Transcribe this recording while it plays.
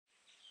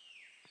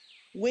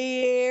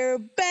We're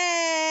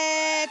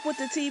back with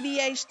the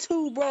TBH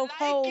Two Broke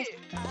Hoes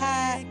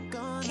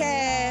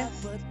podcast.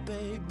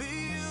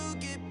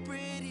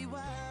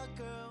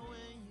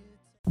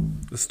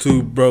 It's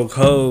two broke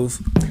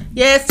hoes.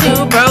 Yeah, it's two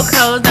broke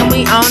hoes and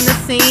we on the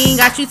scene.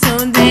 Got you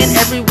tuned in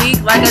every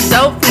week like a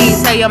dope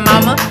fiend. Tell your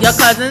mama, your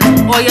cousins,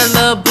 or your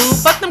little boo.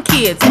 Fuck them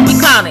kids, we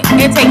clowning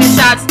and taking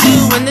shots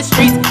too in the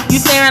streets. You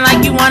staring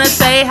like you wanna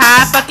say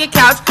hi. Fuck your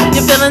couch,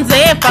 your feelings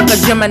in. Fuck a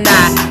Gemini.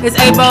 It's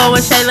Abo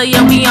and Shayla,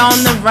 yeah, we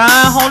on the run.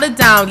 Hold it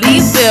down,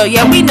 Leesville,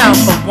 yeah, we known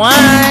for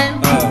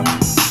one.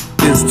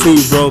 It's two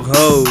broke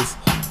hoes.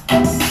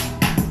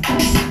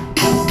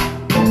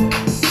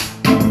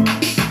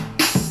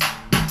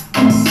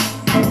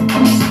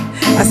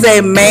 I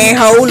said, man,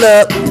 hold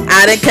up.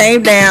 I done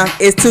came down.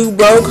 It's two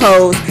broke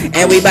hoes,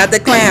 and we bout to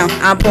clown.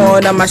 I'm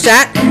pouring on my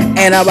shot,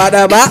 and I'm about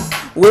to bop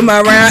with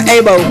my round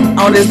abo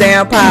on this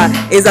damn pie.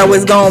 It's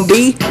always gonna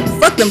be.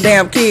 Fuck them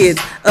damn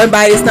kids.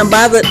 Unbiased,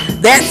 unbothered.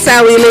 That's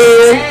how we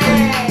live.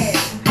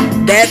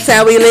 That's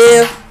how we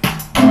live.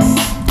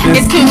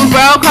 It's two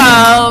broke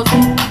hoes.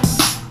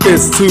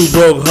 It's two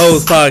broke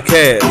hoes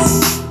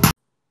podcast.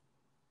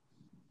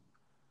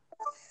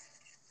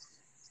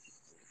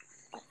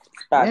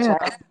 Yeah,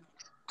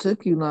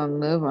 took you long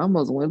enough. I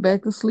almost went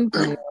back to sleep.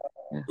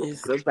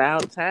 It's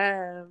about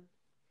time.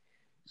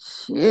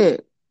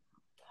 Shit.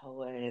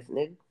 Whole ass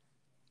nigga.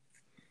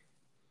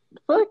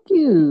 Fuck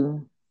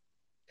you.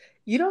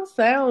 You don't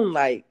sound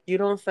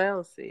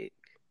sick.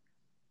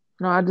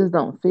 No, I just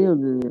don't feel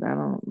good. I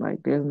don't I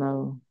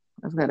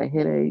just got a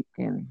headache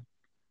and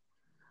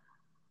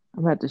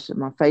I'm about to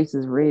my face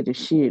is red as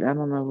shit. I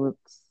don't know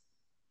what's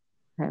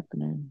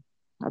happening.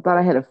 I thought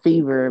I had a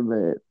fever,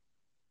 but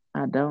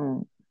I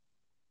don't.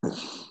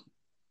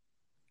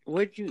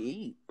 What'd you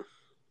eat?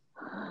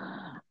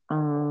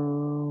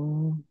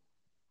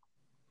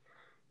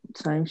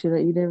 Same shit I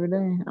eat every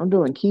day. I'm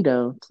doing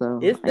keto, so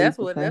That's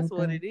what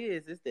it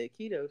is. It's that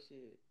keto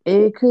shit.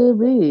 It could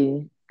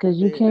be because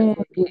you can't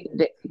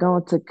go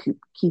into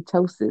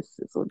ketosis.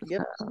 Is what it's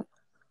called.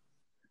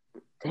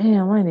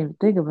 Damn, I didn't even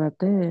think about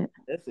that.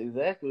 That's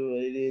exactly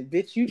what it is,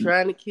 bitch. You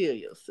trying to kill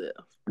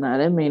yourself? Nah,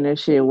 that mean that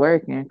shit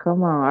working.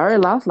 Come on, I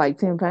already lost like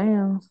 10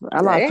 pounds.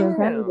 I lost 10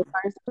 pounds the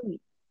first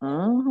week.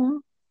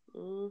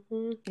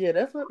 Yeah,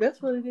 that's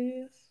what it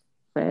is.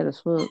 Fat as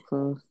fuck,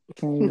 so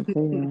can't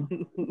even tell.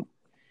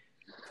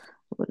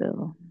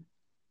 Whatever.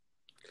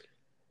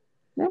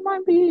 That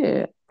might be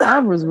it. I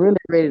was really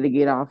ready to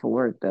get off of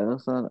work though,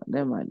 so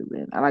that might have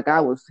been. Like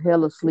I was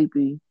hella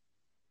sleepy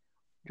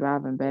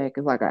driving back.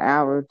 It's like an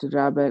hour to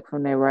drive back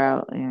from that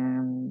route,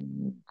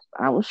 and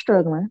I was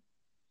struggling.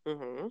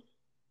 So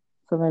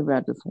maybe I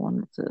just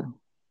wanted to.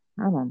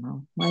 I don't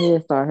know. My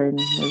head started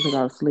hurting. Maybe because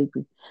I was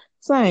sleepy.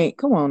 Saint,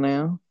 come on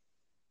now.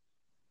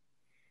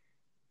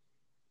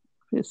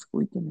 Just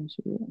squeaking and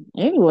shit.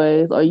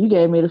 Anyways, you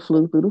gave me the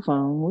flu through the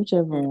phone,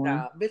 whichever one.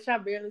 Nah, bitch, I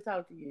barely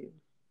talk to you.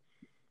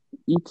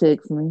 You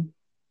text me.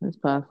 It's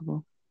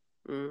possible.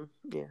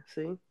 Yeah,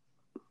 see?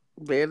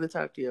 Barely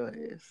talk to your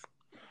ass.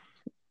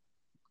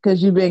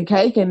 Because you been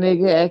caking,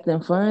 nigga,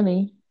 acting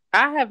funny.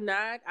 I have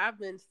not. I've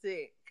been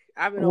sick.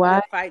 I've been over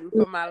here fighting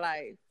for my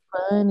life.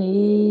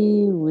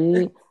 Funny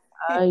with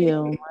all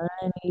your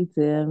money.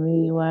 Tell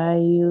me why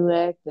you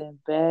acting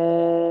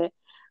bad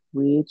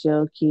with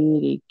your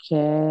kitty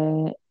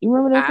cat. You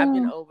remember that song? I've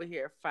been over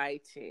here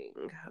fighting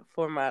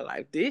for my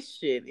life. This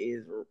shit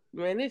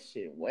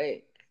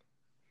whack.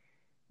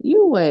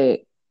 You whack.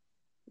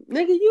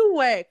 Nigga, you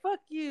whack. Fuck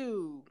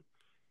you.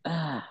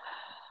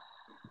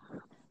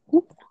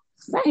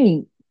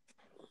 Saint.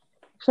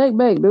 Shake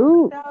back,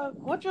 dude. Dog,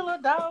 what your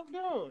little dog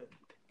doing?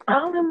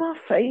 All in my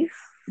face.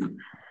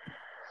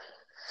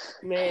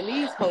 Man,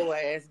 these whole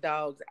ass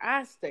dogs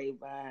I stay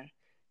by.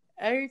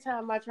 Every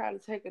time I try to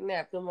take a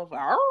nap, them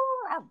motherfuckers,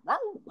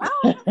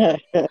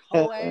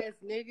 whole ass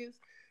niggas.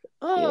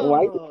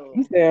 Oh,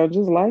 You sound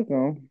just like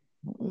them.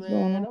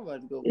 Man, I'm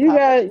about to go. You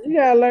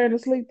gotta learn to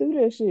sleep through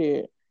that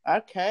shit. I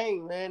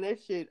can't, man.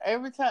 That shit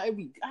every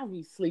time I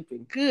be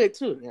sleeping good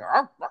too.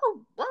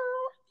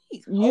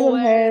 You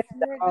had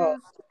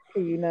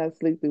you not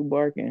sleep through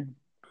barking.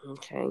 I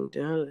can't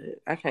do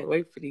it. I can't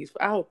wait for these.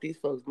 I hope these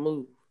folks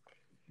move.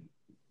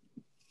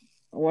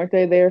 Weren't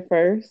they there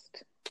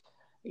first?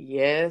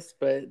 Yes,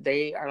 but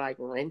they are like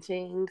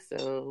renting,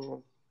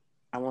 so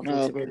I want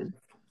them to move.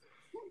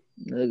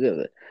 Look at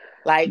it.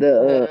 Like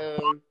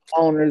the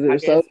owners are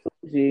so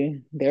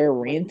bougie. They're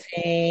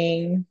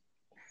renting.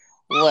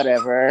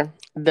 Whatever.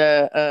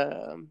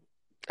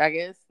 I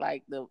guess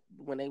like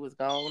when they was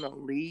gone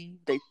on leave,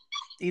 they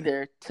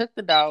either took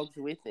the dogs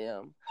with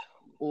them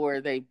or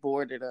they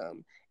boarded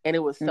them, and it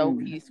was so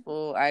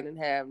peaceful. I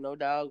didn't have no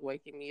dog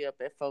waking me up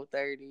at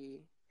 4:30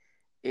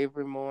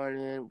 every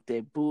morning with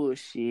that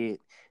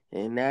bullshit,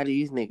 and now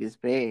these niggas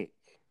back.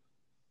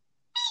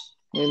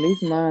 At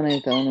least mine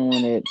ain't the only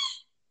one that.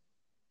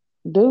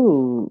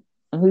 Dude,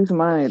 at least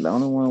mine ain't the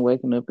only one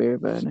waking up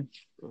everybody.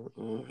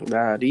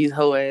 Nah, these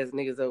hoe ass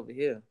niggas over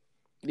here.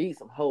 These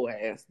some hoe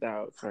ass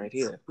dogs right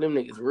here. Them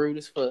niggas rude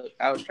as fuck.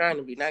 I was trying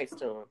to be nice to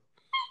them.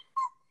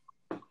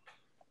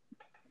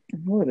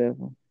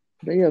 Whatever.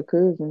 They your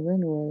cousins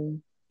anyway.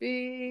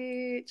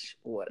 Bitch,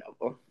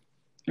 whatever.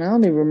 I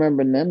don't even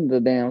remember none of the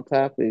damn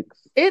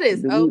topics. It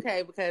is We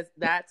okay because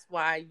that's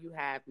why you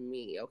have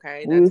me,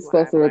 okay? were That's why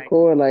supposed to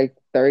record like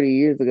 30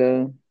 years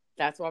ago.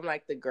 that's why I'm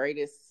like the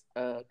greatest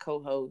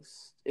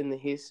co-host in the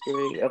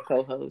history of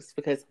co-hosts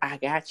because I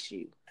got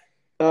you,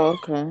 Oh,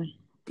 okay.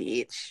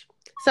 bitch.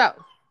 So,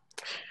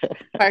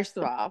 first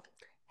of all,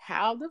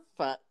 how the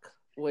fuck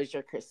was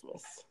your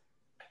Christmas?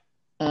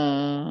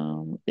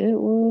 It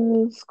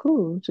was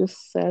cool.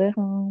 Just sat at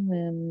home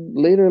and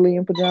literally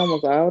in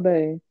pajamas all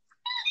day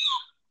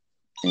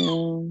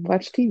and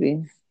watched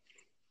TV.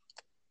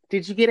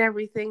 Did you get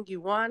everything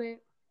you wanted?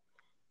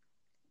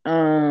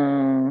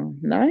 No,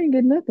 I ain't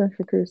get nothing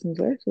for Christmas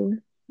actually.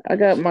 I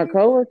got my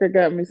coworker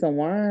got me some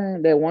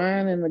wine, that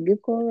wine and the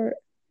gift card,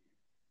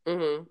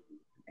 Mm-hmm.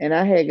 and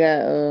I had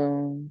got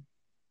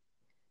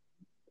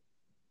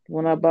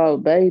when I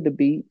bought Bay the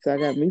beets, I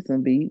got me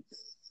some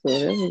beets, so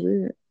that was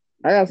it.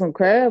 I got some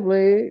crab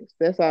legs.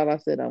 That's all I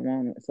said I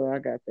wanted, so I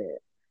got that.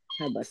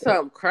 How about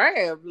Some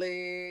crab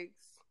legs.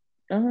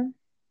 that? Uh huh.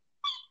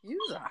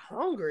 You's a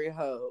hungry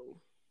hoe.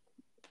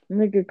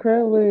 Nigga,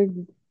 crab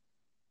legs.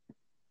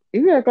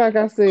 You act like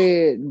I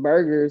said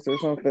burgers or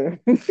something.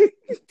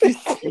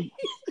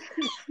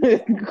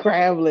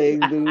 Crab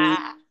legs, dude.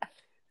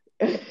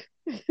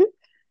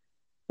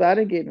 So I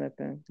didn't get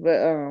nothing,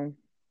 but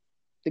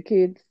the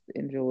kids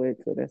enjoy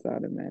it, so that's all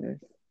that matters.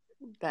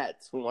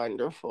 That's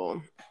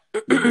wonderful.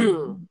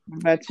 What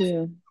about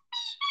you?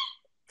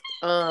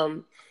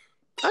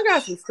 I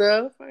got some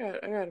stuff. I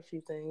got a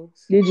few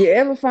things. Did you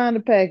ever find the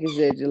package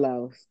that you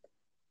lost?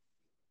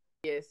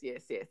 Yes.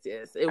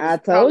 It I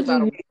was told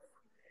you.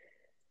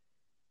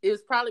 it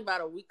was probably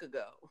about a week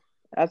ago.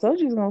 I told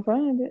you was gonna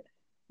find it.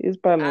 It's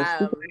probably in a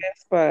stupid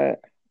ass spot.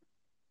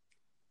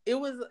 It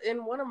was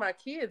in one of my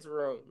kids'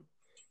 room.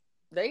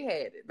 They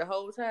had it the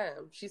whole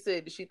time. She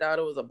said she thought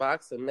it was a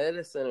box of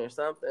medicine or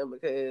something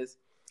because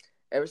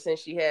ever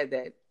since she had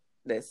that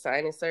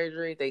sinus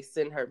surgery, they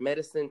send her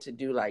medicine to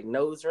do like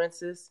nose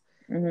rinses.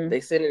 Mm-hmm. They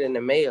send it in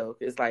the mail.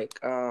 It's like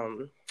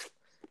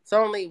it's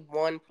only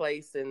one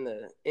place in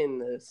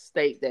the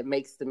state that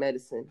makes the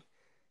medicine,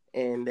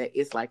 and that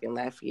it's like in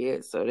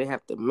Lafayette, so they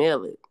have to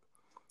mail it.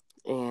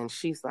 And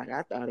she's like,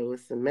 I thought it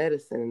was some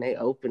medicine, and they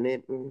opened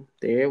it, and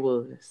there it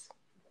was.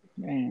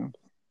 Damn,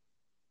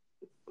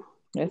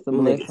 that's a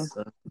blessing.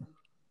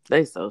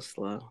 They so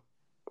slow,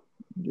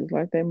 just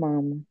like their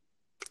mama.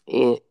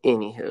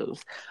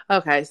 Anywho,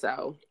 okay,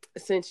 so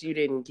since you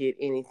didn't get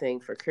anything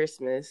for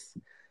Christmas,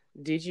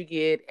 did you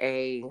get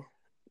a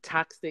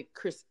toxic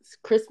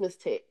Christmas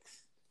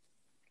text?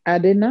 I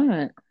did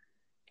not.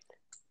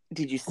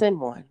 Did you send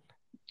one?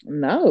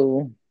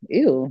 No.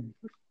 Ew.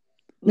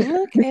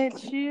 Look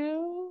at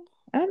you.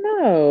 I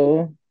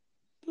know.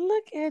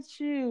 Look at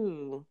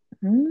you.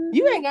 Mm-hmm.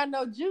 You ain't got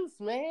no juice,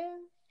 man.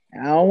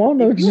 I don't want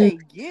no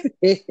juice. You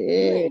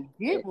ain't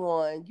get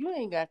one. You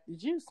ain't got the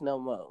juice no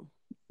more.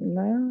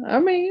 No. I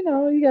mean,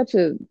 you got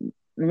your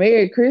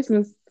Merry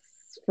Christmas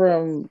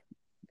from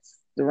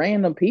the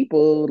random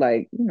people,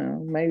 like,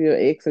 maybe an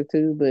ex or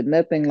two, but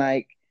nothing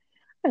like,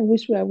 I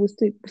wish I was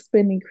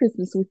spending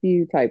Christmas with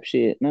you type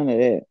shit. None of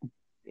that.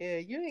 Yeah,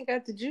 you ain't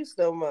got the juice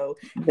no more.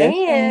 That's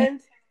and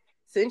fine.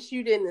 Since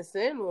you didn't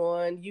send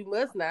one, you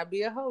must not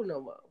be a hoe no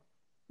more.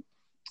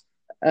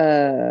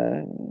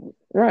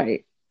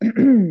 Right.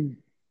 There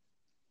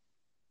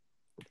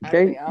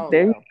you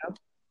go.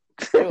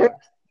 Sure.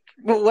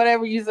 But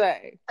whatever you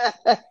say.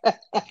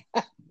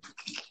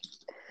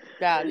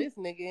 God, this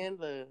nigga in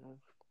love.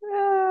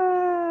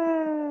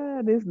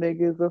 This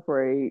nigga is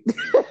afraid.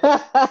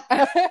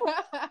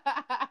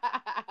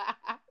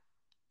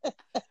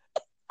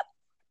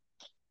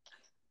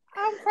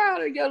 I'm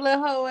proud of your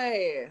little hoe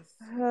ass.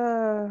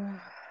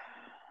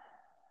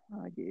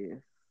 I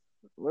guess.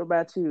 What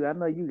about you? I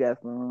know you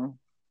got some.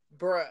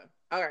 Bruh.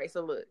 All right,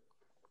 so look.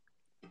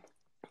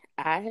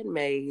 I had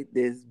made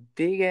this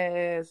big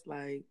ass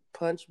like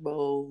punch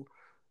bowl.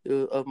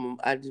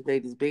 I just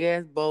made this big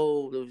ass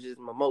bowl. It was just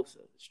mimosa,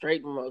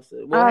 straight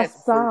mimosa. Well, I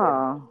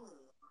saw.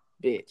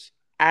 Bitch,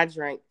 I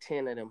drank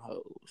 10 of them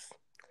hoes.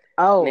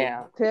 Oh,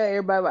 now tell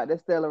everybody about the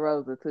Stella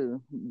Rosa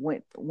too.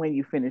 When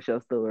you finish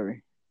your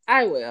story,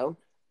 I will.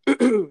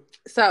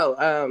 So,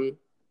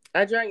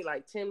 I drank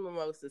like 10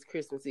 mimosas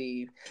Christmas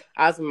Eve.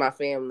 I was with my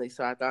family,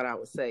 so I thought I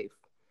was safe.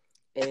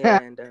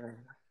 And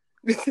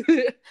we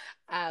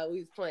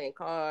was playing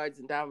cards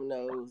and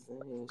dominoes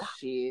and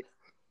shit.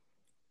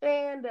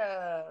 And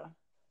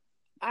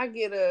I got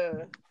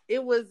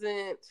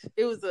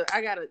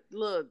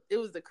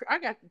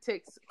the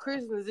text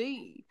Christmas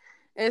Eve.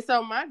 And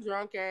so my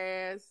drunk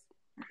ass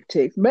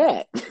text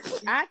back.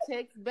 I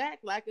text back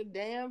like a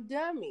damn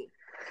dummy.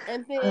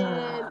 And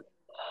then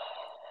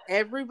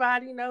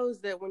everybody knows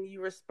that when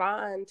you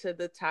respond to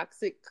the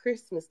toxic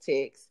Christmas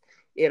text,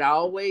 it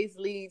always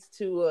leads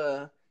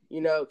to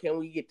can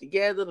we get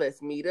together?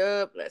 Let's meet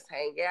up. Let's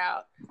hang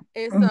out.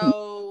 And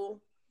so,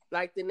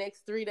 like the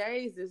next 3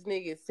 days, this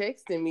nigga is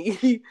texting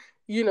me,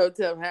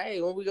 tell him,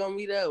 hey, when we gonna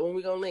meet up? When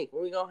we gonna link?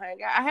 When we gonna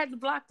hang out? I had to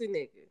block the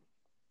nigga.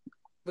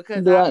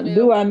 because Do I I fell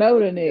do I for the know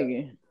the okie doke.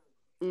 nigga?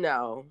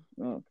 No,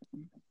 Okay.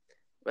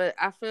 but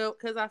I fell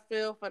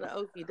for the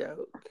okie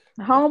doke.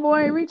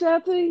 Homeboy ain't reach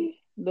out to you?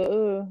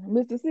 The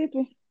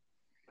Mississippi?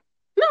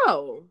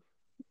 No,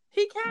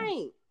 he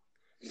can't.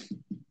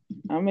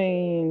 I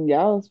mean,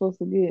 y'all was supposed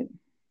to get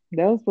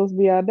that was supposed to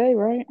be our day,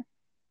 right?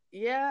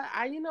 Yeah,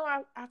 I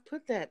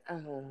put that.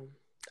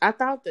 I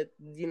thought that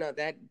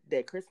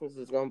that Christmas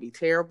was gonna be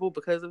terrible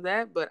because of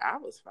that, but I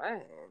was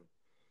fine.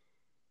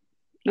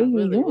 I Yeah, you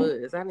really drunk.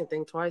 was. I didn't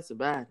think twice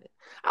about it.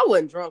 I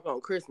wasn't drunk on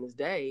Christmas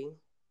Day,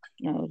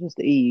 No, just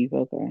the Eve,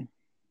 okay.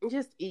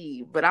 just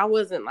Eve, but I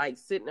wasn't like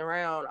sitting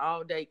around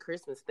all day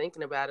Christmas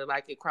thinking about it.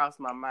 Like it crossed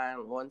my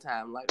mind one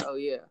time, like, oh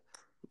yeah,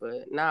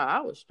 but nah,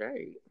 I was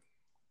straight.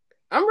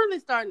 I'm really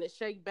starting to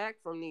shake back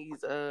from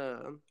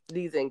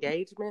these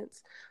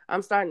engagements.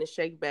 I'm starting to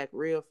shake back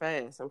real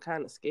fast. I'm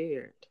kind of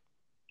scared.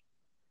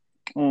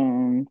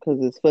 Because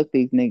it's fuck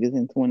these niggas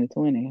in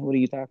 2020. What are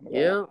you talking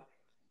about?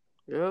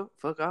 Yeah,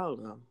 fuck all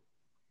of them.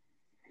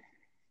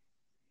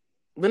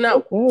 But no,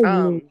 Fuck those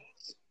niggas.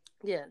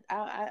 yeah,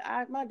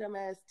 I my dumb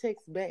ass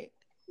text back,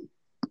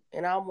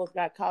 and I almost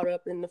got caught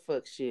up in the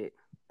fuck shit.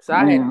 So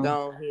I had to Wow.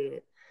 go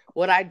ahead.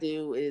 What I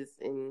do is,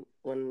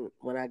 when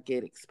I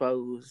get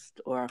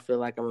exposed, or I feel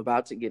like I'm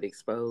about to get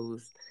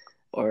exposed,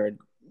 or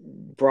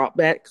brought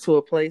back to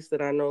a place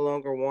that I no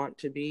longer want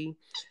to be,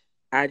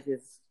 I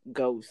just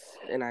ghost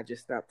and I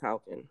just stop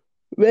talking.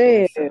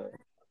 Man, So,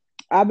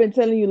 I've been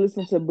telling you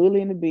listen to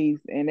Bully and the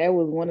Beast, and that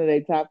was one of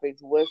their topics.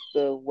 What's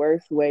the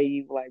worst way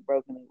you've like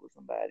broken up with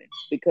somebody?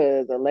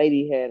 Because a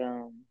lady had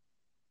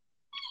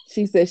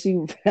she said she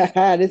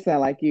this sound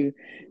like you.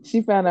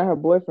 She found out her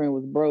boyfriend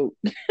was broke.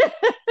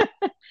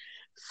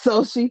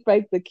 So she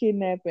faked the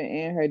kidnapping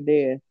and her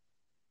death.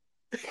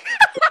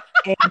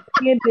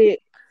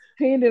 And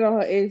pinned it on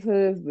her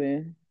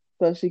ex-husband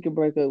so she could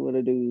break up with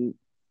a dude,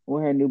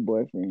 with her new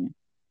boyfriend.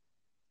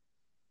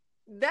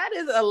 that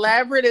is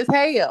elaborate as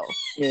hell.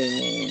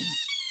 Yeah.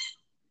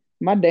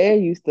 My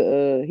dad used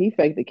to he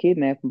faked the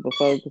kidnapping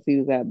before because he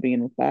was out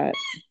being a fight.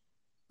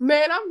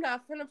 Man, I'm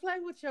not finna play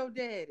with your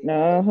daddy.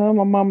 My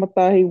mama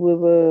thought he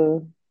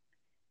was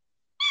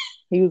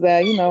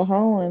out,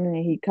 home, and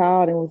he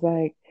called and was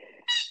like,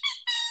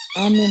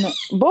 I'm in a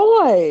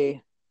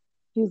boy.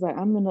 He was like,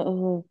 I'm in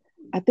a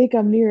I think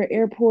I'm near an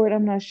airport.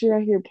 I'm not sure.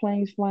 I hear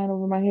planes flying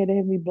over my head. They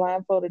have me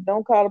blindfolded.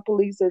 Don't call the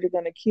police or they're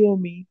gonna kill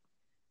me.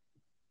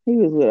 He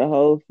was with a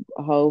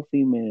whole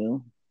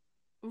female.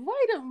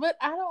 Wait a minute,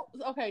 I don't.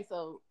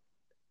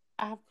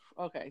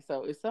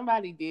 So if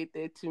somebody did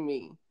that to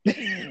me,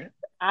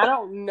 I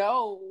don't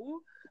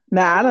know.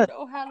 Now I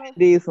know how to.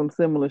 did some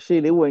similar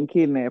shit. It wasn't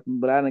kidnapping,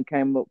 but I done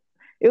came up.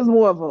 It was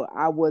more of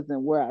I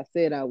wasn't where I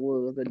said I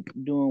was or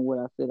doing what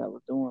I said I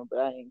was doing, but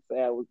I didn't say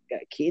I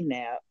got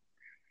kidnapped.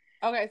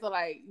 Okay, so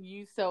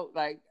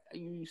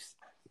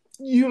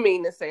you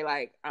mean to say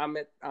like I'm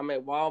at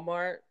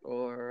Walmart,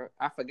 or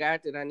I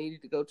forgot that I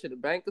needed to go to the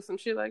bank or some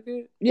shit like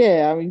that?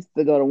 Yeah, I used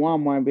to go to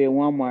Walmart and be at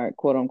Walmart,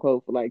 quote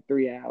unquote, for like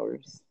 3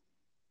 hours.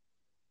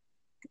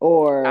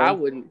 Or I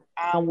wouldn't.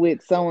 I'm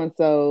with so and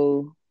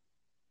so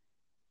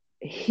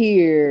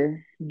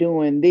here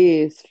doing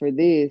this for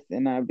this,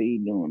 and I be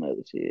doing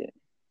other shit.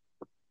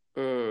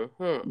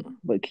 Mm-hmm.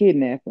 But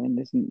kidnapping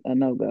is a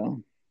no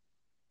go.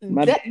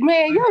 Man,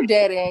 your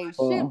daddy ain't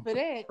shit for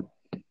that.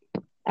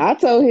 I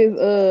told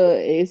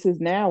it's his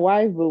now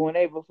wife, but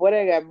before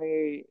they got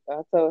married,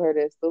 I told her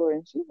that story,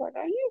 and she was like,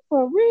 "Are you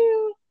for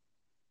real?"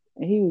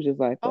 And he was just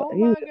like,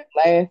 he was just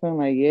laughing,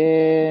 like,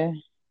 "Yeah,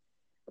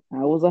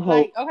 I was a hoe."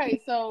 Like, okay,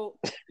 so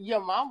your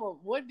mama,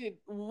 what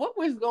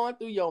was going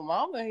through your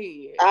mama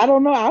head? I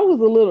don't know. I was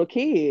a little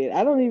kid.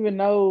 I don't even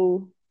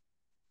know.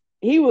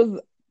 He was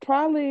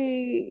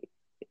probably,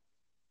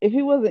 if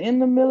he wasn't in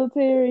the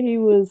military, he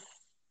was.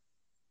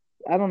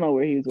 I don't know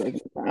where he was working.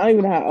 I don't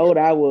even know how old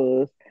I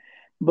was.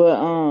 But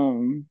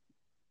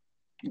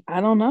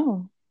I don't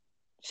know.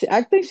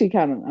 I think she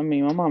kind of. I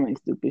mean, my mom ain't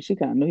stupid. She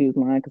kind of knew he was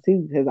lying because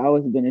he has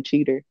always been a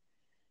cheater.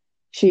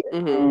 He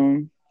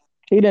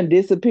done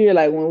disappeared.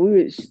 Like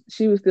when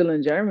she was still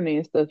in Germany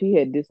and stuff. He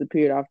had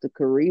disappeared off to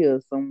Korea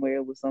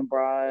somewhere with some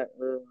broad.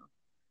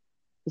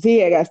 Cause he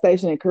had got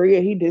stationed in Korea.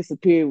 He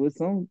disappeared with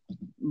some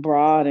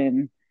broad,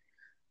 and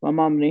my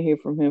mom didn't hear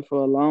from him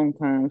for a long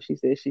time. She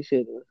said she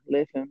should have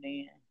left him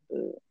then.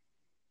 But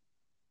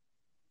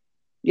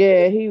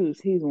yeah,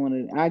 he's one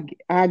of them.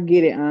 I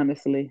get it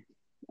honestly.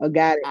 I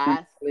got it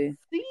honestly.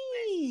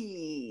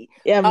 See,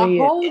 yeah, I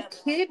mean, a whole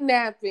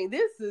kidnapping.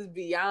 This is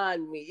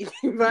beyond me.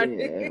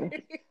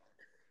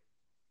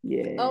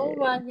 Yeah. Oh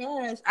my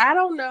gosh, I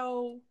don't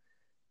know,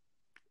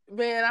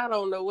 man. I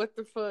don't know what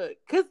the fuck.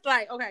 Cause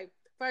like, okay,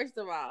 first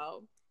of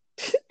all,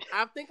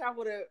 I think I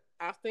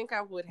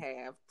would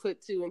have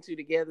put two and two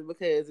together,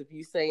 because if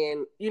you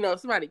saying,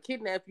 somebody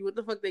kidnapped you, what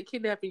the fuck they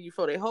kidnapping you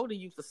for? They holding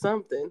you for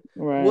something.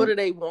 Right. What do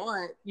they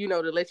want?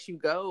 To let you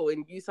go,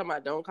 and you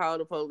somebody don't call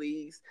the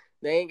police.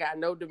 They ain't got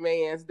no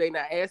demands. They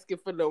not asking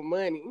for no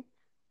money.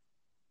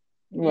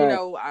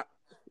 Right.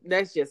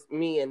 That's just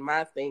me and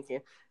my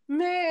thinking.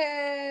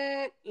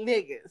 Man,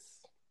 niggas.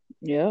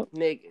 Yep.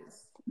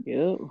 Niggas.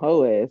 Yep,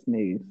 whole ass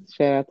niggas.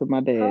 Shout out to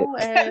my dad. Whole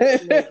ass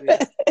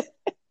nigga.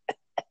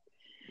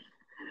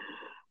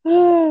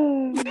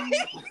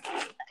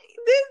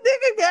 This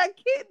nigga got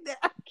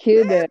kidnapped.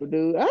 Kidnapped,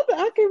 dude.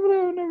 I can't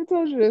believe I never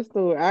told you that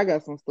story. I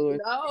got some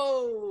stories.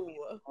 No.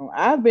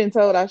 I've been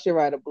told I should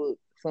write a book.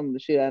 Some of the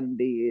shit I done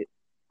did.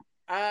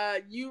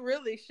 You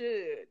really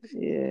should.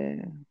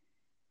 Yeah.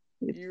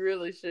 You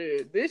really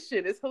should. This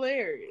shit is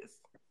hilarious.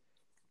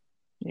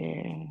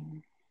 Yeah.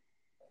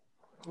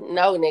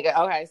 No, nigga.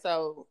 Okay,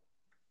 so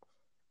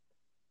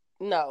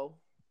no.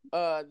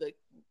 I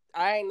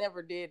ain't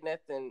never did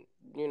nothing,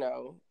 you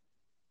know.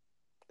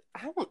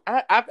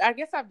 I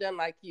guess I've done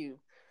like you.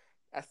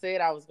 I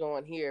said I was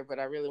going here, but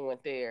I really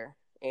went there,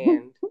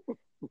 and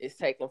it's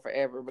taking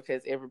forever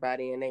because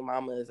everybody and their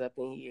mama is up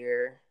in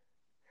here.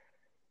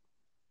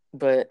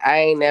 But I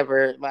ain't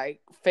never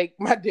like faked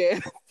my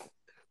death.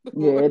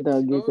 Yeah, it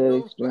don't get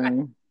that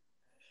extreme.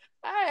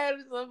 I had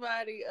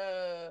somebody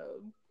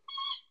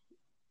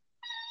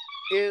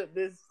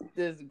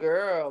this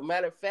girl,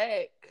 matter of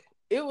fact,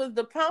 it was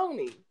the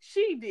pony.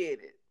 She did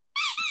it.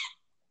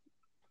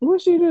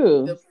 What she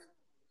do?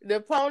 The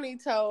pony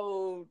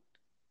told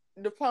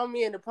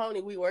me and the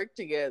pony we worked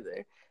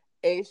together.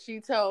 And she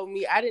told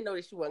me, I didn't know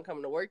that she wasn't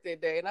coming to work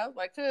that day. And I was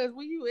like, cuz,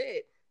 where you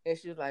at? And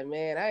she was like,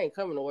 man, I ain't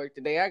coming to work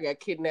today. I got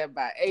kidnapped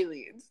by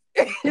aliens.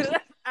 She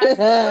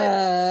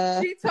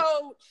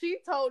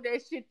told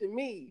that shit to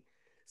me.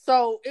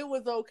 So it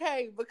was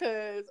okay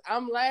because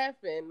I'm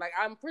laughing. Like,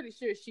 I'm pretty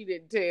sure she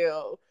didn't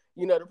tell,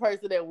 you know, the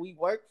person that we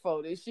work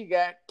for that she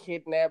got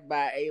kidnapped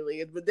by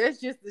aliens. But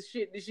that's just the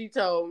shit that she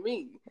told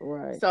me.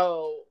 Right.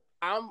 So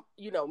I'm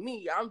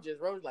just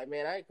Rose like,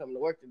 man, I ain't coming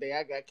to work today.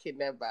 I got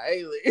kidnapped by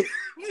aliens.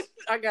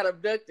 I got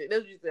abducted.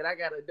 That's what she said. I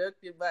got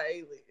abducted by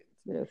aliens.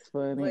 That's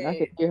funny. But I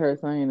could hear her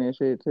saying that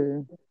shit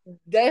too.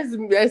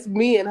 That's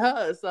me and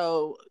her.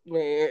 So,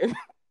 man,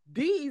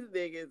 these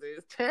niggas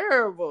is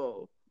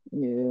terrible.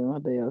 Yeah, my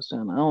dad was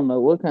trying. I don't know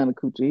what kind of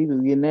coochie he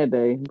was getting that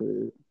day,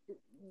 but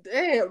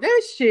damn,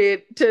 that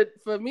shit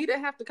for me to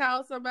have to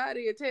call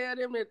somebody and tell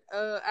them that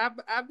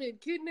I've been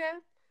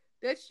kidnapped.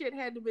 That shit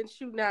had to been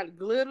shooting out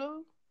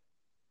glitter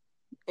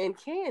and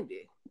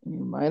candy. It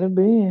might have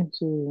been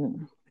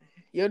shit.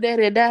 Your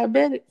daddy a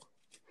diabetic?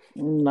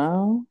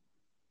 No.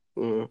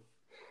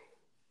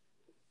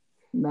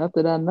 Not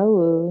that I know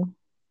of.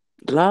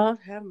 Lord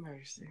have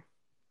mercy.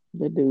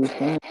 That dude's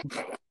funny.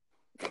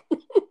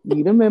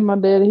 You done met my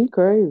daddy, he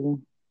crazy.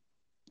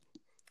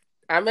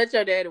 I met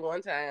your daddy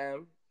one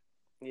time.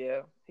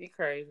 Yeah, he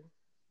crazy.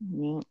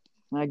 Yeah,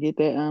 I get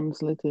that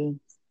honestly too.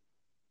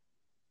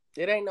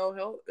 It ain't no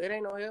help.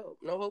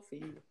 No hope for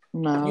you.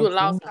 No. You a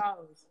lost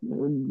cause.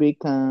 Big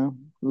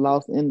time.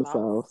 Lost in the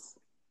sauce.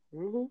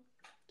 Mm-hmm.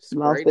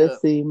 Lost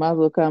at sea. Might as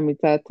well call me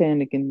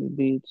Titanic in the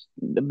beach.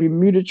 The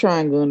Bermuda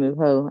Triangle in this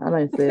hoe. I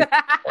done said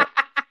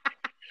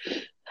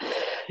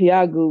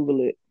y'all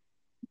Google it.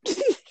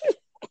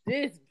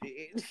 This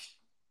bitch.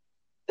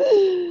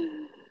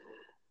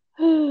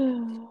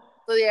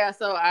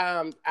 So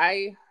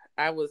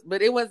I was,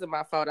 but it wasn't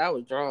my fault. I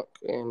was drunk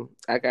and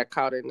I got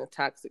caught in a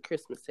toxic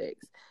Christmas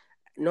text.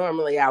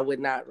 Normally I would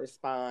not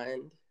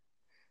respond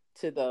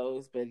to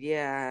those, but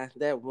yeah,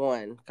 that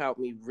one caught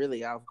me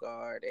really off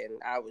guard,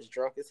 and I was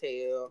drunk as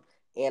hell,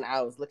 and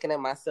I was looking at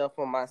myself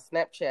on my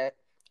Snapchat,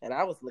 and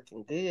I was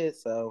looking good,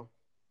 so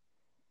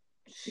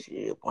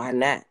shit, why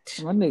not?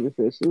 My nigga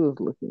said she was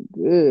looking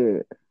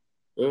good.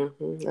 I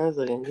was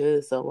looking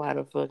good, so why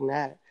the fuck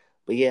not?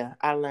 But yeah,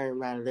 I learned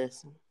my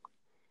lesson.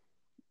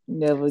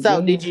 Never so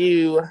again.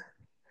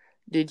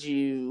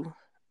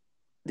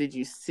 did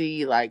you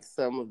see like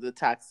some of the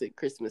toxic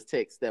Christmas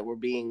texts that were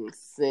being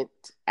sent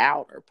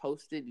out or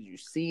posted? Did you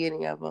see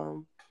any of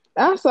them?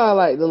 I saw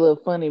like the little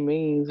funny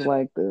memes,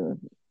 like the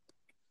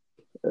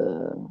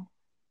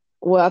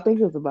well, I think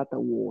it was about the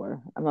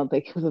war. I don't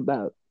think it was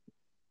about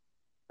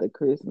the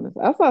Christmas.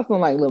 I saw some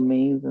like little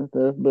memes and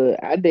stuff,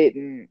 but I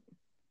didn't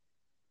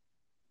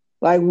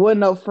like wasn't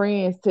no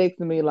friends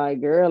texting me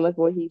like, girl, look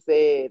what he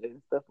said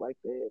and stuff like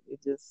that. It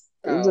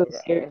was a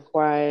very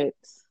quiet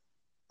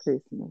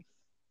Christmas.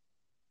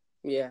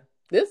 Yeah.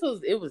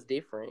 It was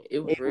different. It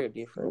was real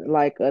different.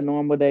 Like a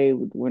normal day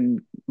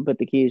but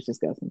the kids just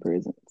got some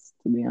presents,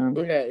 to be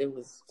honest. Yeah,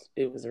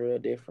 it was real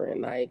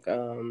different. Like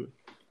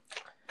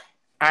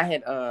I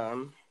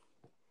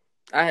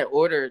had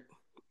ordered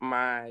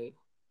my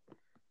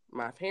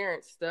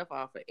parents' stuff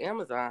off of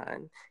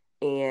Amazon,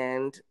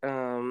 and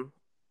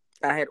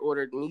I had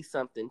ordered me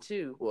something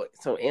too.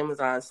 So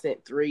Amazon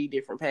sent 3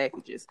 different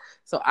packages.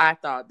 So I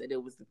thought that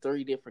it was the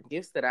 3 different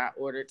gifts that I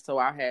ordered. So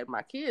I had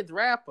my kids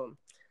wrap them.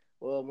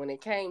 Well, when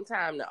it came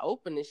time to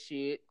open the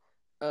shit,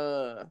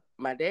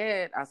 my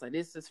dad, I was like,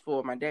 this is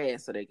for my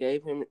dad. So they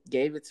gave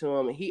it to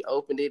him, and he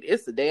opened it.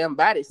 It's a damn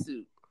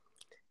bodysuit.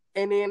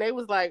 And then they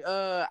was like,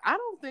 I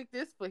don't think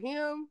this for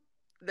him.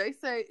 They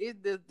say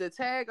the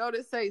tag on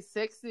it say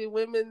sexy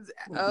women's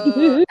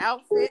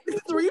outfit,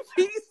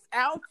 3-piece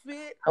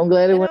outfit. I'm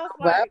glad it wasn't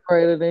a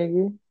vibrator,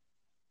 nigga.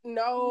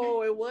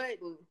 No, it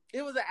wasn't.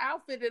 It was an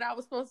outfit that I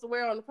was supposed to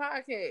wear on the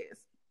podcast.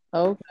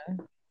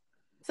 Okay.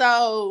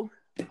 So,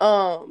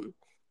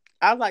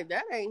 I was like,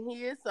 that ain't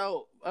his.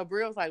 So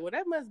Bria was like, well,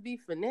 that must be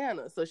for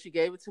Nana. So she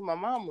gave it to my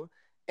mama.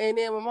 And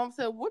then my mom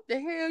said, what the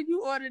hell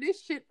you ordered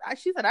this shit?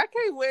 She said, I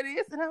can't wear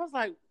this. And I was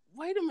like,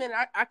 wait a minute.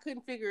 I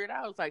couldn't figure it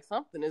out. I was like,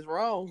 something is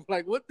wrong.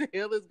 Like, what the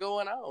hell is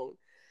going on?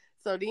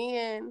 So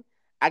then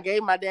I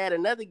gave my dad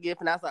another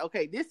gift and I was like,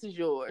 okay, this is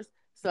yours.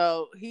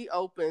 So he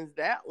opens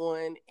that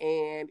one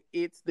and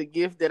it's the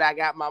gift that I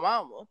got my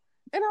mama.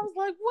 And I was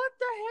like, what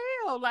the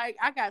hell? Like,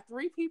 I got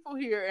 3 people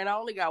here and I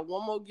only got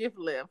one more gift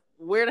left.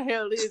 Where the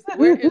hell is,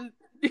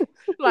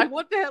 like,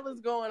 what the hell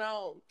is going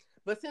on?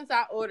 But since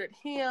I ordered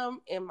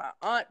him and my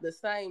aunt the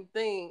same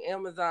thing,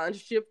 Amazon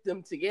shipped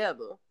them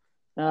together.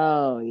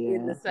 Oh yeah,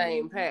 in the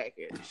same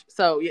package.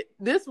 So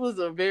this was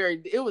a very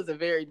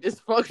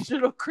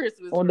dysfunctional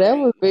Christmas. Well, that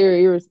was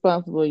very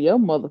irresponsible. Your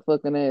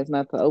motherfucking ass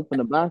not to open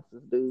the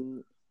boxes,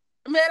 dude.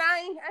 Man,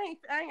 I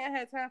ain't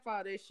had time for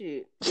all that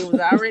shit. It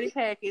was already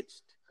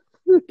packaged.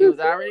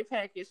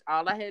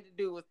 All I had to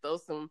do was throw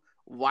some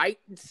white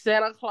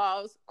Santa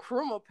Claus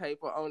crumble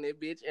paper on that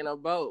bitch in a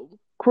bowl.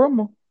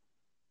 Crumble.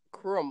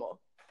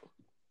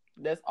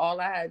 That's all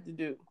I had to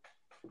do.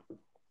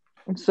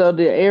 So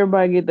did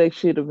everybody get their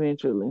shit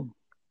eventually?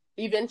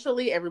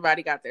 Eventually,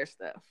 everybody got their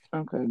stuff.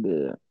 Okay,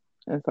 good.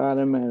 That's all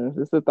that matters.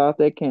 It's the thought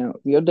that counts.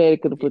 Your daddy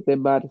could have put that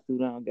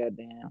bodysuit on,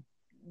 goddamn.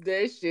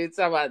 That shit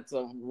talking about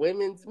some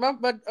women's.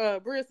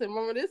 But Bria said,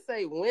 "Mama, this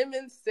say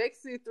women's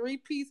sexy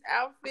 3-piece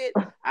outfit."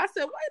 I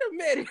said, "Wait a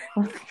minute,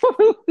 wait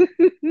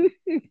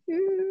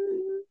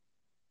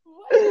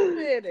a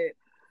minute."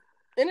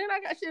 And then I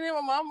got shit in my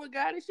mama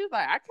got it. She was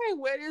like, "I can't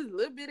wear this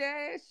little bit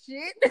ass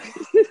shit."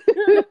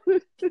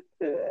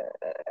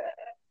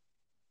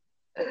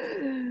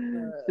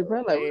 She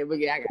probably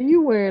like,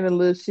 you wearing a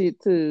little shit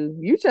too.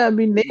 You trying to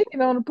be naked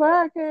on the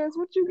podcast?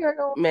 What you got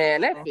going? Man,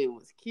 that fit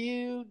was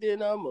cute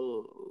in a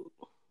mood.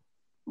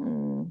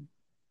 Ain't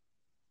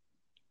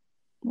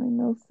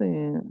no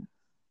sense.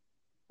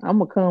 I'm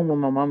gonna come when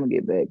my mama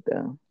get back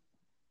though.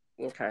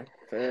 Okay,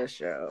 for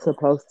sure.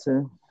 Supposed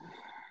to.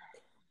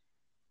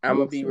 I'm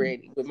gonna be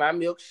ready with my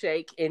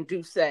milkshake and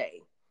Douce.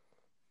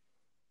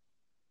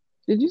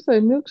 Did you say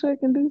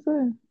milkshake and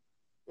Douce?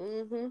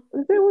 Mm-hmm.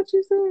 Is that what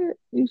you said?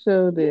 You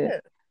showed that. Yeah.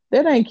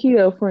 That ain't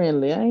keto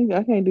friendly.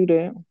 I can't do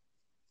that.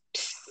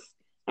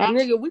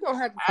 Nigga, we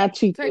gonna have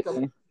to take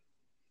a.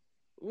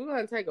 We're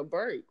gonna take a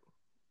break.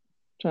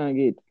 Trying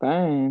to get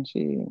fine,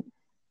 shit.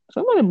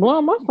 Somebody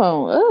blowing my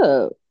phone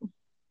up.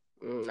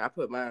 I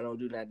put mine on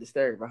Do Not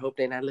Disturb. I hope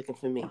they're not looking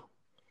for me.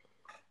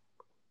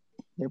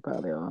 They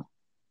probably are.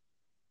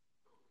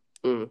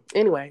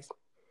 Anyways.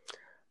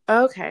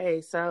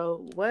 Okay,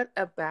 so what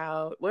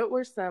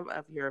were some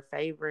of your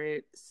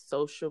favorite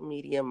social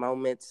media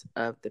moments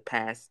of the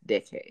past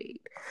decade?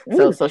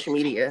 So social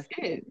media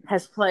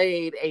has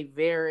played a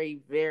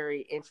very,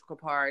 very integral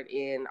part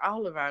in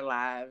all of our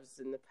lives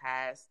in the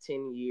past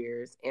 10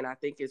 years. And I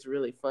think it's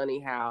really funny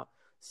how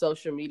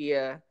social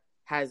media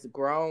has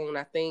grown.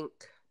 I think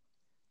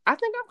I'm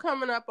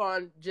coming up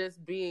on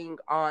just being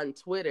on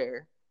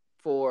Twitter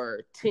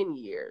for 10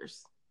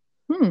 years.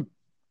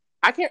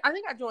 I think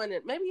I joined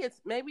it.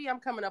 Maybe I'm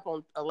coming up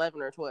on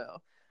 11 or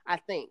 12. I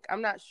think.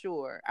 I'm not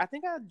sure. I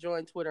think I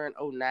joined Twitter in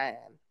 2009.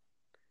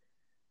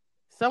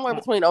 Somewhere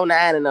between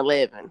 2009 and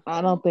 11.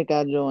 I don't think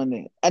I joined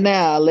it.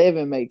 Now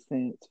 11 makes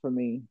sense for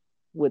me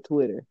with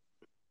Twitter.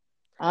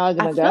 I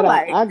got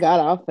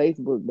off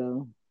Facebook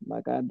though.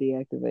 Like I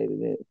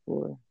deactivated it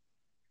for.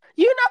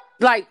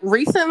 Like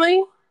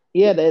recently?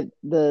 Yeah,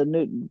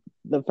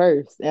 the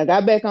first. I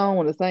got back on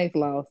when the Saints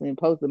lost and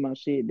posted my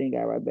shit, then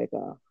got right back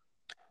off.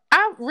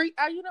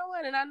 You know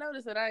what? And I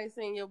noticed that I ain't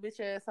seen your bitch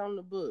ass on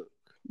the book.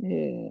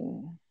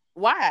 Yeah.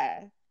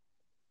 Why?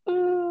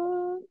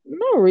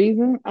 No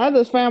reason. I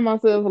just found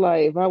myself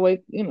like if I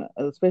wake,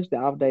 especially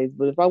off days,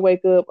 but if I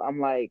wake up, I'm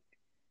like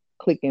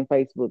clicking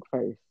Facebook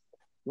first.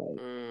 Like,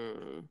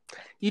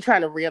 you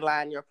trying to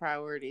realign your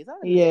priorities?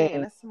 Yeah,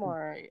 that's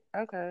smart.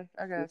 Okay,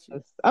 I got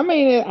you. I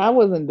mean, I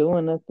wasn't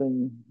doing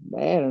nothing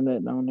bad or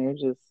nothing on there.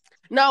 Just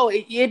no,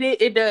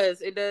 it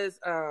does. It does.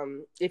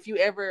 If you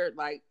ever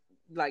like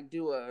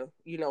do a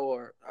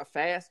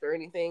fast or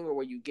anything, or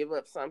where you give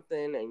up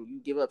something and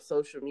you give up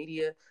social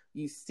media,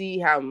 you see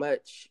how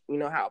much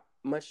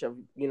of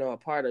a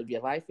part of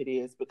your life it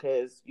is,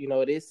 because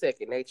it is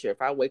second nature.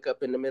 If I wake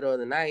up in the middle of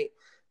the night,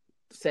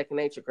 second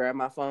nature, grab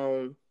my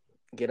phone,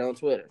 get on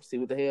Twitter, see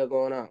what the hell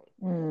going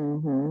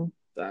on.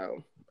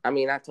 So I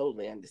mean, I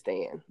totally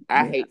understand.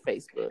 I hate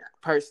Facebook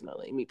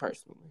me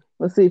personally.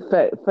 Let's see,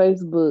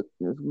 Facebook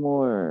is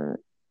more.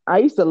 I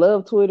used to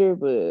love Twitter,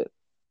 but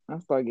I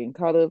started getting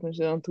caught up and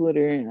shit on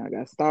Twitter, and I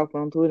got stalked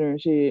on Twitter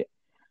and shit.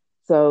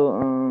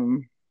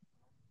 So,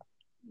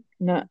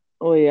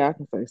 I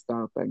can say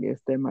stalked. I guess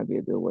that might be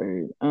a good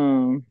word.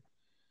 The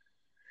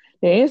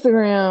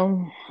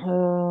Instagram,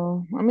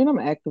 I mean, I'm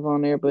active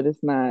on there, but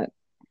it's not.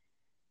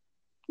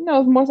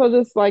 It's more so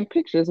just like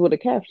pictures with a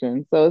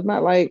caption. So it's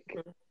not like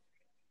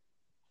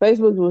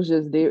Facebook was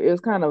just there. It was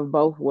kind of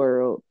both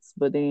worlds,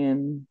 but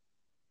then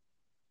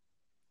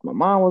my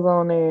mom was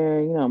on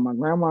there, my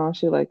grandma and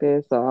shit like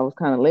that. So I was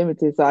kind of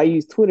limited. So I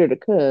used Twitter to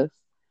cuss,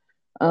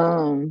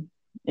 and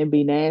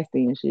be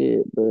nasty and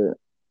shit. But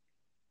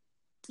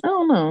I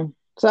don't know.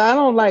 So I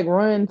don't like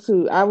run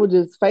to. I would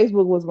just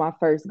Facebook was my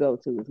first go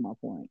to. Is my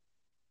point.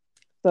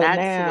 So I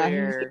now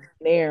here and swear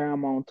there,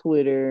 I'm on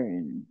Twitter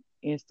and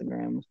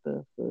Instagram and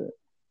stuff. But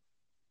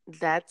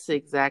that's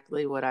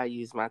exactly what I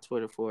use my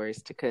Twitter for,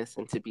 is to cuss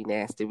and to be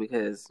nasty,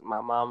 because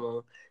my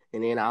mama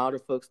and then all the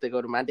folks that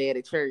go to my dad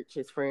at church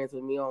is friends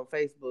with me on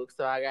Facebook,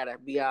 so I gotta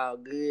be all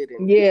good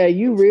yeah,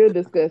 you and real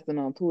disgusting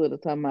on Twitter.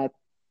 Talking about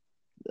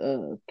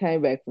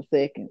came back for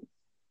seconds.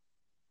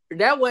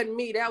 that wasn't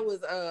me. That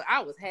was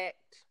I was hacked.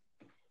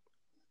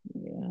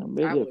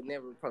 Yeah, I would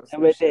never post I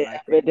no bet shit that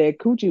like I bet that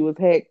coochie was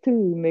hacked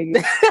too, nigga.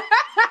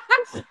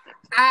 that.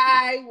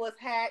 I was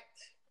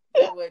hacked.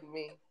 That wasn't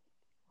me.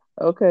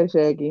 Okay,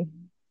 Shaggy.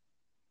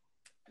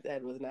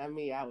 That was not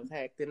me. I was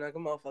hacked in like a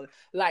motherfucker.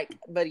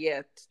 But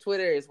yeah,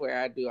 Twitter is where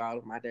I do all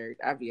of my dirt.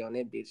 I be on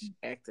that bitch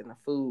acting a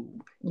fool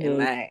and Yeah.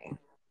 lying.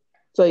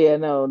 So yeah,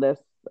 no,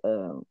 that's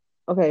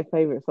okay.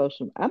 Favorite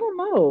social. I don't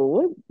know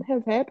what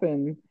has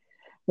happened.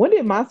 When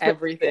did MySpace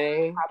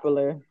Everything. get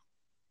popular?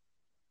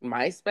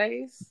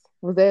 MySpace?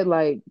 Was that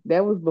like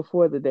that was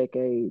before the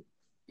decade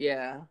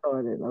Yeah.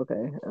 started?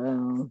 Okay.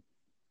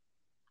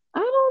 I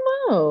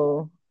don't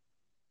know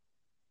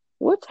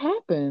what's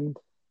happened.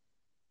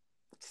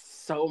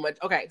 So much.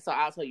 Okay, so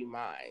I'll tell you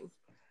mine.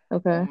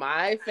 Okay.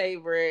 My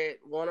favorite,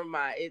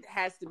 it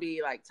has to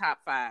be like top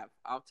 5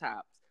 off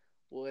tops,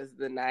 was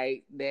the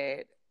night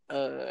that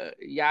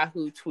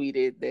Yahoo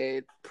tweeted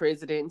that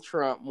President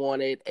Trump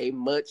wanted a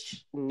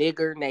much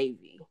nigger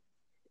Navy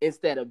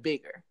instead of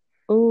bigger.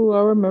 Oh,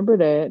 I remember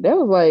that. That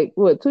was like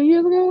what 2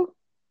 years ago?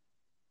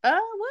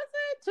 Was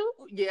it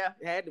 2? Yeah,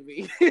 it had to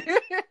be.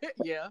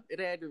 Yeah, it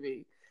had to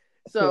be.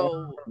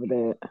 So, yeah, I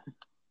remember that.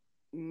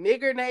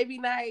 nigger Navy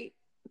night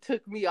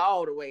took me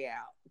all the way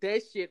out.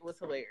 That shit was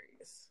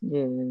hilarious.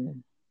 Yeah,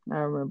 I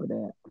remember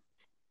that.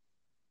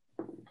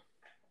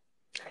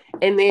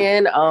 And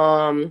then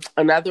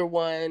another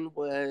one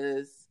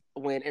was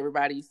when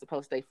everybody used to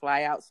post their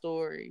fly out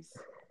stories.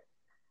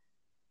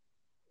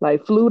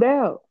 Like flued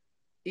out.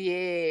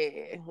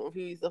 Yeah, when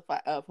people used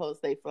to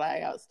post their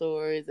fly out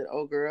stories, and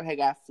old girl had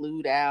got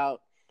flued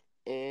out,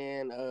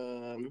 and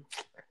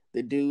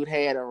the dude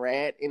had a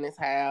rat in his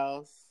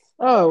house.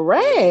 Oh,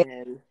 rat.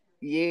 And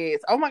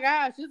yes. Oh my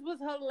gosh, this was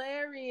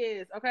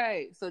hilarious.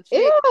 Okay, so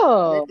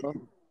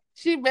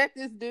she met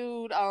this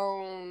dude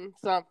on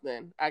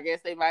something. I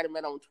guess they might have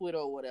met on Twitter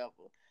or whatever.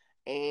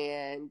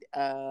 And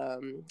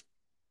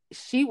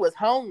she was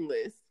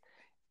homeless,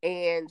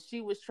 and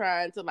she was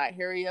trying to like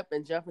hurry up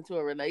and jump into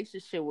a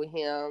relationship with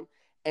him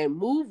and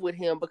move with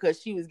him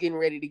because she was getting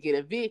ready to get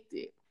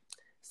evicted.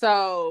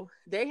 So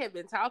they had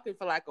been talking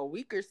for like a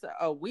week,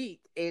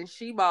 and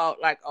she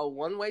bought like a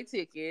one-way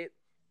ticket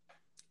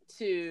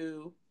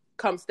to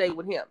come stay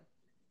with him.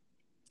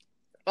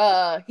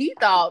 He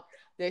thought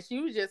that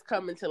she was just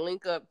coming to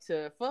link up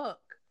to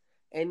fuck,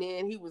 and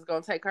then he was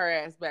gonna take her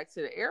ass back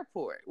to the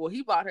airport. Well,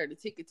 he bought her the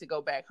ticket to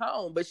go back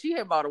home, but she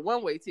had bought a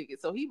one-way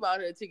ticket, so he bought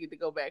her a ticket to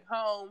go back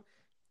home,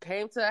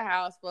 came to her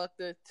house,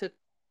 fucked her, took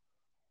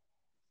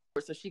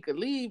her so she could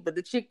leave, but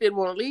the chick didn't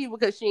want to leave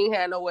because she ain't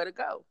had nowhere to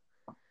go.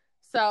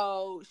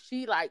 So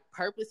she like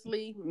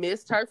purposely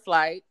missed her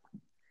flight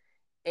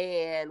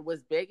and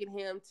was begging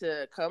him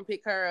to come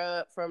pick her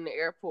up from the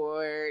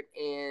airport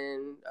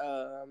and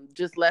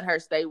just let her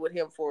stay with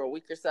him for a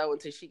week or so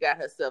until she got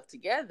herself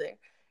together.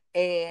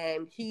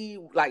 And he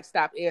like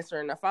stopped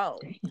answering the phone.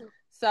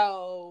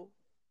 So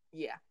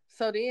yeah.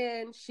 So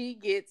then she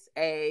gets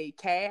a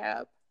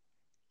cab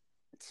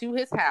to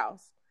his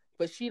house,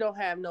 but she don't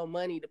have no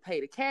money to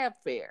pay the cab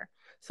fare.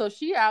 So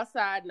she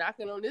outside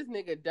knocking on this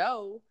nigga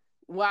door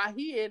while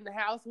he in the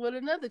house with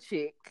another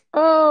chick.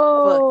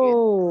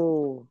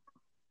 Oh. Fucking.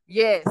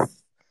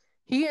 Yes.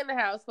 He in the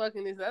house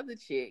fucking this other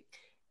chick.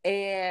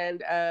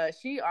 And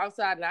she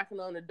outside knocking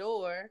on the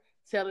door,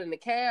 telling the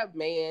cab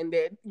man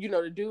that,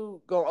 the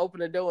dude gonna open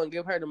the door and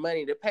give her the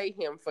money to pay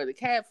him for the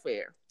cab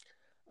fare.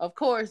 Of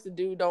course, the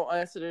dude don't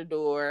answer the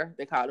door.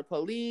 They call the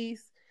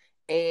police,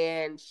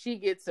 and she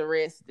gets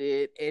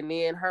arrested. And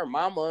then her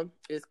mama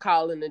is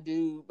calling the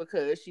dude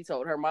because she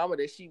told her mama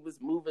that she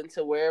was moving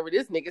to wherever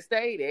this nigga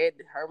stayed at.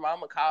 Her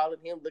mama calling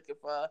him looking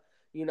for,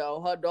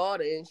 her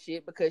daughter and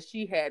shit because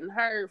she hadn't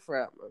heard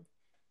from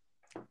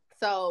him.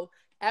 So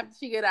after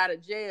she get out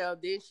of jail,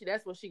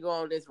 that's when she go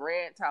on this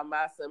rant talking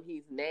about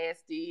he's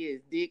nasty,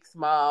 his dick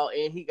small,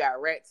 and he got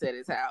rats at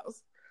his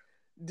house.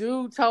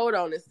 Dude told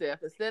on himself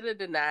instead of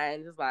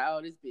denying, just like,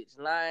 oh, this bitch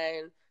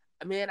lying.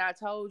 Man, I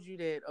told you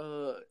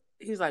that.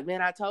 He's like,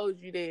 man, I told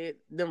you that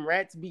them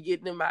rats be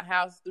getting in my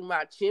house through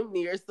my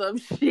chimney or some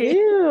shit.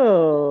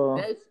 Ew.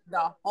 That's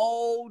the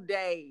whole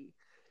day.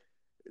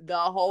 The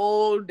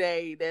whole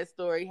day that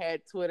story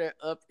had Twitter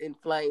up in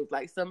flames.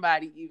 Like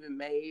somebody even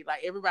made,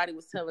 like everybody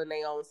was telling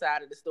their own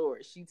side of the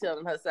story. She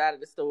telling her side of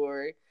the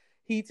story.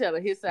 He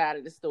telling his side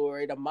of the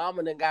story. The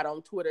mama then got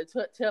on Twitter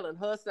telling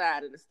her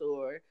side of the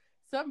story.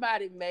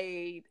 Somebody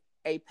made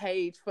a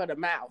page for the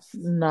mouse,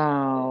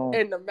 No.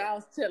 and the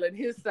mouse telling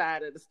his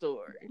side of the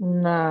story.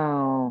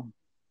 No.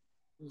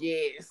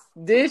 Yes,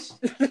 this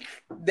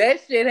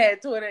that shit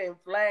had Twitter in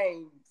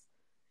flames.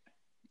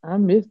 I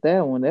missed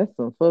that one. That's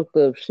some fucked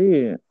up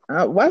shit.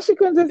 Why she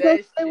couldn't just go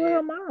That stay with her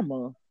shit.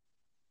 mama?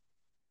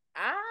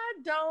 I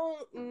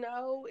don't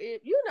know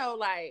if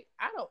like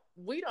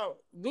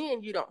me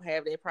and you don't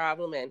have that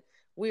problem, and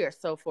we are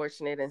so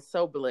fortunate and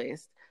so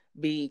blessed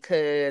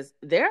because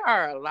there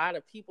are a lot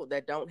of people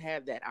that don't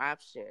have that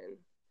option.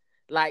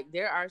 Like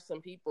there are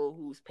some people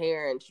whose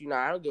parents,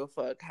 I don't give a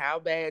fuck how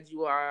bad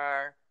you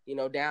are,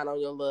 down on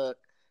your luck,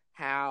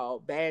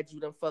 how bad you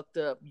done fucked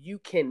up. You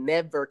can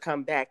never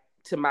come back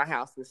to my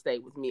house and stay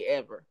with me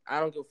ever.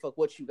 I don't give a fuck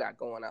what you got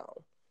going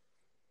on.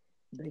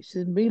 They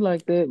shouldn't be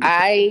like that because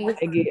I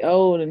they get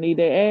old and need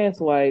their ass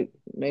wiped.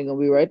 They gonna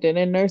be right there in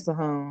that nursing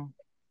home.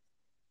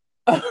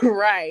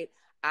 right.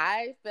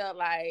 I felt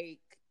like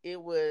I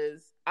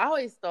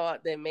always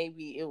thought that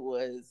maybe it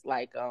was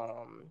like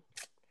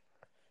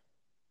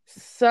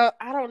so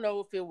I don't know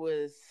if it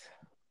was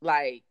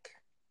like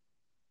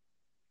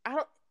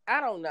I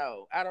don't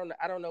know. I don't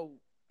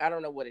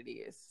know what it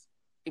is.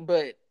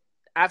 But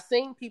I've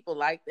seen people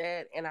like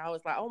that and I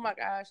was like, "Oh my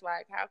gosh,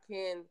 like how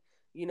can,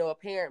 a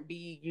parent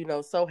be,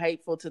 so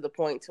hateful to the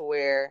point to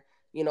where,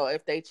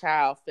 if their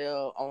child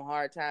fell on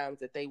hard times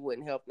that they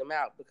wouldn't help them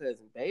out because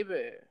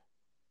baby,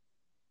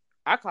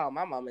 I call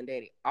my mom and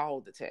daddy all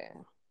the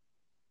time.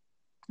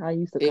 I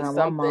used to If call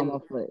my something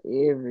mama for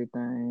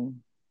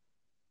everything.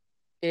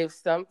 if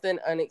something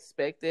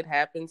unexpected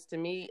happens to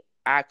me,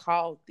 I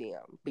call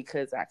them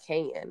because I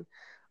can.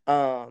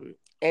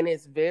 And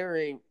it's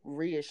very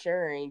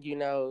reassuring,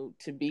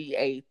 to be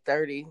a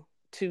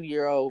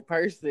 32-year-old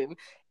person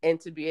and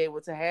to be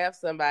able to have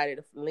somebody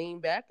to lean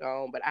back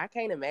on. But I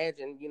can't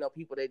imagine,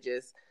 people that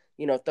just,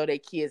 throw their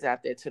kids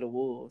out there to the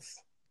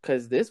wolves.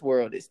 Because this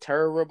world is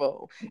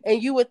terrible.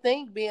 And you would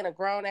think being a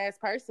grown-ass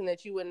person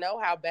that you would know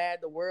how bad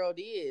the world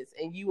is.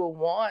 And you would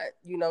want,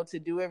 to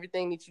do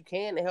everything that you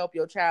can to help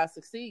your child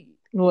succeed.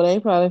 Well,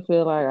 they probably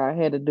feel like I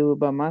had to do it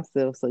by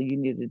myself, so you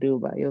need to do it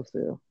by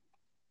yourself.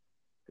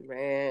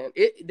 Man,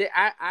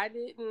 I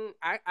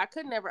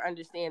could never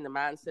understand the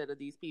mindset of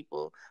these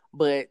people.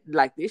 But,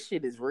 like, this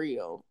shit is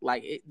real.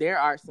 Like, there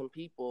are some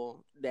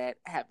people that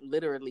have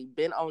literally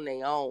been on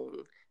their own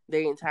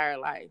their entire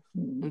life.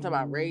 I'm talking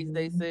about raised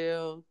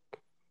themselves,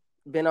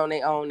 been on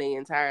their own their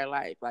entire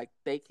life. Like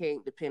they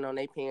can't depend on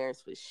their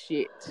parents for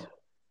shit.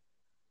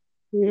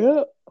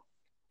 Yep.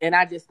 And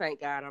I just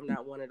thank God I'm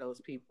not one of those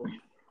people.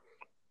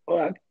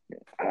 Well,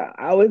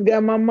 I always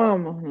got my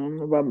mama. I don't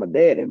know about my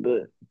daddy,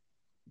 but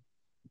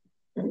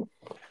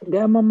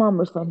got my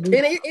mama something.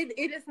 And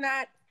it is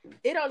not.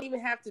 It don't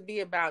even have to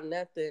be about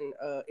nothing.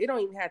 It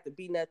don't even have to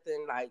be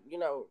nothing like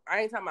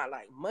I ain't talking about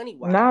like money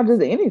wise. Not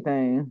just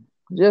anything.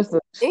 Just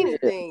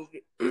anything.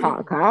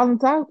 Call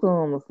and talk to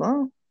them or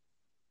something.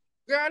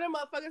 Girl, them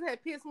motherfuckers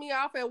had pissed me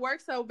off at work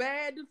so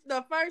bad.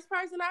 The first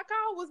person I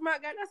called was my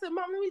guy. I said,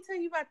 "Mom, let me tell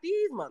you about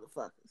these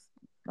motherfuckers."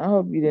 I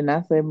hope you did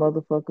not say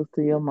motherfuckers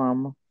to your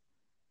mama.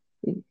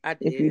 I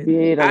did. If you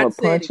did, I'm gonna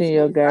punch in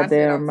your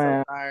goddamn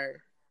mouth. So sorry.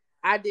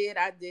 I did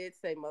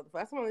say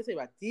motherfucker. I want to say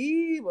about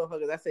these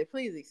motherfuckers. I said,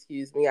 please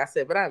excuse me. I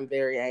said, but I'm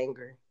very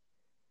angry.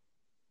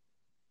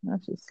 I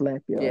should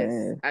slap your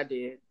ass. I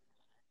did.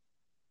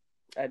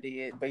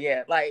 But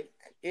yeah, like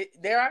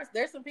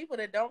there's some people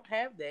that don't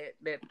have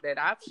that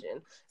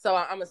option. So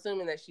I'm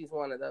assuming that she's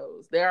one of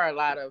those. There are a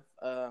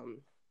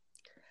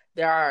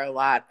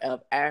lot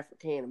of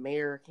African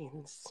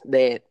Americans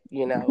that,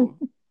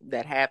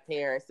 that have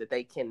parents that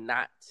they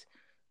cannot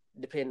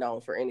depend on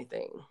for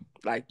anything.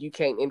 Like you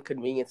can't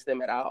inconvenience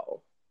them at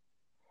all.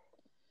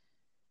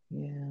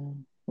 Yeah.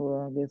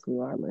 Well, I guess we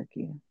are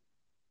lucky.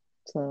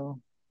 So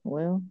how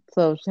long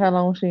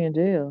was she in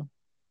jail?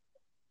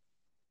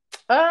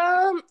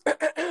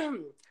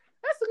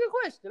 That's a good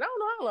question. I don't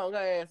know how long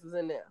her ass was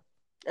in there.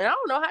 And I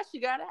don't know how she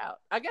got out.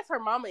 I guess her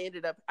mama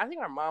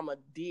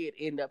did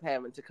end up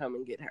having to come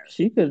and get her.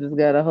 She could have just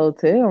got a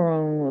hotel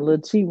room, a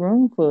little cheap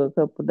room for a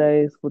couple of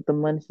days with the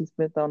money she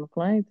spent on the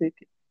plane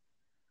ticket.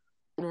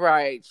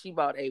 Right. She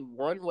bought a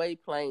one-way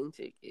plane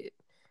ticket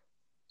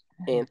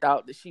and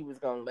thought that she was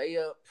going to lay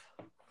up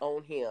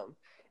on him.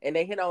 And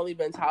they had only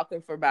been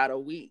talking for about a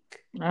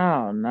week.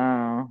 Oh,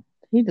 no.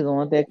 He just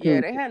want that cookie.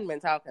 Yeah, they hadn't been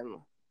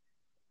talking.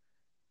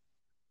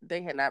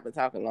 They had not been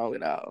talking long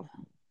at all.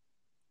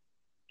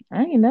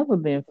 I ain't never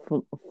been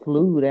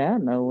flued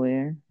out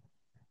nowhere.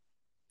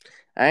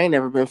 I ain't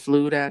never been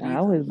flued out either. I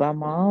always buy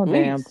my own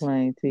damn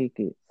plane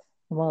tickets.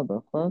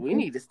 Motherfucker. We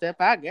need to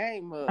step our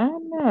game up. I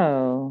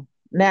know.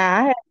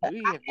 Now, I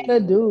had a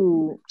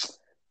dude,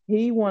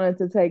 he wanted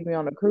to take me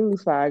on a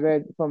cruise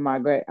for my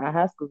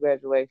high school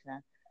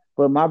graduation,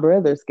 but my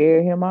brother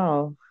scared him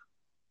off.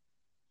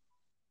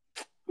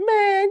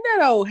 Man,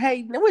 that old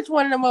hating. Which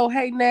one of them old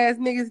hating ass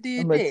niggas did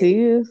that?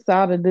 Matthias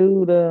saw the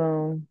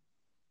dude,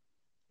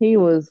 he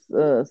was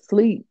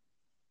asleep.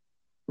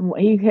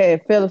 He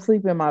had fell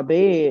asleep in my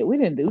bed. We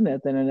didn't do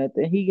nothing or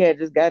nothing. He had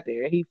just got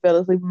there. He fell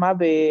asleep in my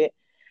bed.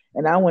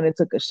 And I went and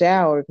took a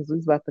shower because we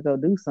was about to go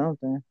do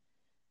something.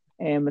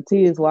 And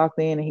Matthias walked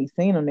in and he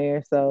seen him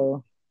there,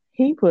 so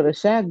he put a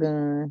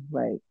shotgun.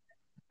 Like,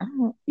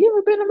 you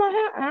ever been to my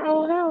house, our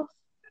old house?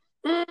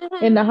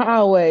 Mm-hmm. In the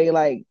hallway,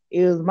 like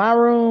it was my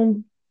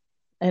room,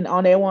 and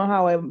on that one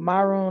hallway,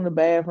 my room, the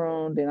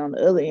bathroom. Then on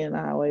the other end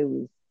of the hallway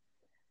was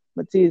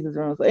Matthias's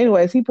room. So,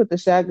 anyways, he put the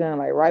shotgun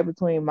like right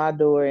between my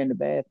door and the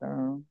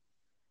bathroom.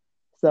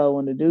 So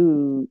when the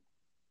dude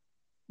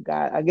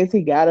I guess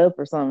he got up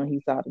or something,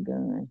 he saw the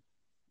gun,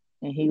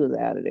 and he was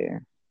out of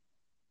there.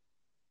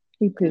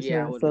 He pissed me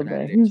Yeah, I off would so have been out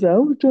bad. of He there was like, too. "I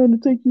was trying to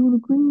take you on a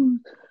cruise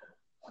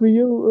for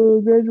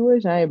your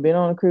graduation." I ain't been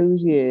on a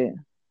cruise yet.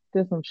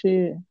 That's some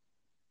shit.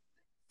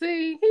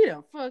 See, he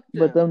done fucked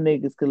But up. them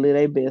niggas could live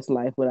their best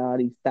life with all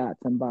these thoughts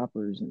and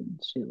boppers and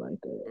shit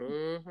like that.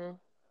 Mm-hmm.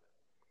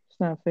 It's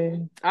not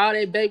fair. All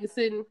that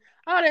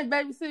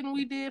babysitting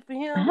we did for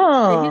him, and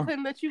he Huh.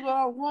 couldn't let you go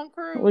on one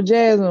Well, cruise.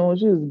 Jasmine, when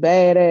she was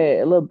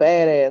badass, a little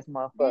badass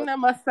motherfucker. That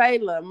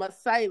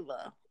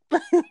Marcela.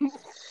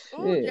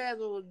 Ooh, Shit.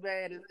 Jasmine was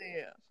bad as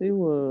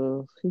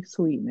hell. She's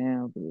sweet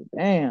now, but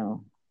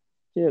damn.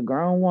 She a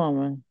grown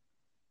woman.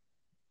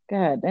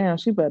 God damn,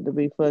 she about to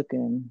be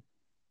fucking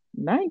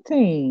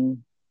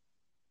 19.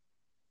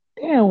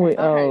 Damn, we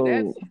Okay,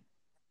 that's old.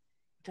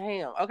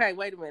 damn. Okay,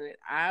 wait a minute.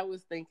 I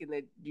was thinking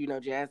that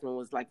Jasmine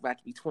was like about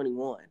to be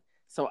 21.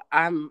 So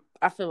I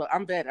feel like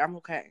I'm better. I'm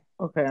okay.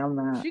 Okay, I'm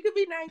not. She could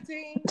be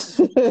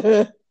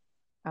 19.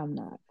 I'm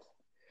not.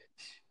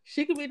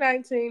 She could be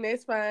 19.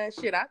 That's fine.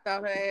 Shit, I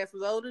thought her ass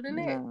was older than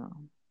that. No.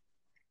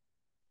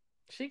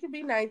 She could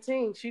be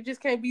 19. She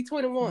just can't be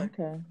 21.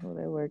 Okay, well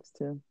that works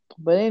too.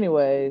 But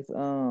anyways,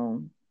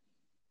 you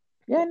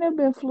ain't never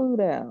been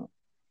flued out.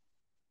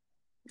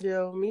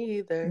 Yo, me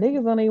either.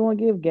 Niggas don't even want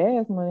to give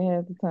gas money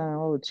half the time.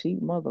 Oh, cheap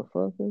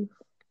motherfuckers.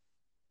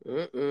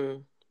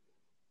 Mm-mm.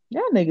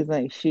 Y'all niggas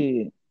ain't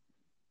shit.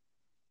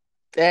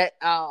 At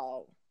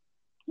all.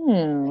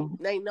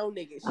 Ain't no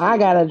niggas shit. I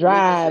gotta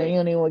drive niggas and you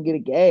don't even want to get a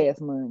gas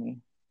money.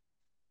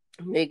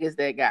 Niggas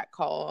that got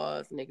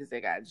cars, niggas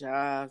that got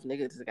jobs,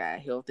 niggas that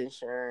got health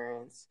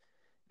insurance,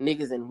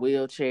 niggas in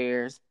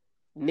wheelchairs,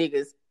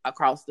 niggas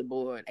across the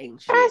board ain't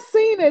shit. I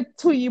seen that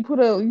tweet you put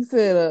up. You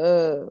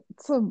said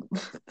some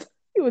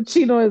he would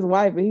cheat on his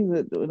wife and he's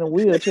in a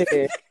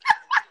wheelchair.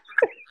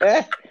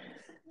 That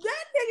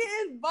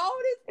nigga is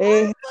bold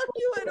as fuck. Fuck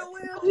you in a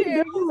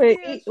wheelchair.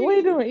 What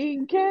he doing?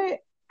 Eating cat?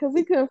 Cause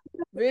he couldn't.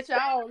 Bitch,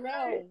 I don't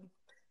know.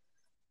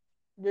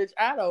 Bitch,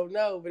 I don't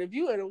know. But if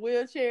you in a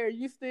wheelchair,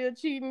 you still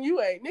cheating.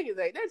 You ain't niggas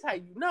ain't. That's how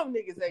you know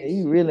niggas ain't.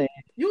 He shit. really.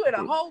 You in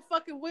a whole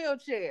fucking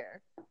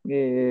wheelchair.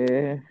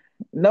 Yeah.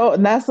 No,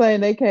 not saying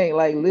they can't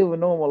like live a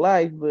normal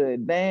life,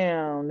 but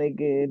damn,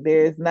 nigga,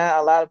 there's not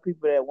a lot of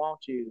people that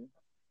want you.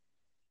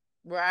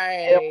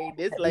 Right.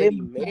 This lady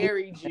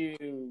married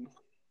you.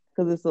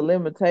 Because it's a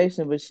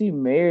limitation, but she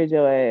married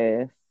your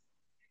ass.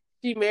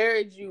 She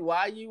married you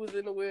while you was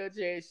in the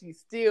wheelchair. She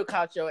still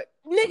caught your ass.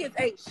 Niggas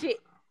ain't shit.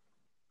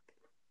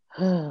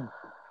 Damn.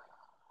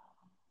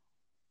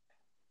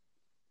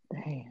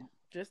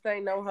 Just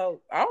ain't no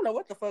hope. I don't know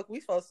what the fuck we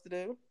supposed to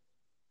do.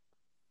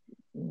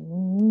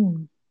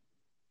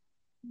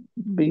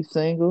 Be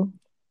single.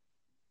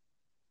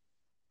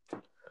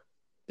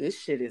 This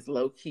shit is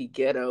low key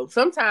ghetto.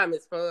 Sometimes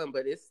it's fun,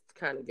 but it's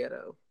kind of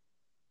ghetto.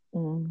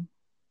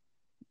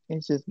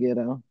 It's just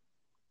ghetto.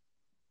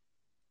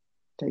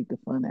 Take the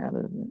fun out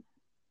of it.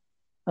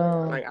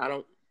 Like I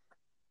don't.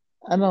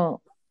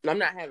 I'm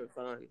not having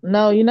fun.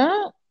 No, you're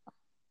not.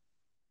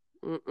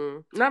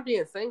 Not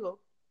being single.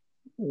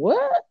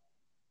 What?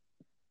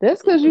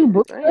 That's because you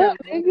boot up,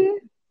 nigga.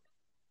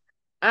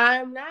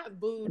 I'm not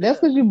booed up. That's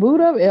because you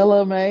boot up,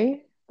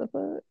 LMA. The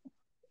fuck?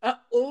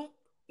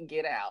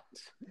 Get out.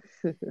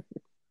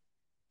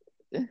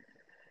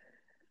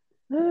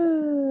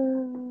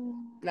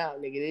 No,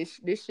 nigga,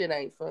 this shit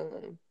ain't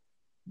fun.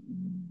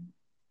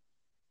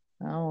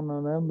 I don't know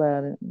nothing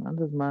about it. I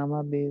just mind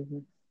my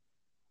business.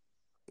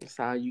 That's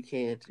all you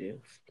can do.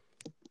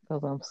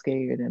 Because I'm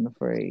scared and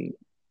afraid.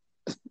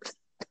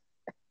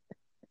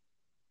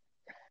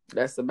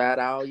 That's about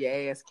all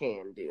your ass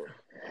can do.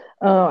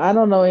 I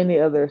don't know any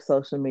other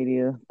social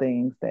media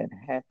things that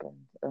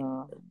happened.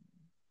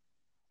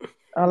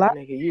 A lot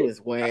of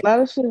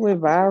shit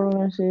went viral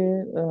and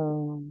shit.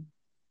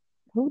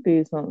 Who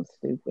did something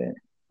stupid?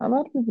 A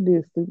lot of people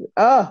did stupid.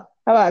 Oh,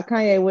 how about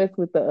Kanye West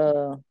with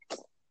the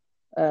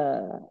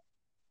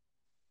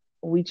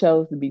we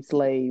chose to be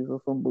slaves or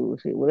some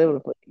bullshit, whatever the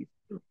fuck.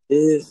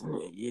 This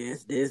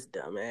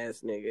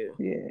dumbass nigga.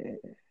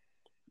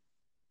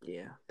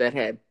 Yeah,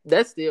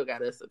 that still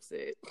got us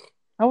upset.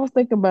 I was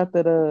thinking about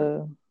that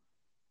the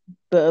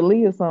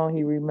Aaliyah song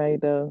he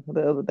remade the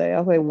other day. I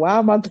was like, why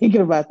am I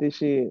thinking about this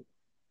shit?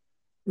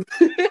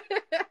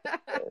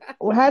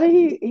 Well, how did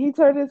he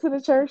turn it into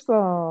the church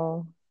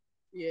song?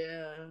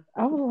 Yeah,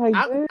 I was like,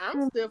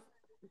 I'm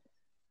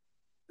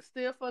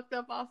still fucked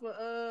up off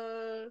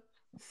of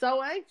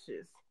So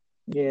Anxious.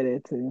 Yeah,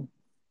 that too.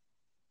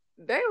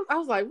 I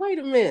was like, wait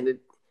a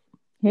minute.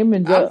 Him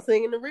and Joe. I'm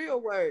singing the real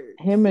words.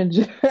 Him and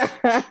Joe.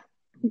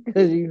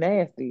 because you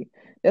nasty.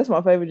 That's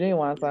my favorite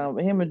Genuine song.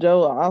 But him and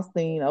Joe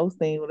Osteen,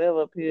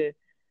 whatever up here,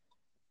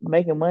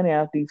 making money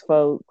off these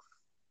folks.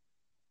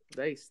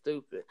 They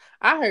stupid.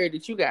 I heard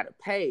that you gotta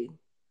pay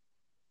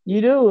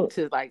You do.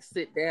 to like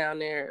sit down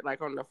there,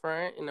 like on the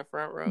front in the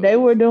front row. They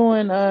were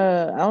doing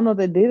I don't know if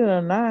they did it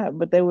or not,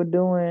 but they're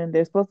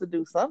supposed to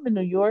do something in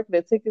New York.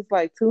 Their tickets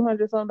like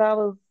 $200 some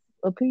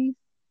a piece.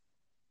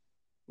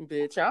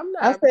 Bitch, I'm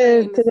I not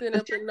said paying to sit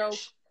up in no.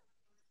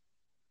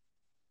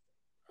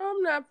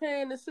 I'm not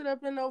paying to sit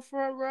up in no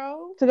front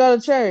row. to go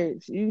to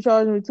church. You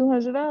charging me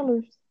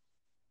 $200?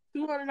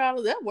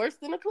 $200. That's worse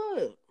than a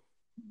club.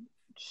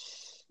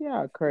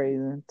 Y'all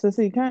crazy. To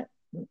see, That's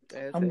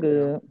I'm it,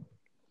 good.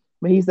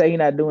 But he said you're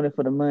not doing it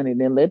for the money.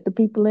 Then let the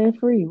people in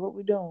free. What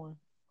we doing?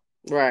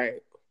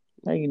 Right.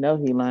 Now you know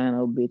he lying,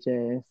 old bitch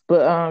ass.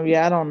 But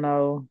yeah, I don't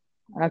know.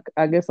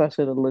 I guess I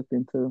should have looked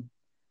into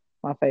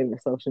my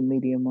favorite social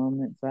media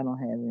moments. I don't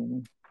have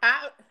any.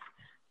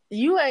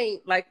 You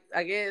ain't like,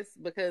 I guess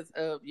because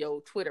of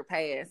your Twitter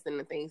past and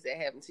the things that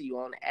happened to you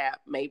on the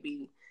app,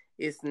 maybe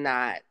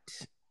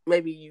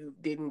you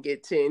didn't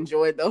get to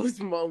enjoy those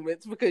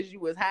moments because you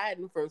was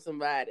hiding from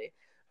somebody.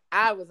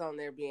 I was on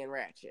there being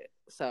ratchet,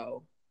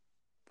 so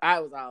I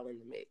was all in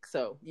the mix.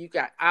 So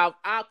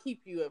I'll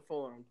keep you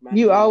informed.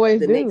 You always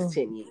the do. next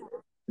 10 years.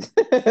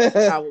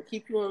 I will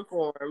keep you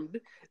informed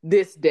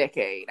this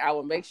decade. I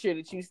will make sure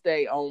that you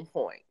stay on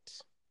point.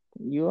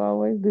 You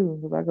always do.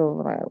 Cause I go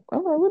like,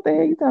 I'm like, what the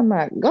hell you talking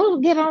about? Go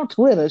get on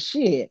Twitter,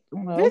 shit.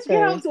 Bitch,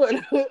 get on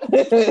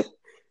Twitter.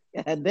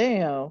 God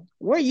damn,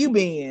 where you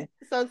been?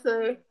 So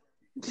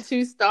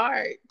to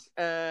start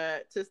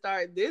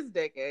this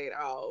decade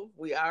off,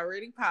 we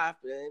already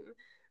popping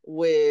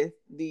with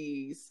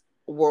these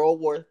World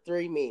War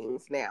III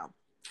memes. Now,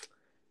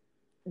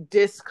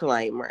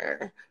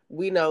 disclaimer: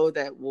 we know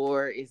that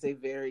war is a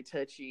very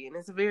touchy and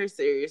it's a very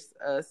serious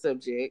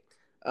subject.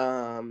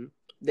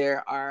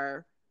 There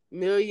are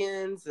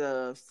millions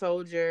of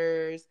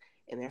soldiers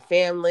and their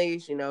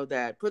families,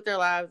 that put their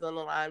lives on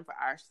the line for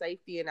our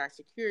safety and our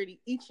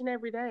security each and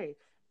every day.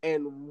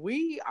 And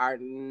we are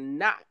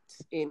not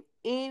in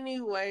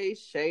any way,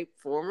 shape,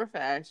 form, or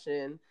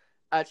fashion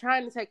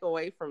trying to take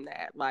away from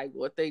that. Like,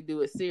 what they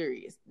do is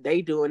serious.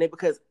 They doing it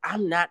because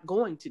I'm not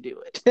going to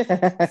do it.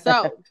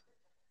 So,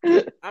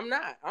 I'm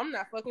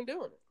not fucking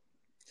doing it.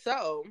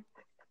 So,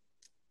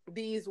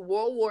 these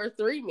World War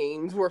III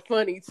memes were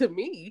funny to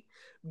me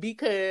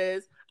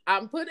because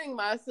I'm putting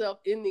myself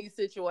in these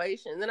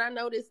situations. And I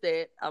noticed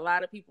that a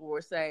lot of people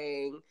were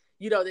saying,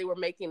 they were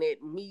making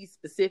it me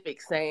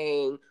specific,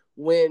 saying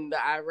when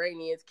the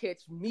Iranians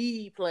catch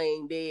me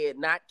playing dead,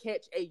 not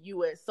catch a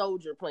U.S.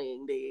 soldier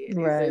playing dead.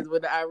 Right. It says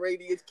when the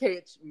Iranians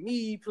catch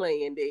me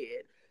playing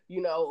dead,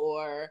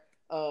 or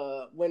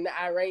when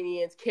the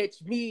Iranians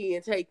catch me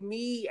and take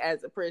me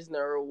as a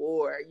prisoner of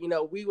war.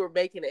 We were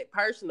making it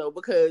personal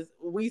because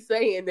we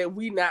saying that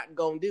we not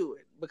gonna do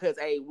it because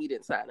we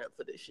didn't sign up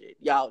for this shit.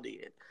 Y'all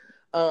did.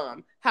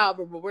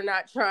 However, but we're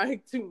not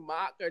trying to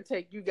mock or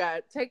take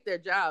their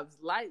jobs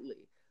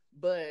lightly.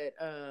 But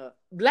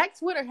Black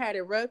Twitter had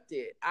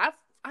erupted. I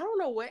don't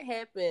know what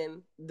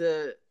happened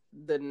the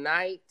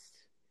night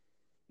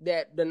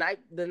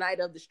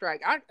of the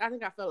strike. I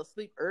think I fell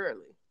asleep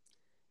early.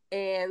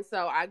 And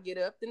so I get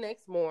up the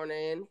next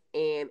morning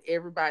and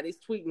everybody's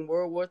tweeting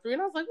World War III.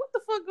 And I was like, what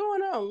the fuck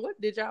going on? What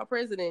did y'all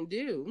president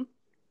do?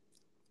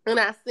 And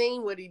I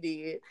seen what he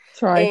did.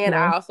 And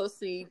I also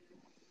see,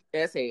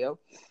 as hell,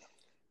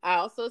 I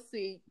also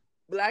see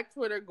Black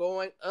Twitter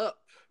going up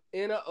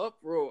in an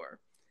uproar.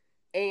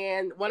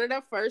 And one of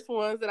the first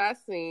ones that I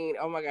seen,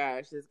 oh my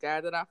gosh, this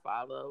guy that I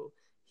follow,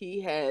 he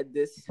had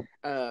this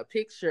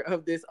picture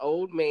of this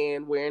old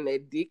man wearing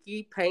that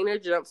Dickie Painter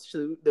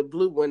jumpsuit, the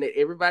blue one that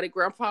everybody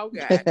grandpa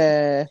got.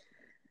 And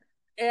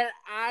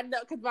I know,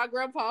 because my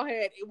grandpa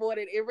had one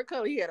in every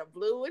color. He had a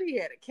blue one, he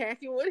had a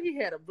khaki one, he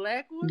had a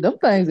black one. Them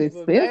things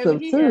expensive,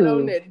 he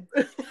too.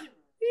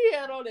 He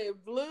had on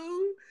that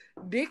blue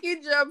Dickie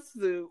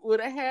jumpsuit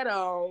with a hat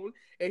on,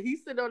 and he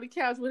sitting on the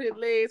couch with his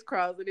legs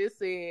crossed, and it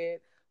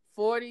said,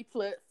 40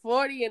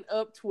 and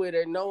up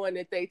Twitter, knowing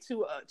that they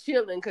too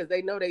chilling because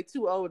they know they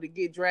too old to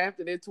get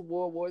drafted into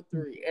World War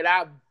III. And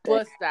I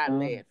bust out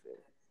laughing.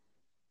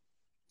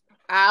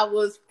 I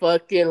was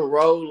fucking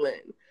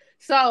rolling.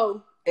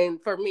 So,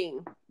 and for me,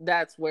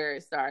 that's where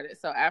it started.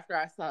 So after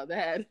I saw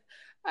that,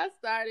 I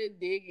started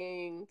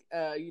digging,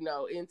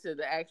 into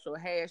the actual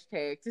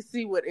hashtag to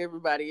see what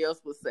everybody else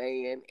was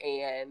saying.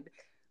 And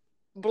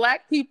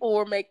Black people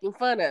were making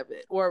fun of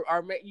it or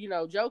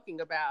joking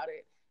about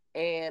it.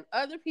 And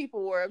other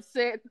people were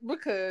upset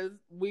because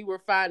we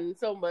were finding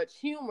so much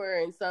humor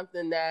in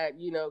something that,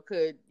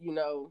 could,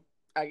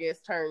 I guess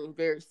turn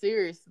very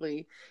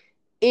seriously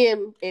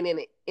in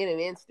an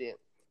instant.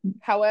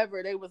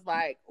 However, they was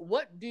like,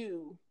 what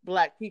do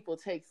Black people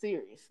take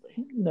seriously?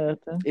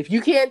 Nothing. If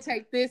you can't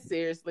take this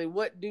seriously,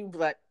 what do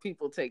Black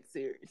people take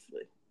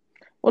seriously?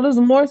 Well, it's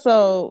more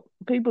so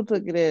people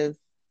took it as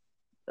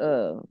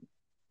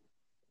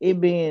it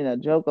being a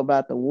joke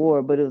about the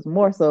war, but it was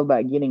more so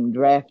about getting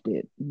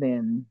drafted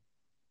than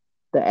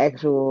the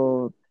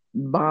actual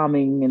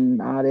bombing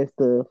and all that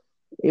stuff.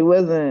 It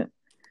wasn't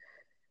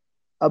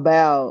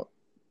about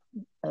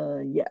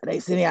yeah, they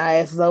sending our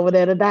asses over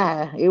there to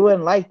die. It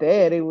wasn't like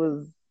that. It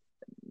was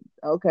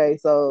okay,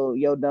 so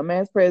your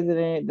dumbass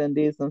president done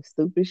did some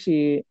stupid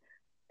shit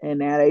and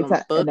now Some and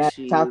fuck now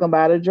they talking shit.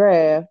 about a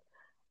draft.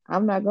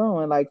 I'm not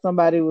going. Like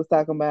somebody was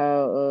talking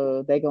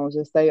about they gonna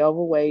just stay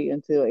overweight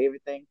until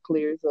everything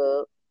clears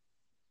up.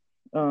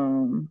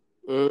 Stuff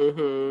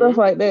Mm-hmm.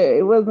 like that.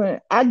 It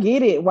wasn't I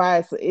get it why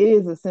it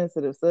is a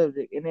sensitive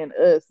subject and then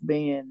us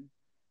being,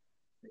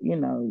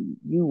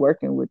 you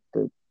working with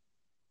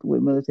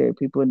military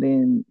people and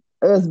then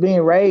us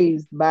being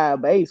raised by a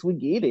base, we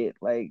get it.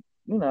 Like,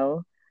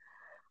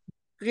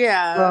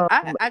 Yeah, I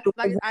it like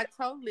wasn't, I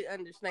totally yeah, but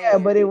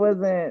understand. it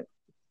wasn't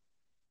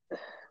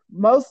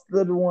most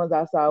of the ones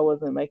I saw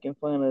wasn't making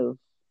fun of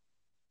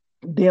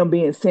them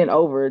being sent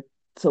over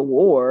to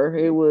war.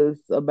 It was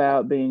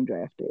about being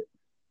drafted.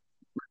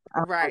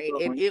 I'm not Right.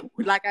 And going. it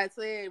like I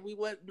said, we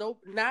was nope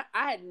not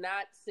I had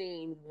not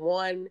seen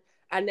one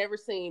I never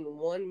seen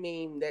one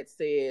meme that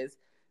says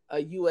a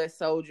US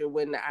soldier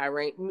when the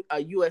Iran a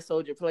US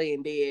soldier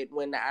playing dead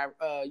when the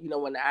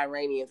when the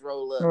Iranians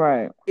roll up.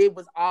 Right, It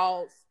was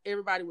all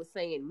everybody was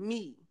saying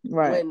me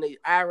right, when the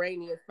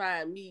Iranians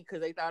find me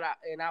because they thought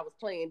I was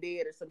playing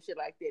dead or some shit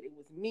like that. It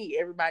was me.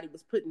 Everybody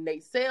was putting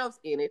themselves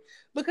in it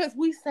because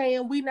we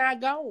saying we not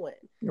going.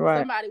 right,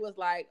 Somebody was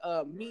like,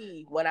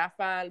 me, when I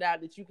find out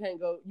that you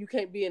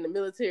can't be in the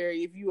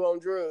military if you on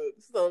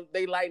drugs. So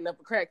they lighten up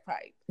a crack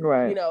pipe.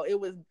 right. It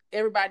was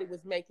everybody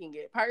was making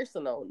it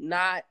personal,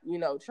 not,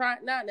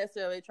 not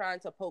necessarily trying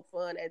to poke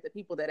fun at the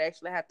people that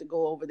actually have to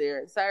go over there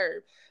and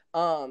serve.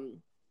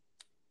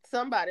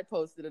 Somebody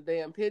posted a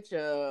damn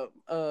picture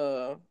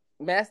of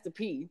Master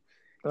P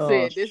Oh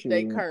said this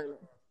day shit. Colonel.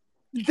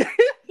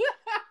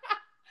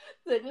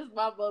 Said this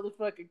my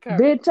motherfucking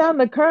Bitch, Colonel. I'm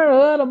the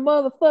colonel of the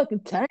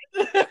motherfucking tank.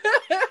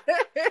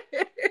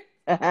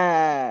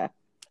 Right.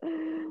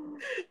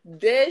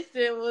 That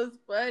shit was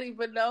funny,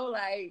 but no,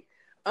 like,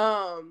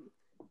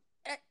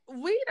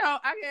 we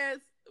don't. I guess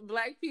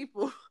black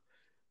people,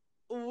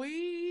 I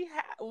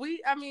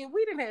mean,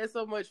 we didn't have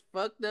so much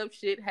fucked up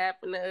shit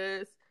happen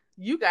to us.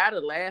 You gotta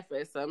laugh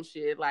at some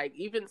shit. Like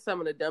even some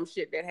of the dumb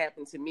shit that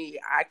happened to me,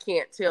 I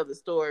can't tell the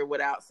story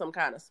without some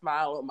kind of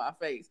smile on my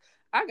face.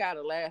 I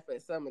gotta laugh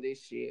at some of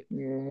this shit.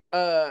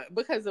 Yeah.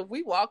 Because if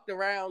we walked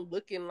around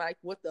looking like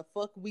what the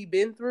fuck we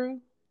been through,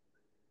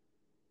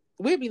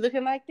 we'd be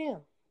looking like them.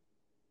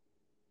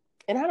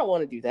 And I don't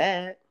want to do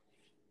that.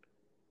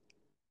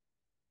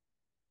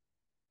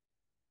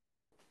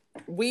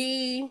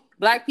 We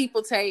black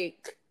people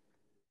take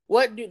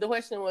the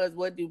question was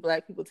what do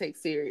black people take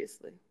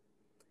seriously?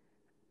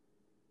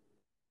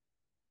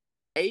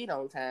 Paid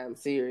on time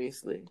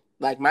seriously.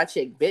 Like my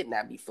check bet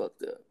not be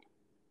fucked up.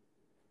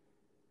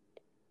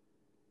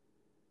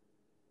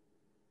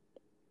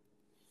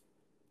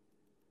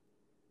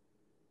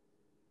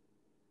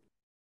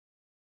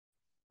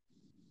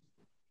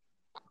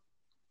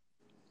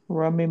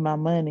 Run me my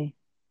money.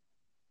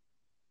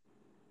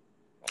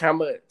 How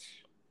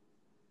much?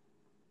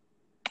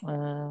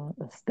 A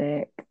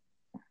stack.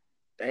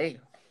 Damn.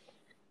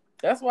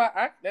 That's why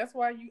I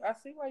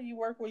see why you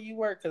work where you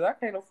work because I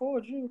can't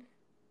afford you.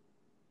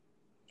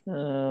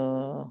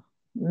 Nigga,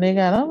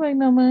 I don't make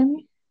no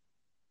money.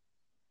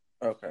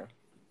 Okay.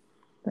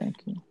 Thank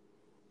you.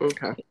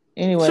 Okay.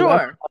 Anyways, I don't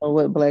Sure. know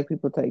what black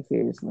people take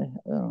seriously.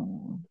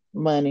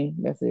 Money,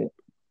 that's it.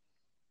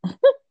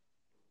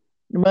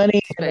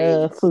 Money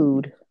and Spades.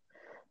 food.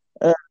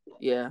 Uh,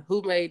 Yeah.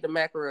 Who made the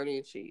macaroni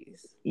and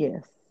cheese?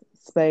 yes,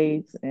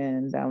 spades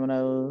and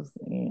dominoes,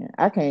 and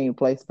I can't even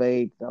play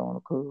spades though on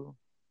a cool.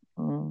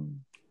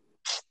 Um,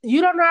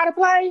 You don't know how to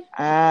play?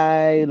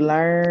 I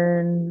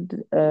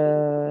learned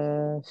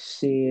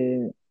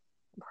shit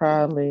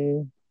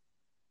probably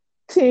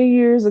 10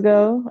 years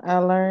ago. I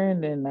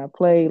learned and I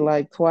played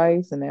like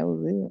twice, and that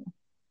was it.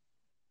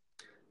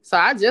 So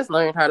I just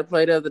learned how to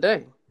play the other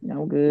day.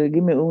 I'm good.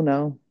 Give me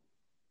Uno.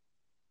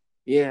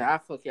 Yeah, I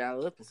fuck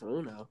y'all up in some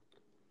Uno.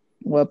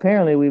 Well,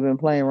 apparently we've been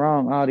playing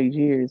wrong all these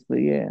years, but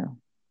yeah,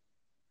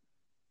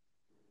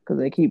 because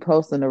they keep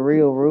posting the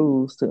real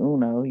rules to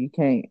Uno. You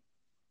can't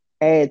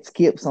add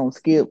skips on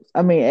skips.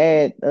 I mean,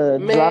 add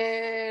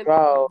Man,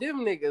 draw.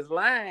 them niggas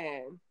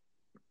lying.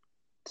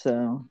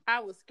 So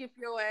I would skip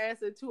your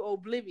ass into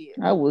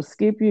oblivion. I will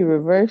skip you,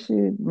 reverse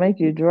you, make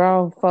you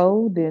draw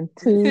four, then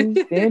two,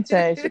 then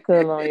change the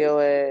color on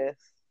your ass.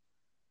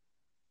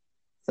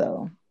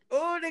 So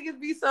Oh, niggas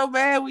be so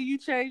bad when you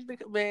change the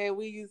man.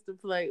 We used to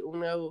play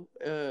Uno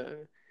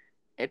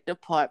at the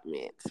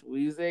apartments.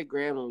 We was at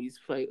grandma. We used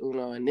to play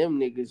Uno, and them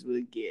niggas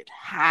would get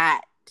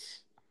hot.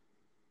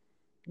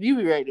 You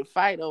be ready to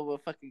fight over a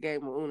fucking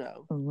game of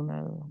Uno.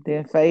 Uno.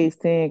 Then Phase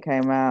 10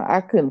 came out.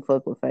 I couldn't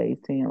fuck with Phase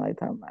 10 like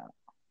talking about.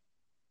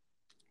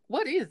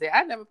 What is that?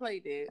 I never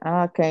played that.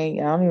 I can't.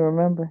 I don't even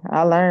remember.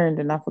 I learned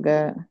and I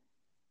forgot.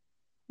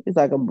 It's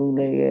like a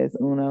bootleg ass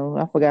Uno.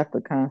 I forgot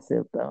the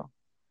concept though.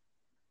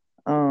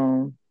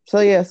 So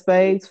yeah,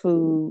 spades,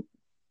 food,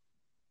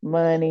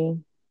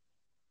 money,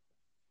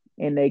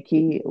 And their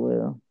kid,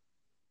 well,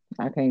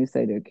 I can't even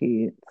say their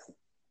kids.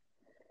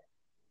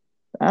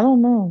 I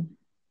don't know.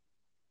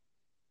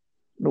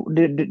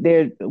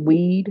 They're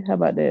weed. How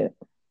about that?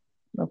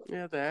 No,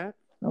 Yeah, that.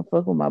 don't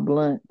fuck with my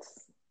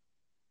blunts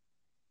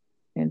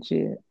and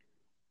shit.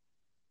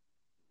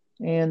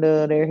 And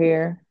their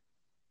hair.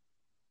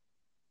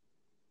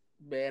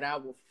 Man, I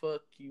will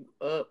fuck you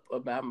up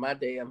about my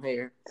damn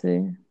hair.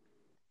 See.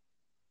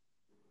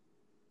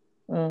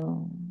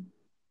 Um,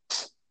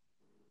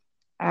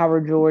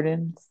 our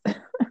Jordans.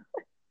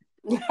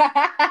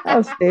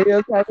 I'm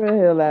stereotyping the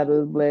hell out of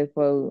this black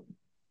folk.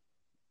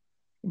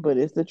 But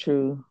it's the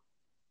truth.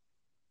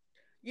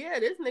 Yeah,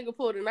 this nigga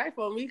pulled a knife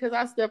on me because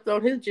I stepped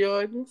on his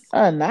Jordans.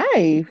 A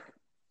knife?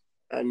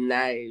 A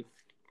knife.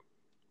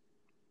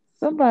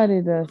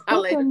 Somebody done I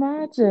stepped on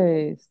my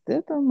J's.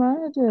 Stepped on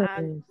my I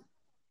J's.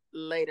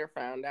 later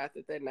found out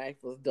that knife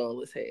was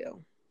dull as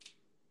hell.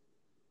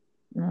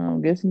 I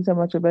guess you talking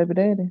about your baby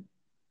daddy.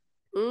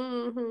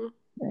 Mm-hmm.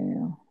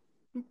 Damn.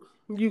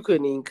 You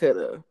couldn't even cut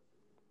a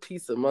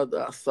piece of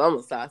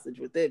summer sausage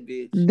with that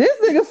bitch. This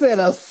nigga said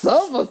a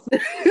summer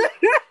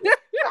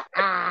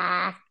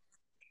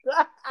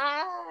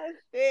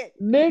Shit.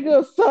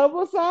 nigga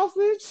summer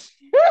sausage?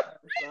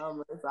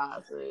 Summer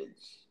sausage.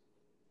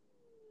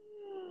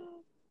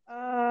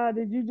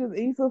 Did you just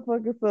eat some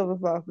fucking summer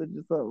sausage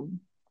or something?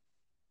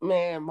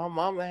 Man, my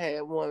mama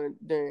had one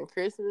during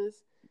Christmas.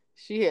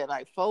 She had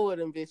like 4 of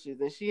them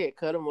bitches, and she had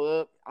cut them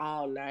up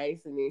all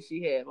nice, and then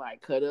she had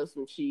like cut up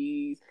some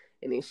cheese,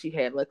 and then she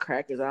had little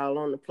crackers all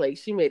on the plate.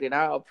 She made it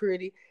all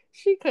pretty.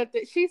 She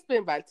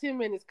spent about 10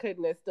 minutes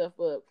cutting that stuff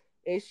up,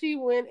 and she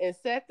went and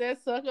sat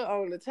that sucker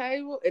on the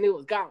table, and it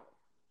was gone.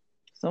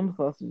 Summer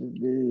sausage is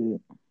good.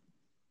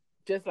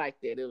 Just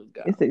like that, it was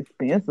gone. It's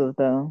expensive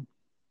though.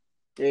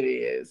 It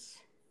is.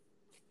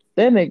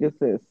 That nigga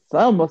said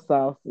summer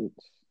sausage.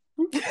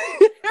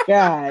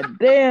 God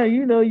damn,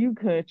 you know you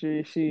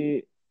country as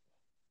shit.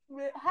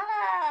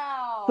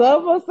 How?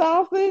 Summer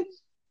sausage?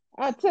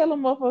 I tell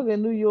them motherfucker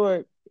in New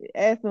York,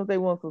 ask them if they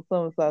want some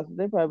summer sausage.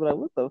 They probably be like,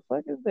 what the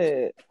fuck is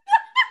that?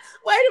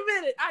 Wait a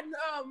minute.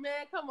 Oh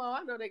man, come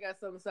on. I know they got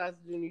summer sausage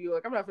in New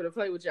York. I'm not gonna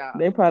play with y'all.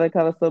 They probably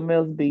call it something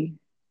else B.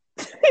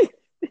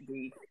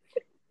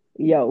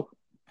 Yo,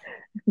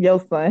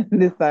 son,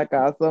 this I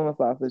call summer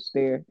sausage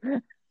there.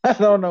 I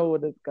don't know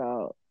what it's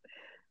called.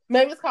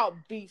 Maybe it's called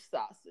beef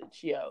sausage,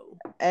 yo.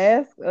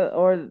 Ask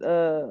never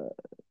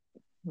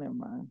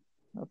mind.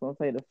 I was gonna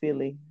say the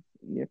Philly,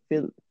 your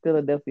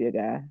Philadelphia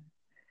guy.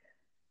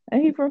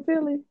 Ain't he from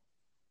Philly?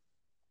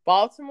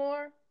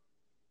 Baltimore?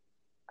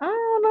 I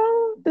don't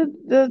know.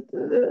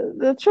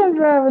 The truck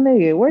driver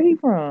nigga. Where he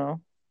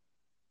from?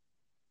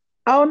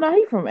 Oh no,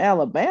 he from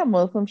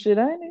Alabama or some shit,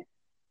 ain't he?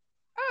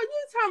 Oh,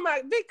 you talking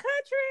about big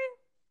country?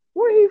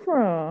 Where he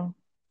from?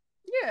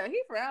 Yeah,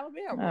 he from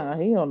Alabama. Nah,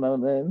 he don't know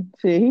nothing.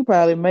 Shit, he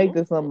probably make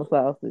the summer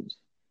sausage.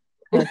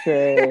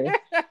 Okay.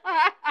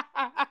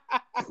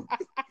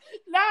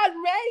 Not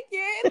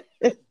making.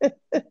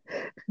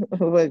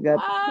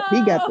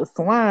 He got the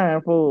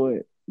swine for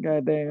it.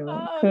 Goddamn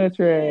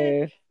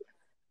country ass.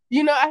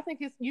 You know, I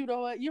think it's, you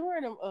know what, you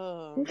heard him,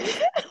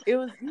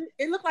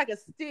 it looked like a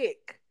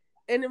stick.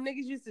 And them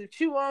niggas used to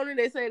chew on it.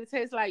 They say it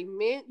tastes like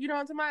mint. You know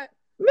what I'm talking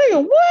Nigga,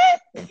 about?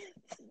 what?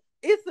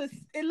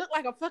 It looked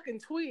like a fucking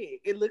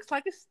twig. It looks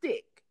like a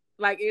stick.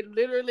 Like, it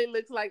literally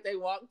looks like they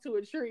walked to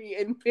a tree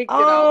and picked it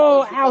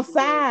off. Oh,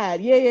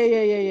 outside.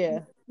 Yeah.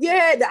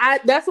 Yeah,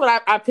 that's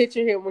what I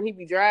picture him when he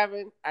be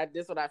driving.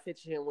 That's what I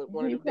picture him with,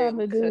 one of them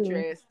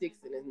country ass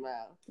sticks in his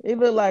mouth. It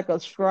looked like a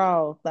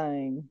straw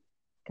thing.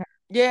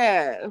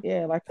 Yeah.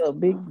 Yeah, like a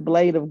big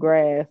blade of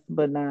grass,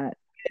 but not.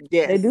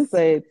 Yes. They do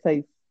say it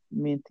tastes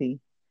minty.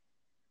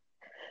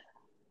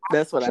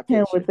 That's what I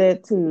picture. With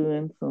that too,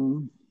 and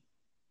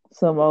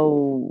some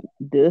old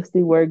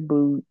dusty work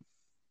boots.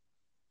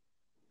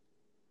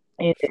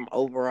 And some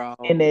overalls.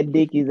 And that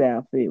Dickies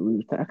outfit we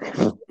was talking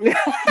about.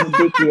 The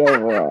Dickie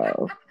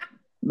overalls.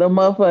 The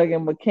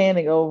motherfucking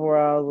mechanic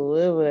overalls,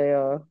 whatever they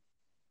are.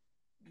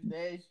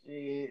 That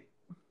shit.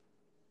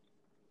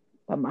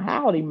 I'm like,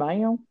 howdy,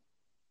 ma'am.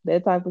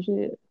 That type of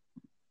shit.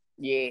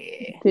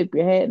 Yeah. Tip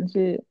your hat and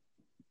shit.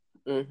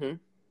 Mm-hmm.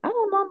 I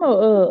don't know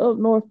no up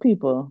north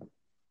people.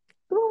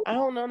 I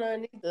don't know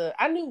none either.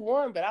 I knew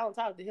one, but I don't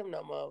talk to him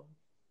no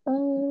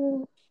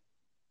more.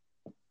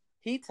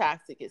 He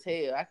toxic as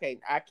hell.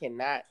 I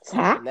cannot.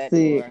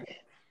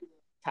 Toxic.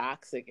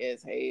 Toxic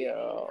as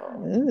hell.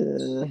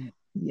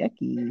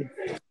 Yucky.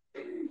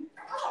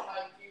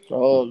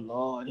 Oh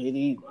Lord, it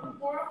is.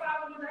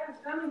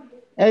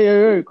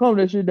 Hey, calm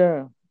that shit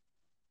down.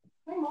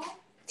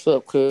 What's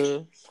up,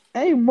 cuz?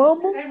 Hey,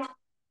 mama.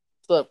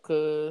 What's up,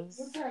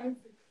 cuz?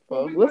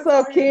 What's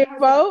up, kid,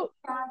 folk?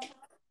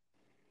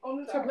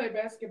 To play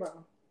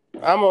basketball.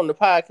 I'm on the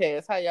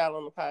podcast. How y'all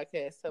on the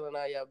podcast telling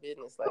all y'all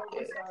business like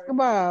that? Come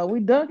on, we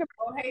dunking.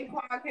 Oh, hey,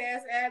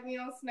 podcast. Add me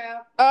on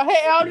Snap. Oh,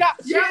 hey, oh, no.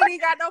 She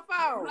ain't got no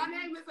phone. My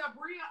name is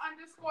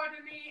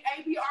Abrea_Denise,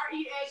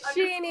 ABREA.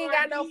 She ain't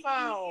got no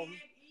phone.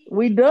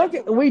 We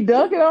dunking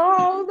on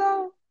hoes,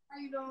 though. How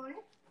you doing?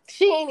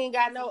 She ain't even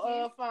got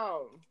no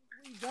phone.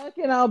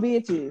 Ducking all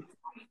bitches.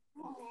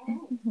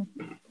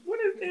 What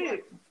is this?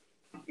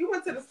 You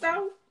went to the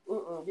store?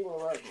 Give me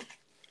one.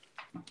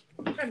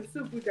 What kind of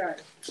soup we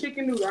got?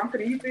 Chicken noodle. I'm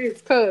gonna eat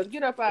this. Cuz,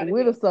 get up out of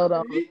With here. a soda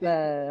on the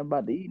side. I'm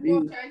about to eat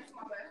You this. okay?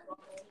 My bad.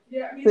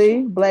 Yeah, me See,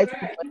 too. black Go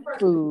people ahead. You make first.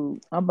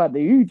 food. I'm about to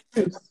eat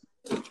this.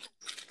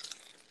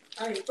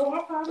 I ain't throw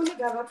my problem in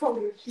that. I told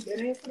her she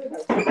didn't answer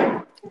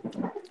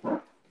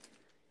it.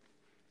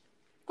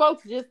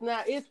 Folks just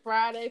not, it's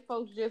Friday.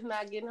 Folks just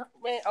not getting,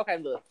 man. Okay,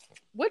 look.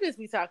 What is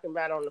we talking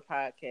about on the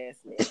podcast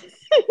next?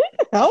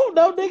 Oh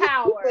no, nigga,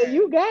 Power.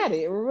 you got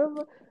it.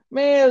 Remember,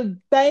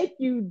 man. Thank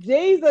you,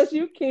 Jesus.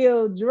 You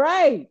killed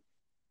Drake.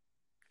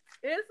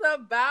 It's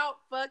about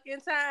fucking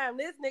time.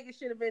 This nigga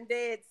should have been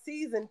dead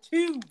season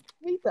 2.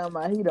 He talking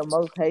about he the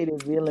most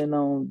hated villain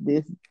on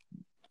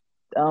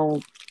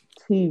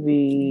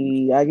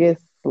TV. I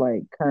guess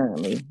like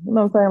currently. You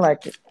know what I'm saying?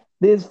 Like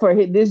this for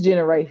this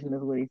generation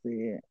is what he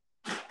said.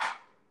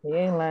 He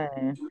ain't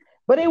lying.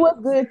 But it was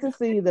good to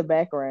see the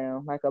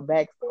background, like a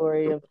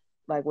backstory of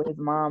like with his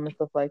mom and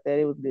stuff like that.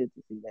 It was good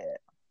to see that.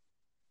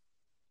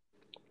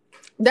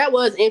 That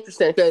was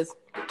interesting because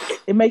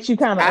It makes you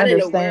kind of I didn't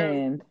know where,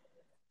 understand.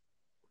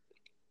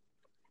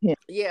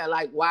 yeah,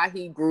 like why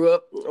he grew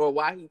up or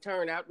why he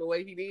turned out the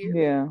way he did.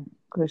 Yeah,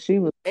 because she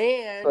was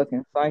And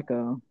fucking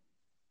psycho.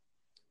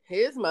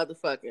 his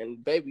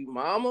motherfucking baby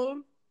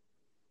mama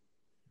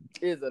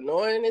is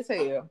annoying as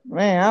hell.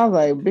 Man, I was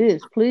like,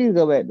 bitch, please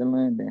go back to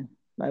London.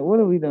 Like, what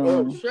are we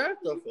Oh, doing? shut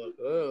the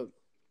fuck up.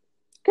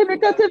 Can we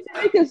go to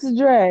Vegas,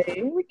 Dre?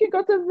 We can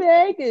go to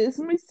Vegas.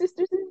 My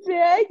sister's in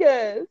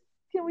Vegas.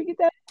 Can we get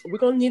that? We're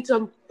gonna need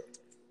some.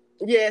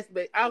 Yes,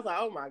 but I was like,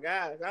 oh my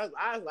gosh. I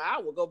was like, I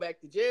will go back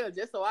to jail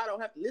just so I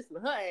don't have to listen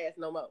to her ass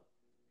no more.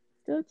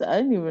 I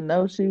didn't even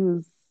know she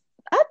was.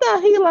 I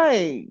thought he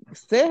like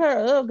set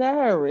her up, got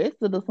her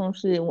arrested or some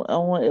shit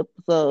on one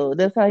episode.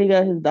 That's how he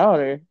got his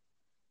daughter.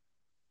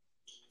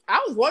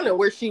 I was wondering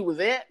where she was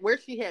at, where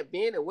she had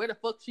been, and where the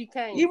fuck she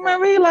came You from.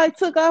 remember he like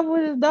took off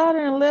with his daughter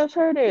and left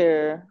her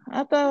there.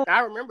 I thought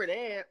I remember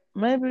that.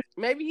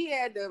 maybe He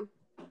had to.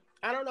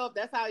 I don't know if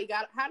that's how he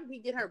got. How did he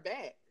get her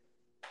back?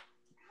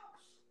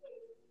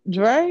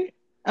 Dre.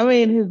 I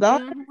mean his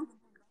daughter.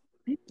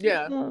 Mm-hmm.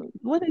 Yeah.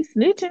 What he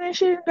snitching and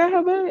shit and got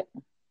her back?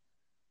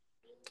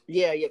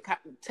 Yeah.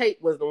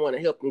 Tate was the one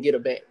that helped him get her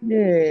back.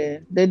 Yeah,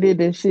 they did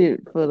that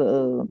shit for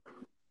the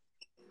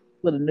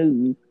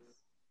news.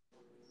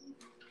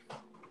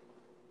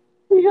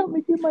 He helped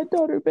me get my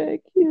daughter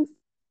back. Yes.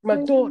 My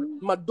daughter.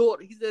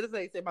 He said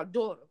this. He said my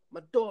daughter.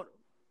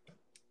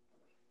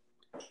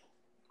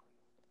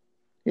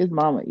 His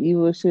mama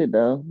evil as shit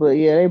though. But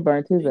yeah, they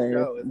burnt his ass.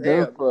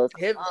 The fuck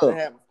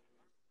up.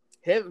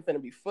 Heaven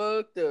finna be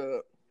fucked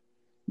up.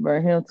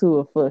 Burn him to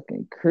a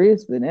fucking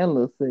crisp in that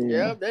little cell.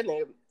 Yeah,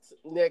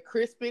 that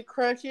crispy,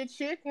 crunchy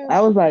chicken.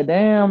 I was like,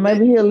 damn,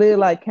 maybe he'll live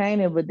like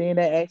Kanan, but then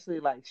they actually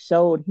like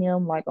showed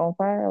him like on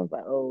fire. I was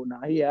like, oh no,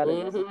 he out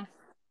of there.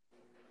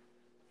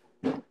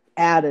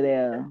 Out of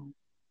there.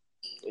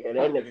 Yeah,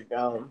 that nigga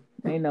gone.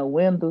 Ain't no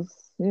windows.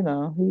 You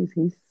know,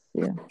 he's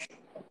yeah.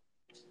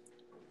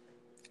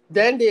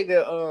 That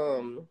nigga,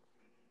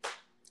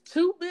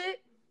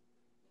 2-Bit.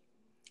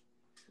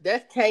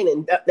 That's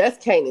Kanan.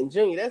 That's Kanan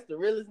Jr. That's the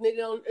realest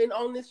nigga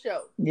on this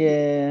show.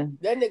 Yeah.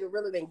 That nigga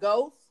realer than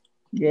Ghost.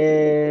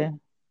 Yeah.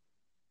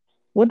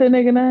 What the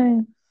nigga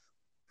name?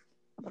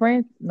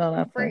 Francis? No,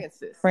 not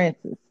Francis.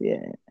 Francis,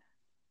 yeah.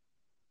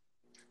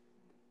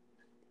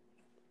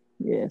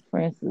 Yeah,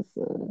 Francis.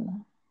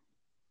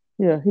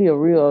 Yeah, he a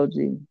real OG.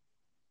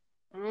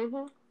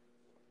 Mm-hmm.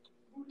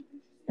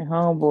 And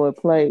homeboy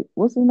played.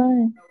 What's his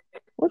name?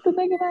 What the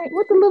nigga name?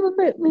 What the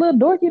little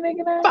dorky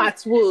nigga name?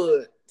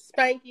 Spotswood.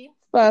 Spanky.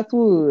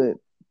 Spotswood.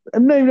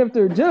 I'm named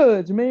after a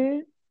judge,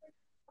 man.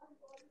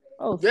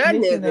 Oh, that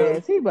nigga.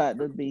 Ass. He about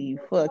to be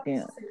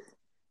fucking.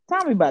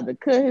 Tommy about to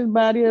cut his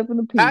body up in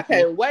the pieces. I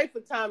can't wait for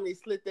Tommy to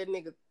cut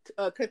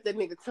that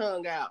nigga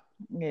tongue out.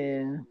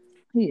 Yeah,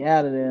 he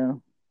out of there.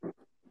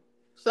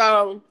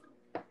 So,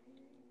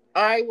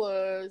 I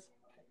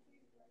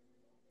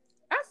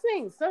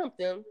seen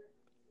something.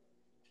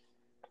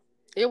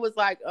 It was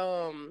like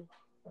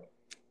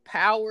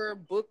Power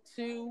Book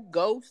 2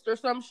 Ghost or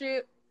some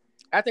shit.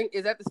 I think,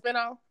 is that the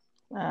spinoff?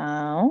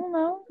 I don't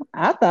know.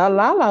 I thought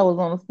Lala was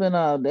on the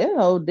spinoff. That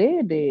whole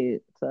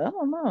dead. So I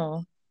don't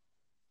know.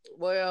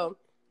 Well,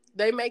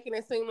 they making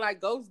it seem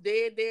like Ghost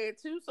dead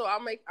too. So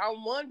I'm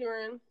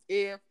wondering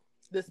if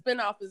the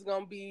spinoff is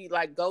gonna be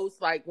like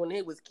Ghost, like when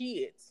he was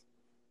kids.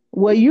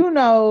 Well, you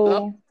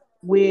know,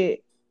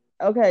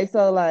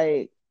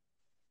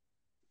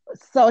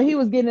 so he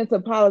was getting into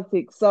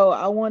politics. So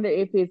I wonder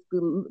if it's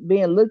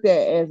being looked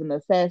at as an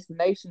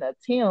assassination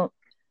attempt.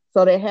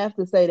 So they have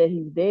to say that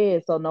he's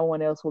dead, so no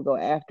one else will go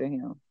after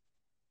him.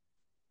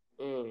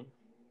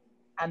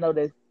 I know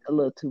that's a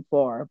little too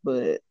far,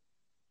 but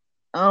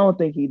I don't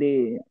think he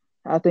did.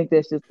 I think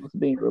that's just what's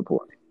being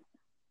reported.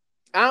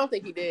 I don't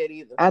think he did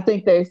either. I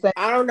think they're saying.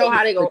 I don't know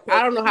how they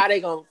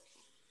go.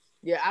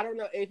 Yeah, I don't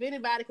know if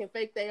anybody can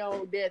fake their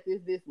own death.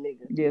 It's this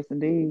nigga. Yes,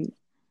 indeed.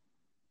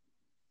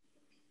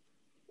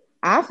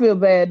 I feel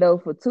bad though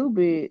for Two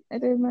Bit.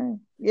 Ain't that his name?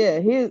 Yeah,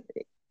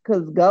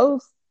 because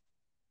Ghost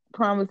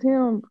promised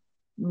him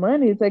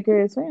money to take care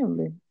of his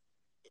family.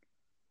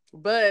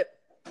 But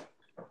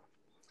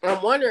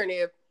I'm wondering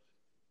if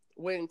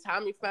when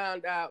Tommy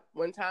found out,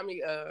 I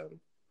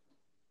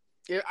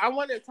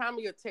wonder if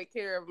Tommy will take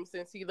care of him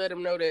since he let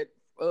him know that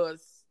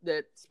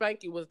that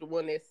Spanky was the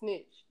one that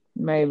snitched.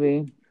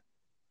 Maybe.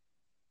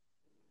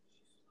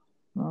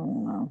 I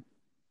don't know.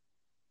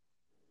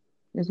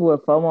 It's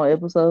what, 4 more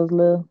episodes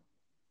left?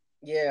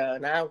 Yeah,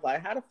 and I was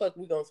like, how the fuck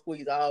we gonna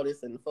squeeze all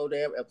this in 4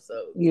 damn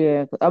episodes?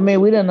 Yeah, I mean,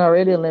 we done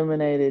already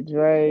eliminated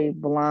Dre,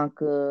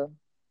 Blanca,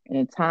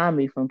 and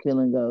Tommy from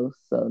Killing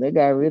Ghosts, so they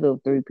got rid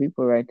of 3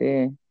 people right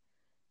there.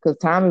 Because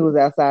Tommy was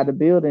outside the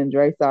building,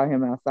 Dre saw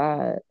him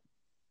outside.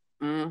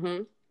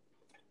 Mm-hmm.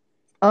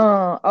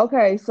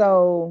 Okay,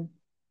 so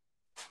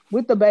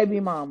with the baby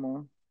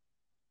mama,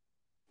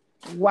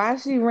 why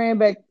she ran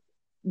back?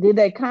 Did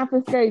they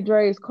confiscate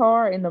Dre's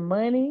car and the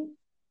money?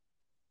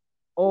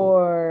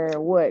 Or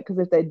what? Because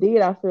if they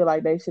did, I feel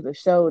like they should have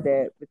showed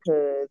that.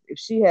 Because if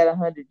she had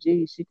 100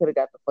 G's, she could have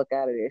got the fuck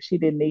out of there. She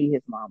didn't need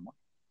his mama.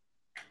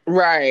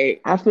 Right.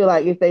 I feel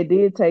like if they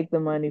did take the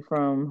money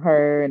from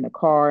her and the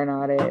car and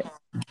all that,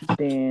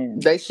 then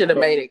they should have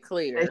made it they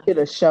clear. should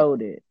have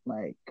showed it,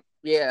 like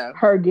Yeah,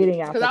 her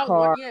getting out because the I was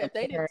car, wondering, if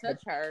they didn't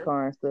touch her,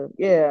 car and stuff.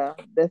 Yeah,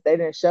 that they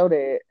didn't show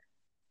that.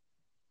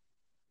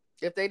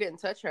 If they didn't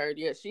touch her,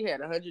 yeah, she had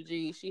 100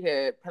 G's, she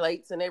had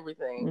plates and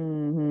everything.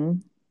 Mm-hmm.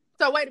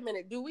 So wait a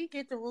minute, do we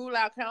get to rule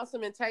out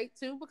Councilman Tate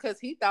too? Because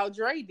he thought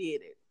Dre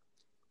did it.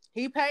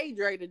 He paid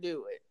Dre to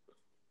do it.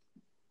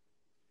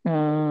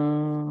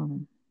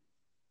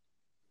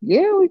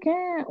 Yeah, we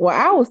can. Well,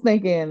 I was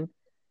thinking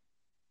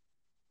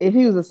if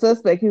he was a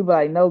suspect, he'd be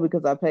like, no,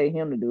 because I paid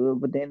him to do it.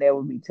 But then that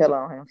would be telling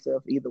on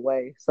himself either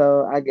way.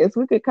 So I guess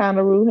we could kind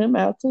of rule him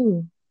out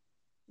too.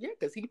 Yeah,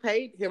 because he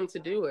paid him to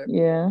do it.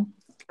 Yeah.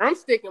 I'm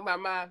sticking to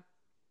my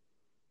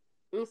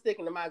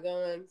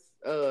guns.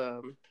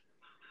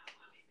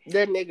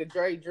 That nigga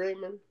Dre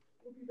dreaming.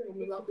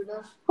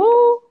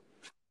 Who?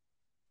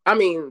 I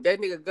mean,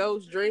 that nigga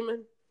Ghost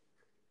dreaming.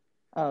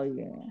 Oh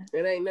yeah.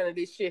 It ain't none of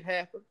this shit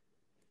happen.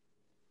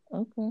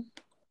 Okay.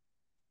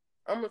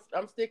 I'm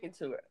sticking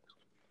to it.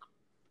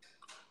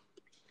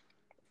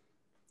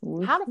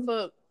 We'll How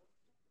the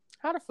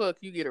fuck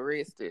you get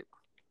arrested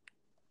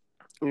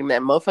in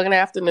that motherfucking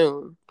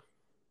afternoon?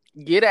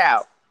 Get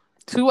out.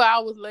 2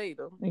 hours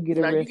later. and get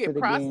Now you arrested get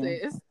processed.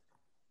 again.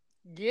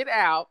 Get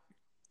out.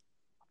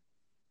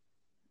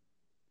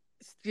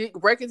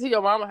 Break into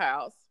your mama's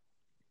house.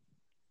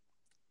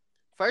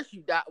 First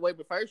you dodge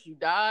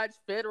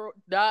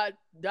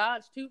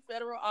 2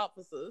 federal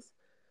officers.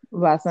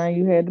 By saying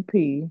you had to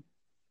pee.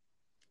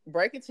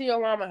 Break into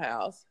your mama's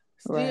house.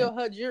 Steal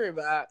her jury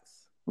box.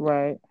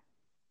 Right.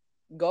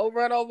 Go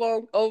run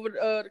over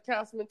the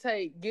Councilman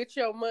Tate. Get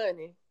your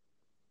money.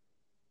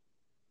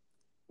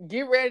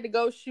 Get ready to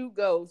go shoot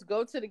Ghost.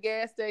 Go to the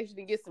gas station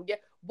and get some gas.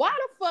 Why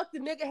the fuck the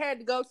nigga had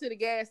to go to the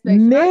gas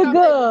station? I thought they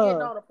were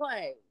getting on a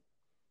plane.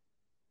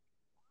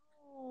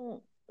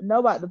 Know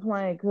about the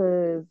plane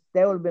because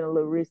that would have been a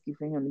little risky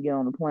for him to get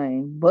on the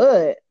plane.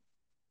 But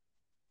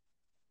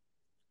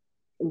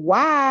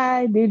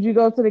why did you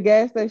go to the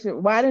gas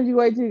station? Why didn't you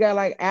wait till you got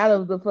like out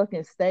of the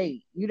fucking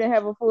state? You didn't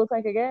have a full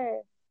tank of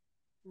gas.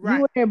 Right.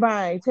 You were there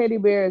buying teddy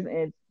bears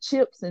and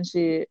chips and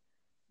shit.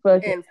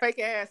 And fake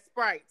ass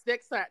Sprites. That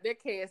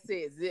can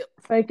said Zip.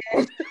 Fake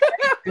ass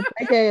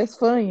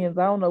Funyuns.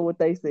 I don't know what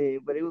they said,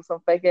 but it was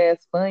some fake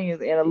ass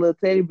Funyuns and a little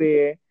teddy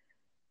bear.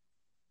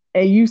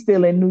 And you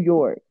still in New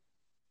York.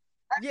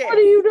 Yes. What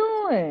are you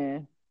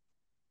doing?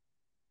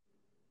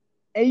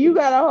 And you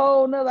got a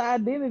whole nother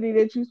identity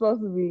that you're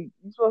supposed to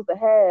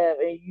have,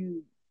 and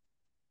you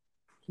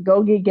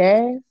go get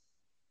gas,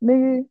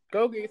 nigga.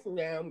 Go get some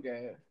damn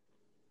gas.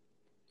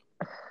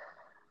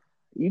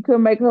 You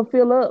couldn't make her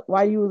fill up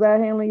while you was out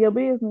handling your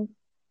business.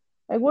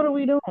 Like, what are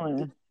we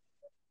doing?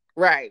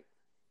 Right.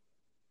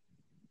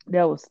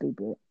 That was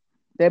stupid.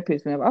 That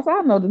pissed me off. I said,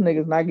 I know this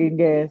nigga's not getting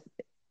gas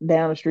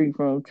down the street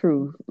from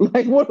Truth.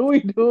 Like, what are we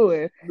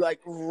doing?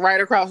 Like,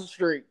 right across the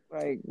street.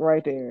 Like,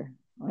 right there.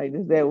 Like,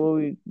 is that what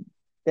we...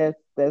 That's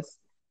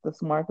the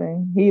smart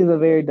thing. He is a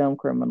very dumb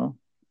criminal.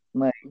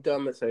 Like,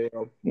 dumb as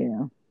hell.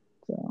 Yeah.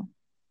 So,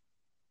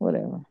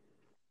 whatever.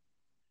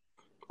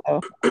 I'm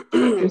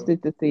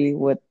interested to see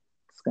what's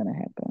gonna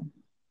happen.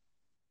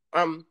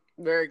 I'm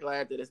very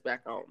glad that it's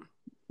back on.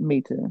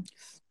 Me too.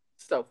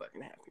 So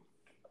fucking happy.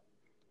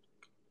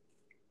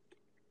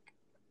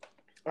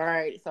 All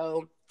right,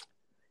 so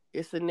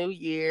it's a new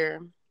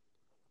year,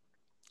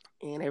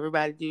 and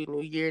everybody do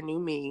New Year, New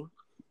Me.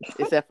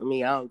 Except for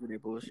me, I don't do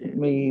that bullshit.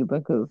 Me,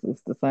 because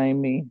it's the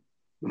same me.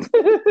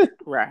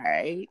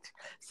 Right.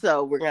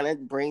 So we're going to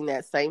bring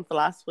that same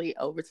philosophy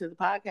over to the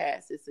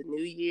podcast. It's a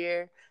new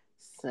year,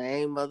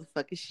 same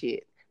motherfucking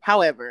shit.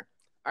 However,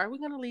 are we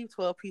going to leave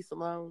 12 Piece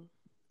alone?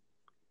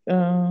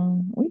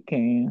 We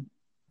can.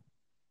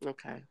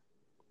 Okay.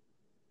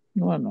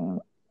 Why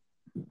not?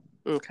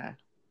 Okay.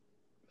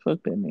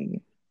 Fuck that nigga.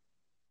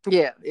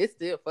 Yeah, it's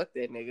still fuck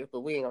that nigga,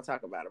 but we ain't gonna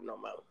talk about him no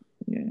more.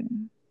 Yeah,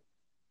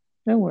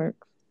 that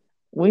works.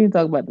 We didn't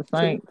talk about the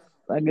Saints.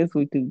 I guess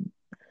we too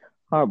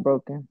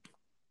heartbroken.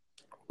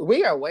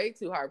 We are way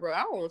too hard, bro.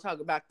 I don't want to talk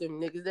about them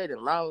niggas that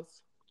done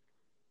lost.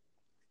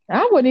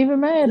 I wasn't even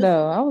mad This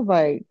though. I was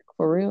like,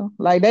 for real.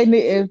 Like they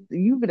need if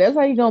you that's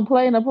how you gonna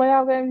play in a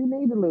playoff game, you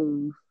need to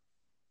lose.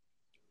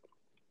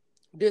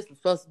 this was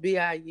supposed to be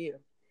our year.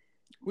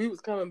 We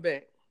was coming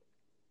back.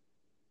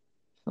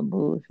 Some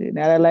bullshit.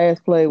 Now that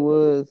last play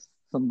was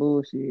some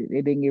bullshit.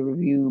 It didn't get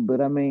reviewed,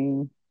 but I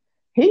mean,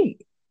 he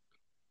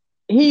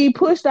he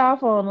pushed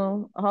off on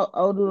them.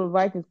 Older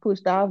Vikings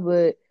pushed off,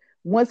 but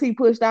once he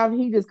pushed off,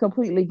 he just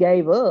completely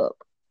gave up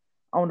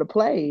on the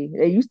play.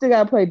 And you still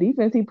gotta play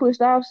defense. He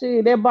pushed off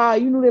shit. That ball,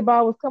 you knew that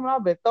ball was coming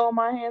off and throwing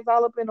my hands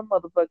all up in the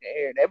motherfucking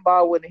air. That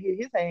ball wouldn't hit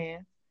his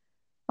hand.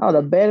 I would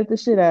have batted the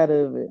shit out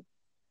of it.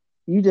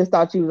 You just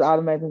thought you was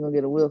automatically gonna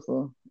get a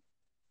whistle.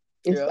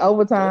 It's Yep, that's what it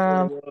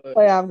overtime, was.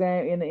 playoff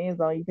game in the end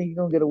zone. You think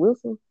you're gonna get a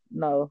whistle?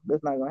 No,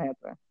 that's not gonna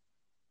happen.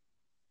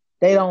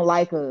 They don't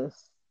like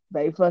us.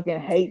 They fucking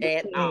hate the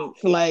At all.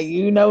 Saints. Like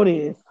you know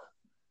this.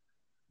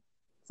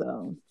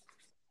 So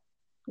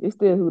it's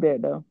still who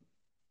that though.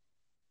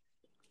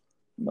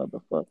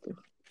 Motherfucker.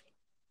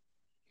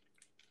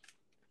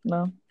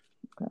 No?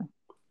 Okay.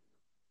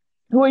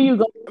 Who are you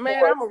going Man,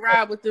 for? I'm gonna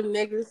ride with them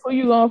niggas. Who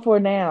you going for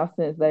now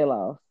since they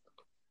lost?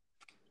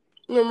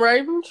 Them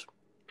Ravens.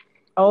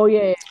 Oh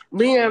yeah.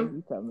 Me Yeah, and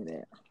you told me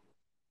that.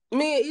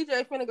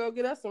 EJ finna go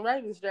get us some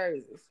Ravens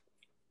jerseys.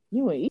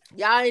 You ain't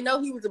Y'all ain't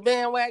know he was a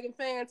bandwagon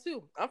fan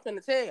too. I'm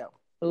finna tell.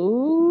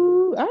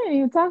 Ooh, I ain't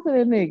even talk to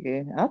that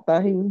nigga. I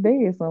thought he was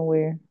dead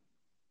somewhere.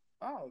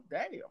 Oh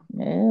damn.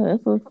 Yeah,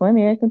 that's what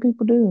funny acting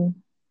people do.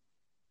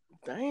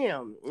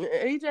 Damn.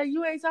 EJ,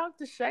 you ain't talked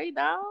to Shay,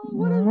 dog.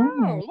 What is Mm.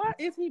 wrong? Why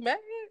is he mad?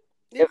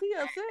 Is he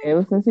upset?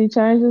 Ever since he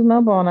changed his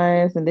number on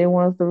our ass and didn't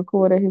want us to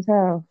record at his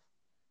house.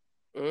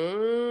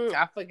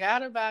 I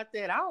forgot about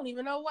that. I don't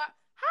even know why.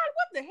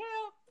 What the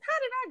hell? How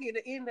did I get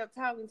to end up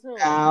talking to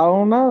him? I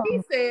don't know.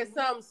 He said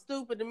something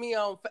stupid to me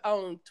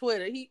on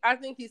Twitter. I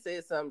think he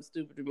said something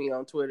stupid to me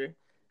on Twitter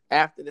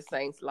after the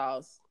Saints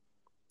lost.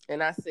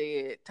 And I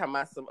said, talking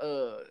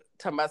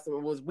about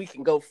some was we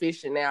can go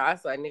fishing now. I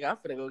said, nigga, I'm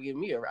finna go get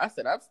me I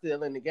said, I'm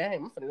still in the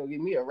game. I'm finna go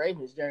get me a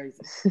Ravens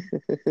jersey.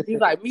 He's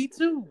like, me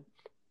too.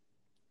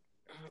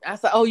 I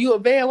said, oh, you a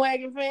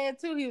bandwagon fan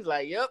too? He was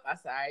like, yep. I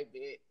said, I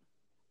bet.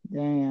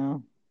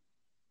 Damn.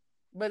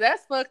 But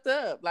that's fucked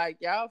up.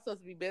 Like, y'all supposed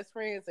to be best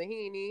friends and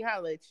he ain't even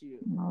holler at you.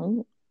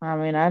 No. I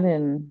mean, I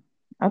didn't.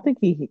 I think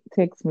he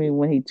texted me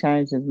when he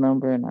changed his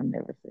number and I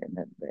never said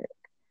nothing back.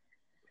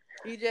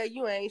 EJ,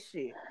 you ain't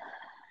shit.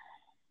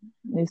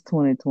 It's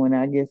 2020.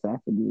 I guess I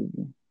forgive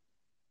you.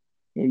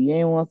 If you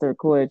ain't want to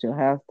record at your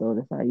house, though,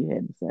 that's all you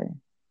had to say.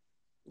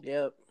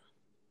 Yep.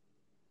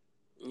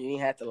 You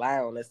ain't have to lie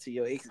on us to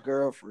your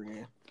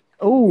ex-girlfriend.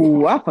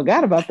 Oh, I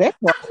forgot about that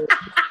part.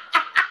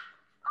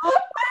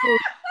 Oh,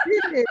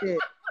 shit.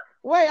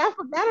 Wait, I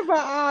forgot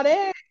about all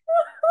that.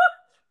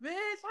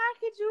 Bitch, how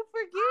could you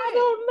forget? I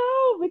don't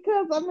know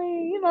because I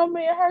mean, you know,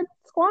 me and her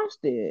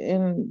squashed it,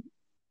 and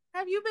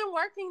have you been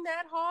working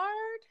that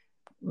hard?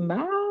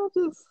 now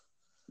just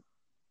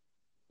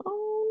I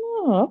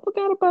don't know. I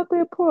forgot about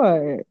that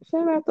part.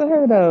 Shout out to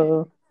her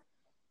though.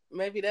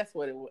 Maybe that's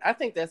what it was. I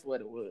think that's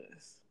what it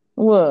was.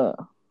 What?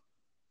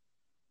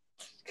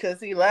 Because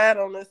he lied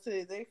on us to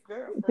his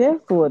ex-girlfriend.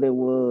 That's what it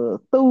was.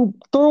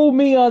 Threw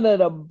me under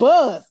the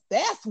bus.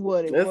 That's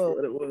what it was. That's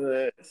what it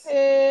was.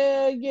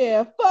 Hell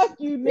yeah. Fuck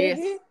you, nigga.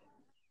 Yes.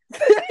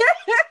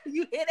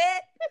 You hear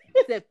that?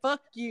 He said,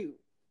 fuck you.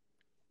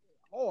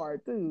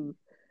 Hard, too.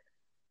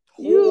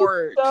 Hard.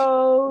 You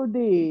so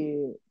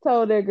did.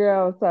 Told that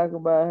girl I was talking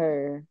about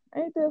her.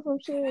 Ain't that some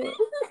shit?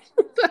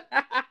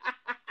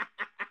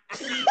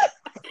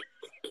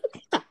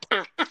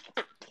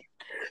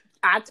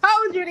 I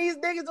told you these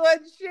niggas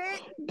wasn't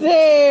shit.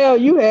 Damn,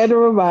 you had to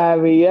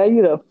remind me. Yeah,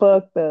 you done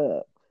fucked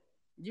up.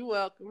 You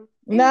welcome.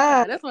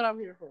 Nah. That's what I'm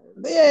here for.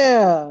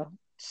 Yeah.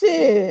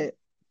 Shit.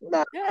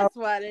 Nah. That's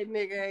why that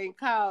nigga ain't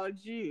called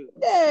you.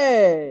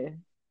 Yeah.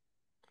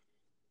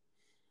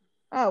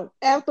 Oh,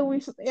 after I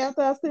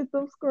sent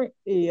them screen.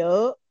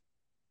 Yup.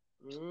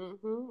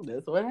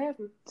 That's what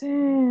happened.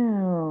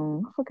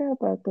 Damn. I forgot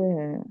about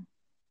that.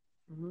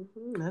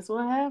 That's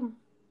what happened.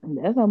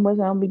 That's how much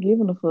I don't be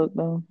giving a fuck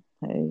though.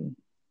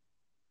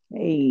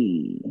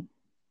 Hey.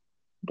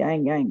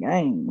 Gang, gang,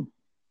 gang.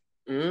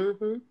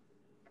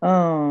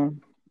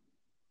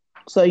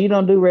 So you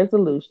don't do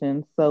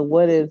resolutions. So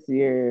what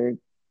you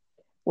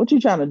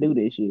trying to do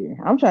this year?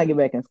 I'm trying to get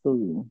back in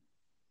school.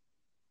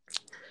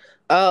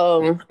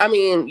 I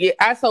mean,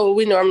 yeah, so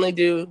we normally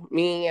do,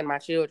 me and my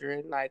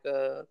children, like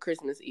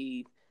Christmas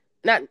Eve.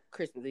 Not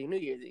Christmas Eve, New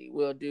Year's Eve.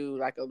 We'll do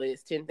like a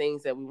list, 10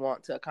 things that we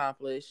want to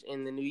accomplish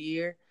in the new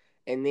year.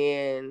 And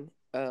then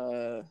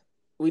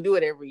we do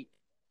it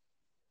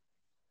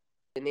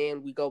and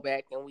then we go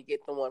back and we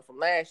get the one from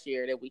last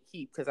year that we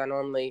keep, because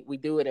we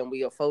do it and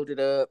we'll fold it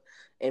up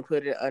and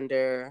put it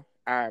under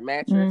our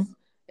mattress.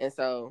 And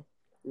so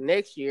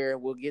next year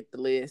we'll get the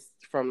list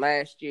from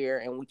last year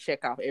and we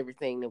check off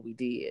everything that we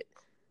did.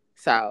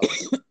 So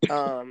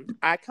I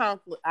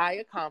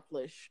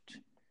accomplished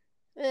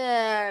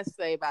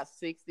say about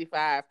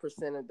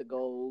 65% of the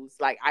goals.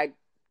 Like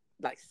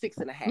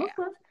 6.5. Okay.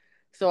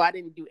 So I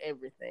didn't do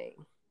everything.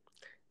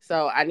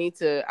 So I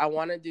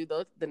want to do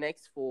the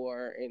next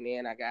 4, and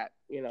then I got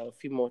a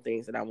few more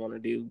things that I want to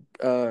do.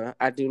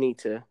 I do need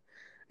to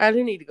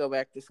go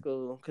back to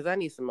school because I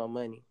need some more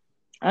money.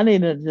 I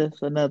need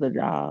just another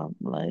job,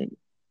 like,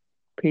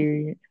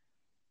 period.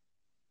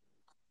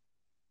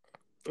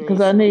 I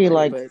Because need some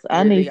more money, but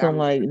I need really, some I'm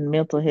like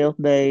mental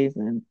health days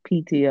and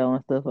PTO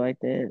and stuff like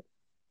that.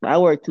 I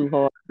work too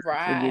hard to get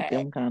right.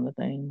 them kind of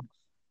things.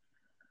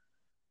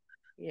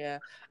 Yeah,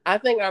 I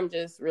think I'm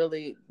just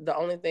really the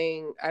only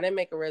thing I didn't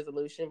make a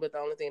resolution, but the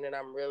only thing that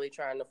I'm really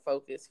trying to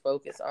focus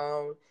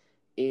on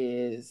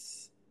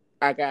is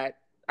I got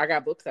I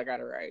got books I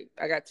gotta write.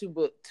 I got two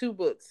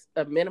books,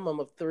 a minimum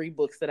of 3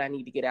 books that I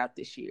need to get out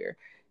this year,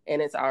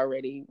 and it's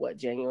already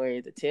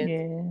January the 10th,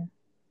 Yeah,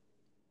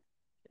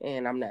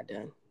 and I'm not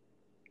done.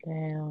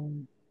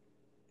 damn.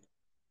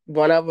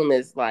 One of them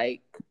is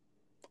like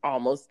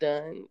almost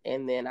done,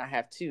 and then I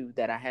have 2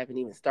 that I haven't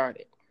even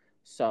started.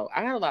 So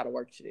I got a lot of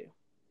work to do.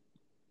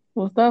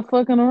 Well, stop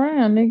fucking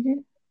around,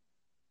 nigga.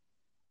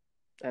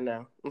 I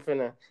know. I'm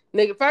finna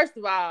nigga. First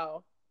of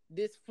all,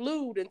 this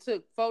flu and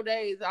took 4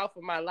 days off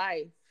of my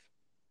life.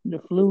 The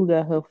flu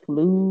got her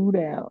flued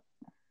out.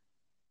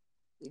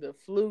 The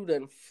flu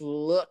done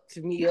flucked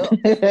me up.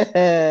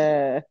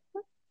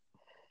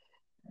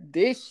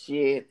 This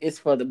shit is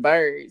for the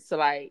birds. So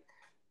like,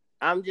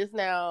 I'm just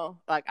now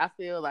like I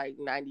feel like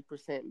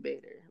 90%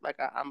 better. Like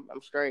I'm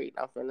straight.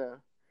 I'm finna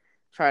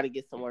try to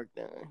get some work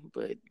done.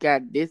 But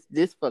God, this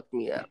fucked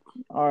me up.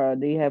 Or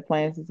do you have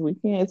plans this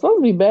weekend? It's supposed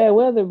to be bad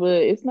weather,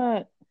 but it's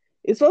not.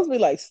 It's supposed to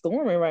be like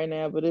storming right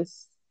now, but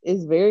it's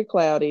very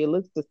cloudy. It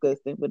looks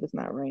disgusting, but it's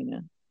not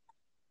raining.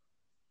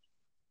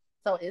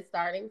 So it's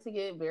starting to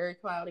get very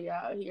cloudy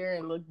out here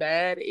and look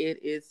bad.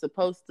 It is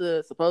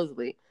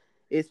supposedly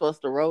it's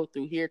supposed to roll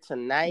through here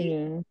tonight.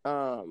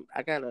 Yeah.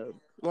 I got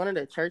one of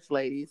the church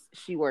ladies.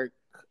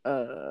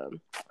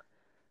 Um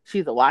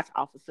she's a watch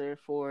officer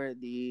for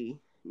the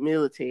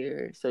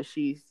military, so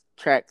she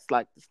tracks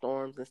like the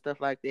storms and stuff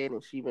like that.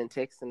 And she been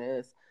texting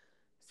us,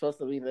 supposed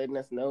to be letting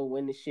us know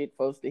when the shit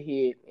supposed to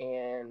hit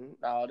and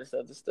all this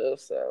other stuff.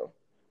 So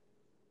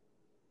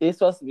it's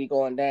supposed to be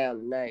going down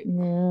tonight.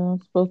 Yeah,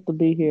 it's supposed to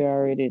be here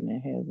already, and it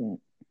hasn't.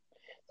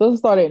 Supposed to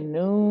start at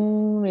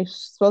noon. It's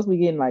supposed to be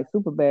getting like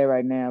super bad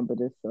right now,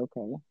 but it's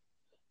okay.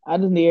 I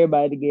just need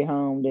everybody to get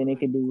home, then they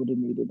can do what they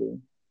need to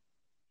do.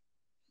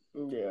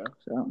 Yeah.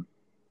 So,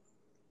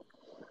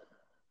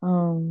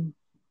 um,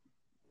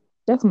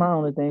 that's my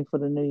only thing for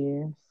the New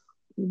Year's.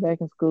 Be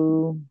back in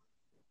school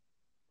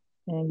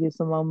and get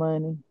some more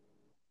money,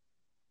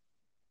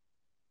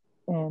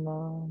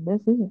 and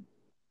that's it.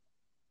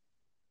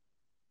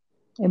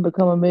 And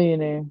become a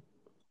millionaire.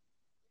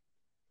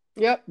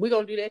 Yep, we're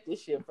gonna do that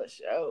this year for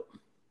sure.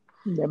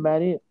 That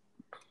about it.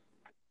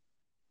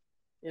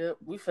 Yep,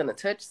 we finna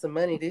touch some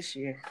money this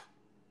year.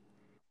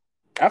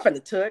 I'm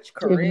finna touch, If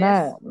caress,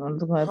 not, I'm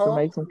just gonna have to hump.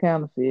 make some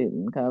counterfeit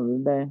and call it a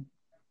day.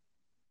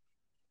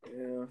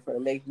 Yeah, I'm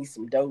finna make me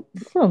some dope.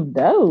 Some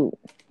dope.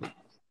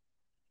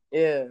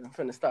 Yeah, I'm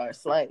finna start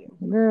slanging.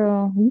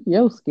 Girl,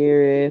 your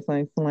scary ass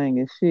ain't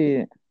slinging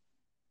shit.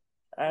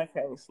 I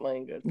can't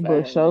sling a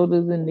But thing.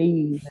 shoulders and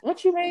knees.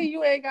 What you mean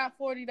you ain't got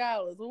 $40?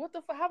 Well, what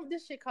the fuck? How much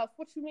this shit cost?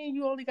 What you mean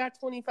you only got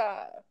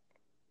 25?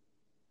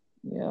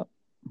 Yep,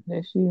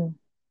 that's you.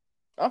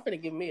 I'm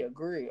finna give me a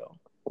grill.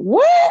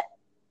 What?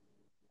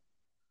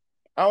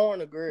 I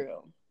want a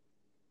grill.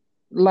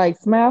 Like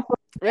smile for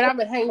Man, I've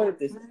been hanging with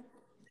this.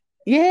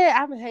 Yeah,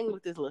 I've been hanging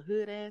with this little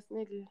hood ass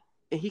nigga,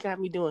 and he got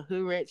me doing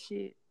hood rat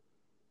shit.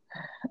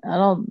 I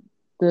don't.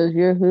 Does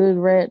your hood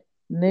rat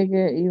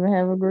nigga even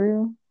have a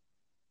grill?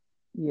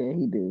 Yeah,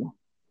 he do.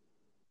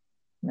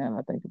 Now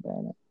I think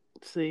about it.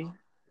 See.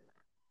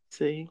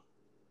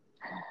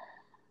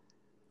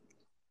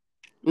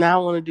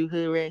 Now I want to do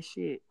hood rat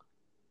shit.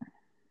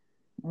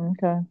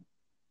 Okay,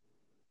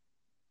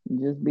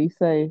 just be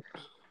safe.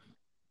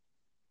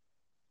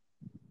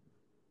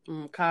 I'm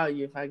gonna call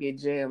you if I get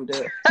jammed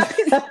up.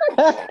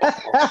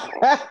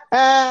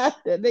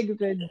 That nigga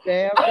said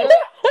damn up.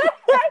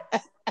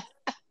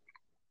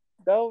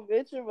 Don't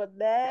mention my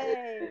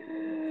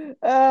name.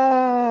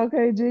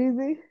 Okay,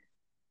 Jeezy.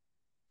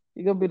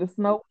 You gonna be the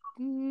snow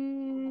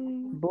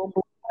Mm. boom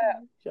boom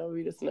clap. Show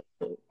me the snow.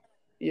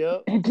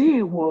 Yep. And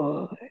then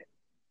what?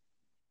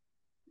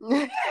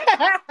 That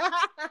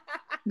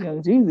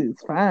Young Jeezy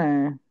is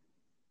fine.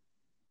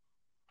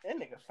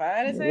 nigga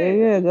fine as Yeah, hell.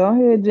 yeah. Go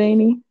ahead,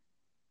 Jeannie.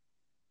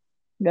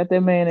 Got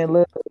that man in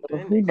love.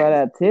 That He brought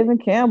nigga. out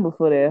Tevin Campbell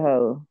for that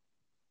hoe.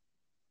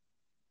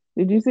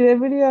 Did you see that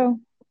video?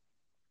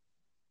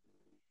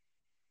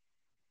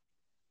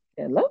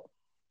 Hello?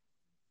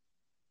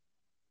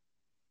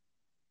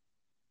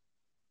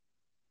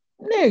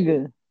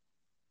 Nigga.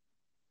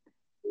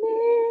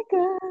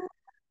 Nigga.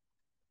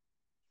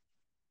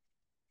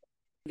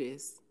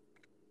 This.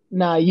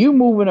 Nah, you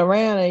moving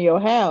around in your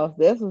house.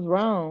 That's what's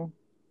wrong.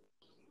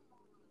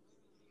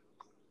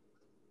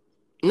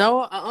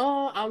 No,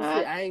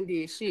 Huh? I ain't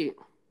did shit.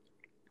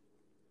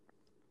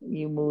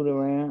 You moved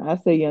around. I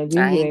said Young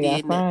I Jeezy ain't they got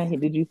did signed. nothing.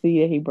 Did you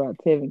see that he brought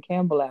Tevin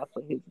Campbell out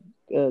for his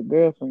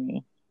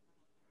girlfriend?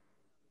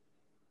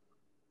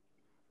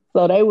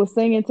 So they were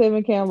singing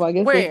Tevin Campbell. I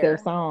guess that's their Where?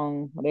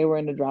 song. They were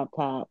in the drop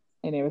top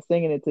and they were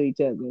singing it to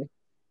each other.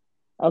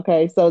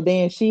 Okay, so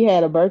then she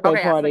had a birthday Okay,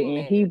 I seen party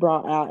and he that.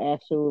 brought out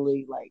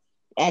actually like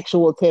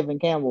actual Tevin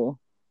Campbell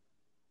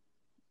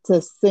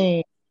to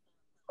sing.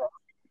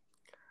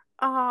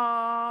 I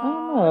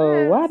don't Oh,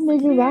 know. Why that's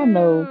niggas I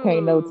know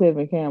can't know cute.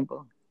 Tevin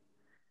Campbell?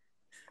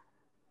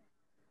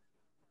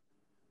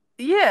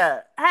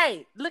 Yeah.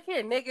 Hey, look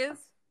here, niggas.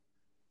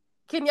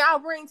 Can y'all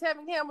bring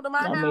Tevin Campbell to my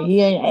I mean, house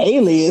he ain't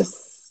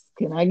alias.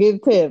 Can I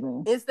get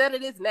Tevin? instead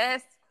of this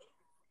nasty?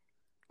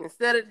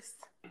 Instead of this,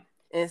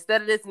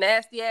 instead of this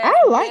nasty ass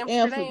I like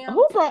Amsterdam.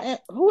 Amsterdam.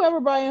 Whoever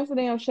brought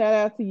Amsterdam, shout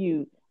out to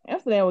you.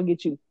 Amsterdam will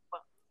get you.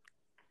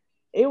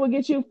 It will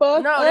get you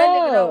fucked No, that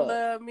nigga don't up.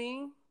 love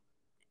me.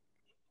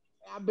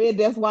 I bet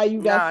that's why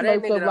you got No, that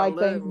slurped nigga up don't like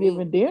love me.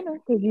 Thanksgiving dinner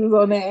because you was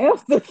on that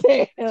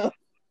Amsterdam.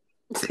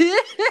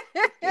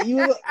 you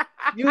was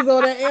you was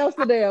on that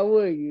Amsterdam,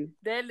 were you?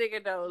 That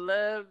nigga don't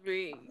love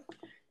me.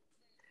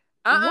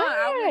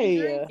 I wouldn't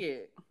drink Why?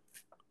 it.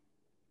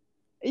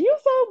 You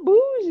so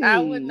I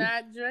would bougie.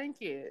 not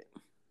drink it.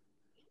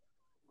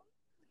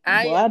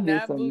 I Boy, I am did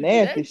not some bougie.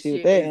 nasty That shit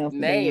with shit that is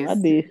Amsterdam. I did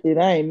nasty. shit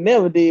I ain't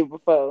never did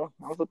before.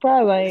 I'm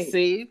surprised I ain't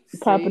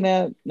popping See,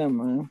 out. Never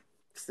mind.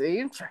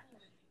 see.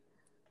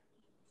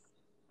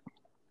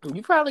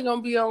 You probably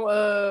gonna be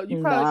on. You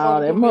probably Nah,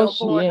 that gonna be on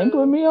much you ain't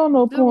put Pornhub. me on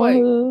no Just wait.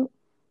 Pornhub.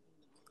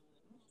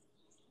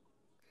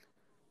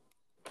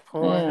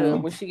 Pornhub.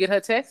 Damn, When she get her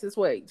taxes,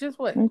 wait. Just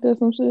wait. ain't that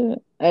some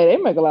shit? Hey, they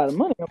make a lot of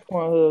money on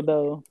Pornhub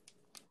though.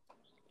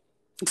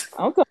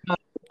 I'm talking about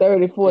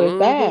 30,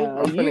 40,000 a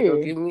I'm finna go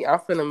year. give me. I'm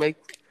finna make.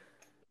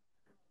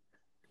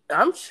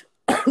 I'm.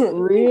 Let me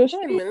Real wait a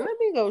shit. minute. Let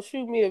me go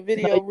shoot me a No,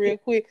 video real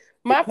quick.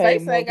 you My pay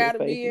face more ain't for the gotta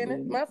face be to in be it.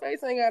 in it. My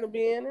face ain't gotta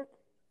be in it.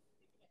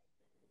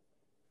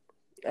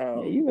 There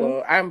Oh you go.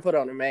 well, I can put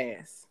on a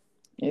mask.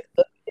 It's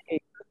the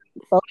neck.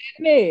 Throw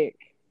that neck.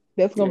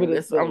 That's gonna Yeah, be the,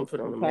 I'm the, gonna put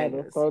on the a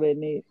title. mask. Throw that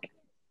neck.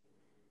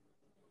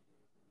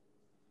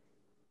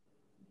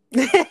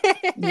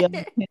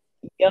 Young,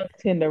 young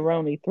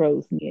tenderoni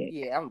throws neck.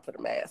 Yeah, I'm gonna put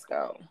a mask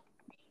on.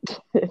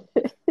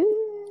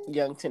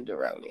 Young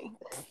tenderoni.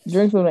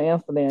 Drinks from the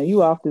Amsterdam.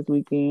 You off this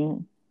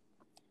weekend?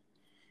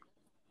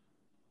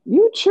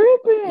 You Man,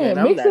 tripping?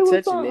 I'm Mix it not with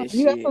touching some. this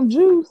You got shit. some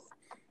juice.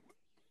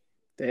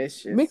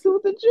 That's Mix just it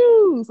with the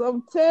juice.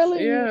 I'm telling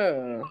you.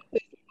 yeah.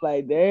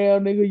 Like,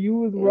 damn, nigga, you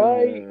was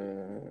right.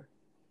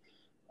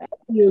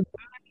 You-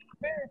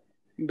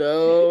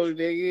 No,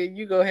 nigga,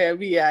 you gonna have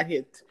me out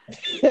here.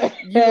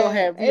 You gonna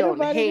have me Ain't on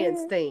the nobody there.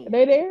 handstand.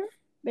 They there?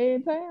 They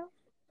in town?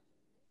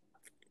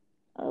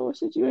 Oh, well,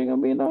 shit, you ain't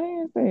gonna be in no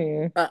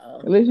handstand. Uh-uh.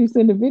 Unless you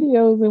send the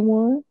videos in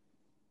one.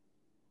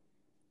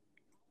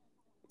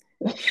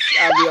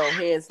 I'll be on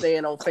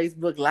handstand on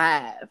Facebook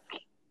Live.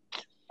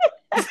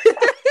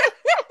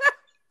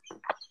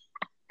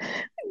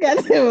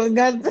 Got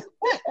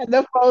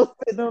the phone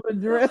sitting on the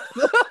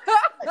dresser.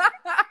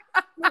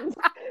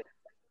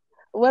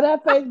 What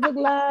that Facebook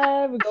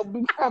Live? It's gonna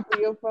be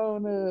propping your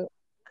phone up.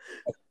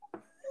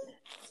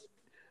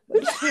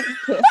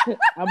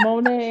 I'm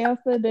on that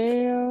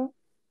Amsterdam.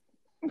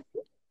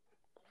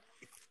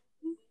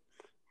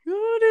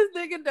 Ooh, this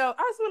nigga don't.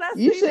 I swear I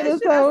You seen should that have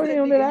shit. I told said,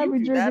 him that nigga, I you be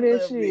do drinking not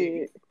that love me.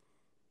 shit.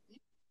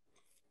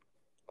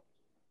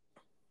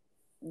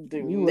 You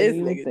Dude, wasn't this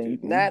even nigga do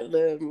thinking. not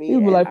love He me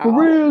was at like, for all.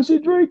 real, she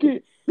drink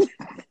it.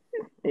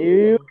 Hell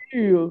Mm-mm.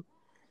 yeah.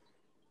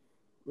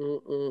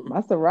 Mm-mm.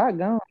 My Ciroc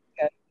gone.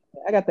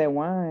 I got that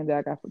wine that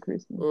I got for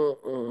Christmas.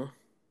 Mm-mm.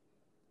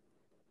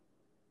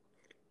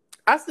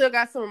 I still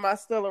got some of my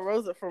Stella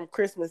Rosa from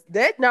Christmas.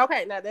 Now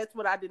that's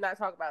what I did not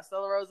talk about.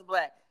 Stella Rosa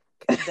Black.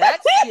 That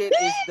shit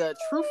is the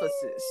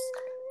truthuses.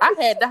 I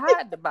had to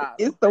hide the bottle.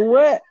 It's the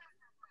what?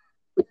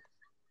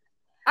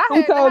 I Who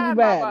had to told you hide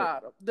my about it?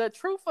 bottle. The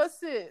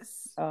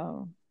truthuses.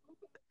 Oh,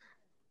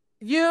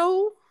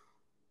 You.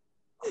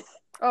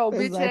 Oh,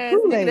 it's bitch like ass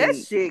nigga, that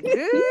Kool-Aid. shit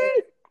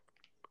good.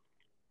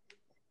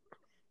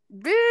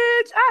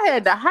 Bitch, I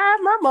had to hide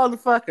my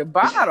motherfucking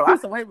bottle. I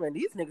said, wait a minute,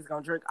 these niggas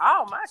gonna drink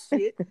all my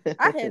shit.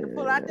 I had to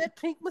pull out that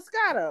pink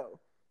Moscato.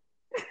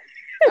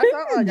 I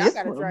thought, y'all This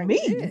gotta for drink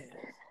me.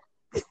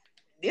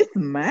 This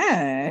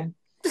mine.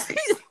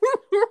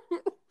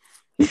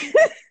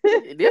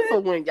 This for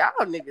when y'all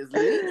niggas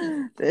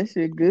leave. That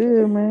shit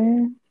good,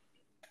 man.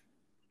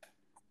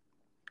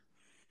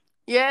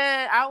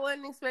 Yeah, I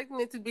wasn't expecting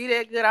it to be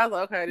that good. I was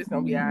like, okay, this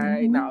gonna be all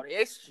right. Mm-hmm. No,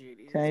 that shit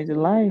is Change your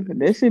life. good.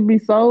 That should be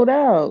sold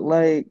out.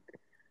 Like,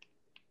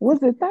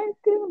 was it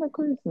Thanksgiving or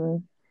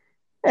Christmas?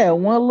 Yeah,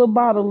 one little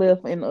bottle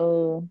left in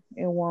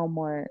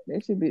Walmart.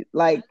 That should be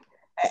like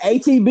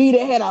HEB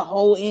that had a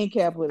whole end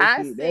cap of the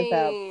I shit. That's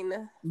how seen,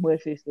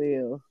 much it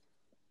sells.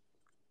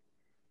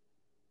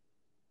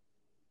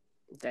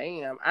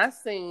 damn, I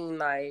seen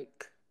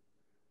like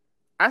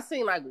I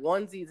seen like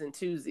onesies and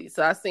twosies.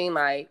 So I seen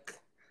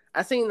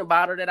the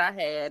bottle that I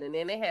had, and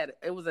then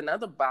it was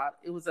another bottle.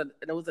 It was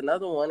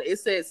another one. It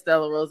said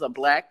Stella Rosa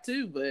Black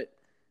too, but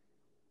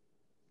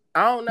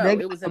I don't know.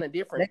 It was in a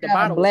different. The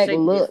bottle was Black shaped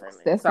Lux.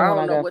 differently, That's so the I one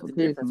don't I know got what for the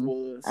difference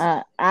Christmas.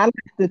 was. I like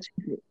the.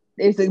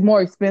 It's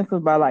more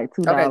expensive by like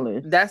 $2. Okay,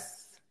 that's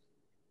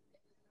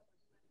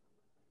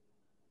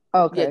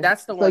Okay.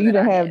 that's the So one you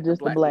that I didn't have had. The just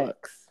the Black black.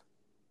 Lux.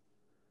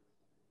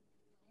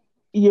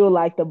 You'll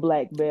like the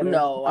black better.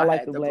 No, I I like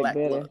had the the black Black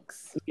better.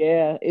 Lux.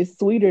 Yeah, it's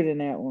sweeter than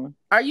that one.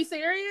 Are you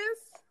serious?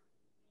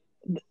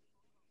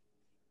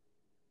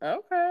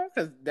 Okay,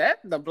 because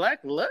the Black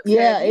Lux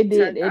Yeah, had me it did.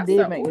 turned. I It did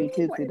said, make me "Ooh,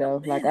 tipsy wait a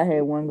though. Like I minute."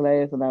 had one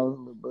glass and I was a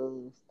little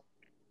buzzed.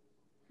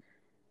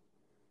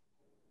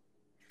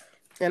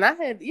 And I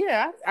had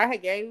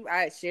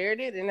shared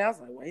it, and I was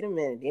like, wait a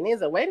minute. Then he's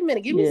like, wait a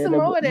minute, give me Yeah, some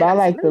more of that. but I I said,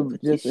 like let me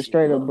put this just a shit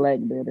straight up up. black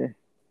better.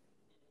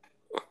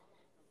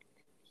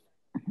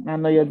 I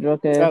know your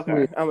drunk ass. Okay,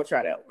 I'm gonna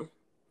try that one.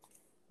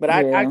 But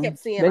Yeah. I kept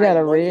seeing they like got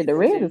a red. onesies The and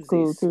red is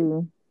cool twosies.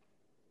 too.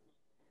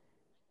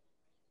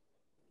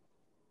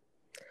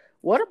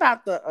 What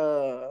about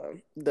the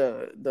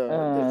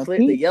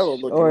Peach, yellow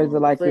looking or is it one, the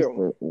like clear just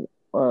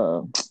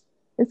one?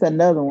 it's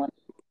another one.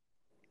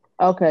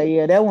 Okay,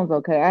 yeah, that one's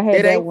okay. I had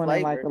It that ain't one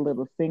in like a flavored.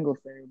 little single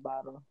serve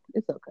bottle.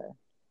 It's okay.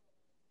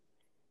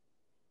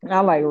 I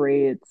like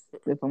reds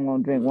if I'm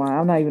gonna drink wine.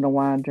 I'm not even a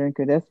wine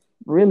drinker. That's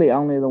really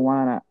only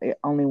wine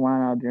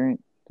I'll drink,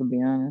 to be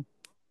honest.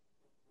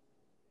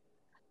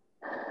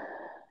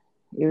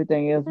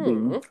 Everything else be.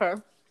 Okay.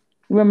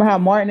 Remember how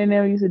Martin and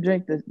them used to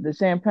drink the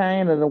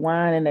champagne or the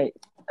wine and they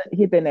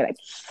hit that like.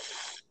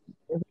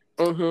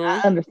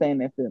 I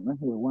understand that feeling with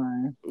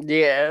wine.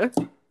 Yeah.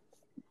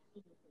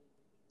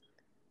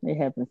 It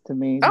happens to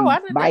me. Oh, I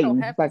didn't biting.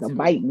 know. It's like a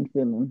biting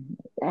feeling.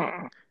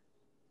 Ah.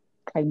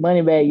 Like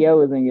Moneybag Yo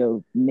is in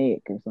your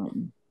neck or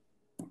something.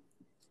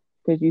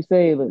 Cause you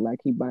say it look like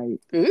he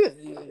bites. He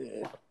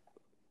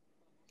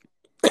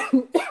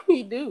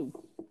do.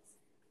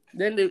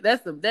 That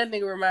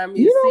nigga remind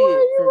me You of know what?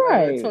 Sid You're from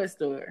right. Toy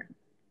Story.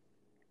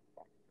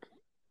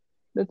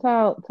 The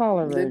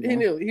taller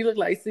version. He looked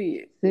like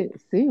Sid. Sid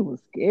was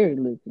scary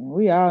looking.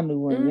 We all knew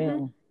one of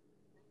them.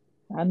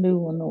 I knew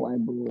one of the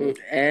white boys.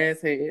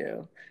 As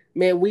hell.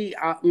 Man, we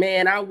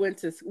went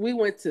to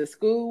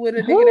school with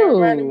a nigga that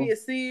reminded me of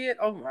Sid.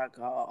 Oh my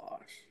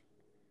gosh.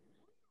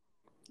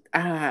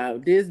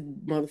 This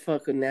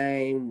motherfucker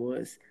name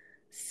was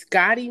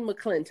Scotty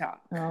McClintock.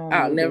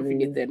 I'll never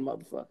forget that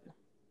motherfucker.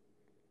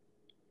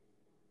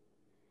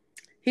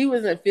 He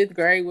was in 5th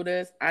grade with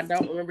us. I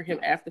don't remember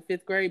him after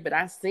 5th grade, but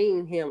I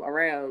seen him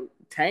around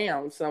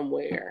town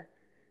somewhere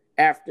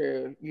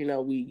after,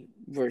 we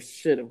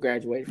should have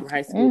graduated from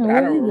high school, but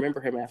I don't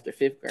remember him after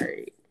 5th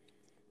grade.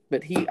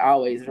 But he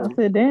always... I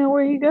said, damn,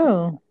 where you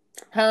go?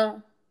 Huh?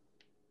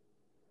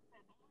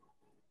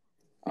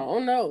 I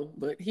don't know,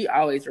 but he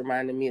always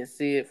reminded me of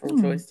Sid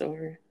from Toy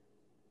Story.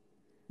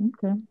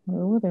 Okay,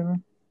 well, whatever.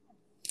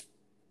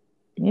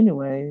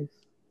 Anyways,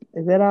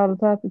 is that all the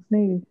topics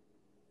needed?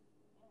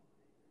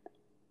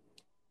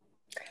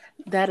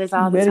 That is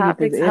all the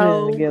topics. Get this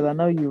editing together. I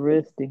know you're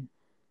rusty.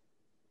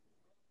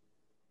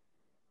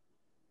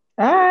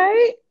 All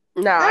right.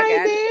 No, I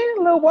got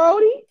it. Lil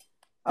Wody.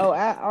 Oh,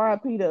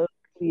 R.I.P. to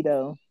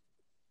though.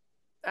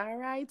 All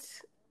right.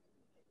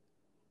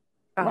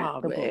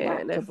 Oh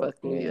man, that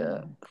fucked me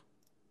up.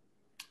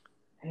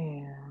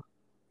 Yeah.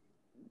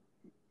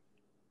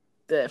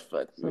 That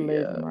fucked me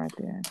up. Right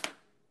there.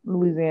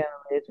 Louisiana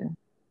legend.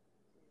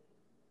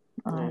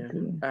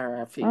 R.I.P.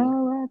 R.I.P.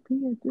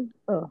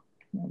 Oh,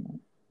 no.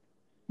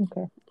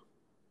 Okay.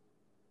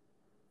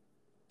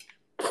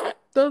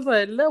 So I was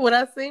like, look, when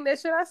I seen that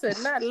shit, I said,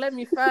 let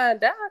me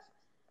find out.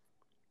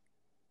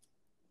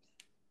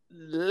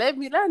 Let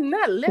me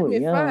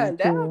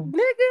find out,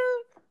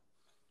 nigga.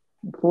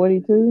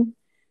 42?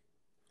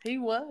 He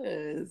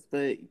was,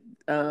 but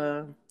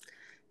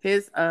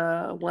his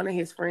one of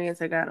his friends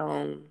had got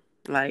on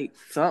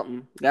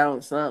something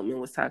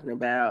and was talking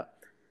about,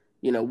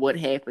 what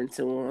happened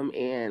to him,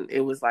 and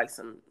it was like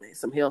some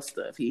health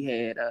stuff. He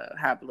had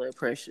high blood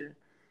pressure,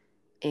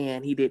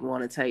 and he didn't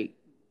want to take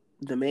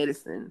the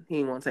medicine. He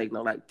didn't want to take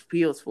no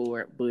pills for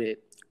it, but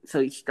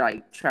so he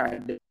tried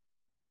to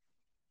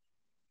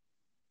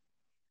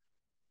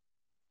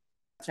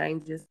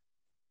changes.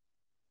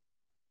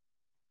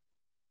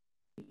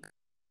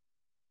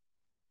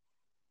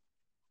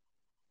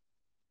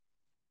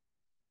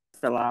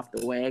 Fell off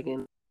the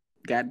wagon,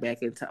 got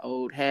back into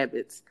old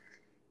habits,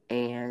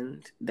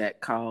 and that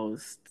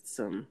caused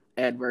some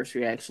adverse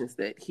reactions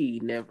that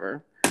he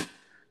never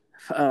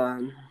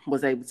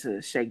was able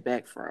to shake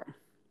back from.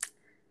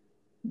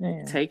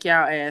 Yeah. Take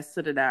y'all ass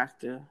to the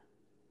doctor.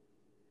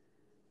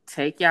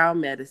 Take y'all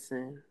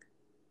medicine.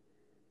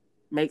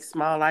 Make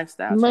small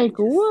lifestyle changes. Make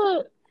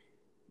what?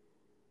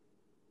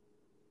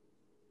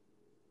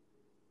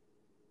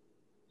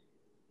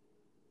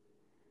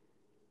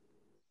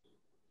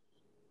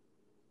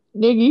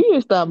 Nigga, you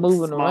just stop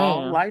moving around.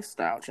 Small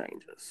lifestyle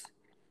changes.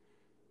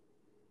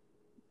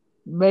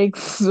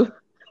 Makes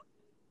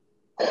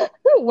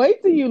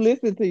Wait till you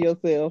listen to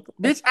yourself.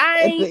 Bitch, I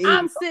At ain't. the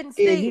I'm end. sitting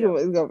Yeah, you know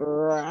still. it's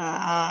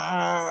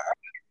gonna.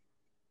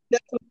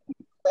 That's what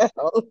it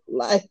sounds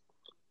like.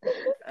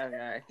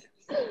 Okay.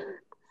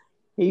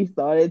 He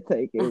started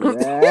taking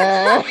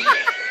that.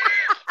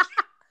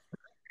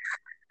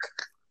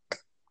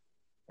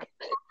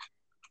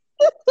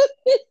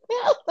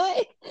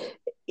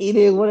 He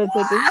didn't want to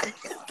take his.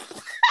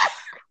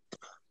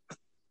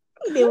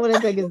 He didn't want to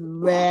take his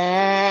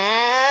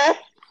bath.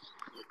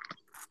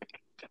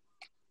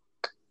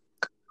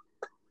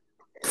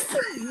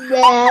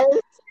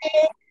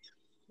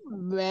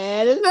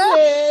 Madison.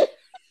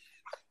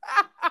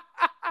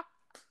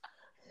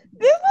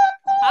 This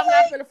I'm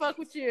not gonna fuck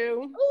with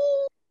you.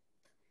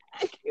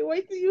 I can't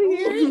wait till you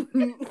hear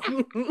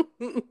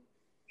it.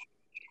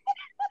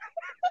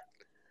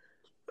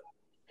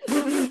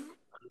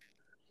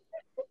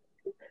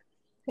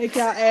 Take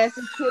y'all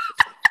asses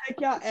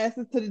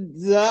to the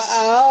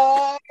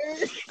dog.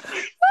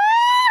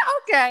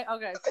 Okay.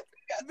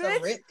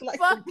 Bitch,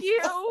 fuck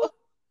you.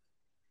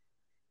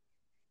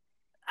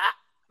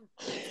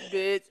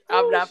 Bitch,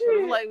 I'm not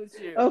gonna play with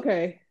you.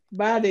 Okay,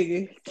 bye,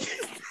 nigga.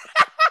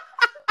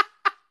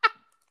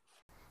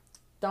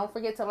 Don't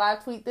forget to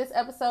live tweet this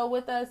episode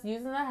with us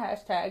using the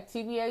hashtag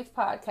TBH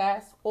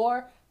Podcast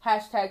or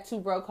hashtag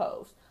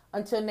 2BrokeHoes.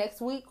 Until next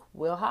week,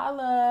 we'll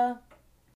holla.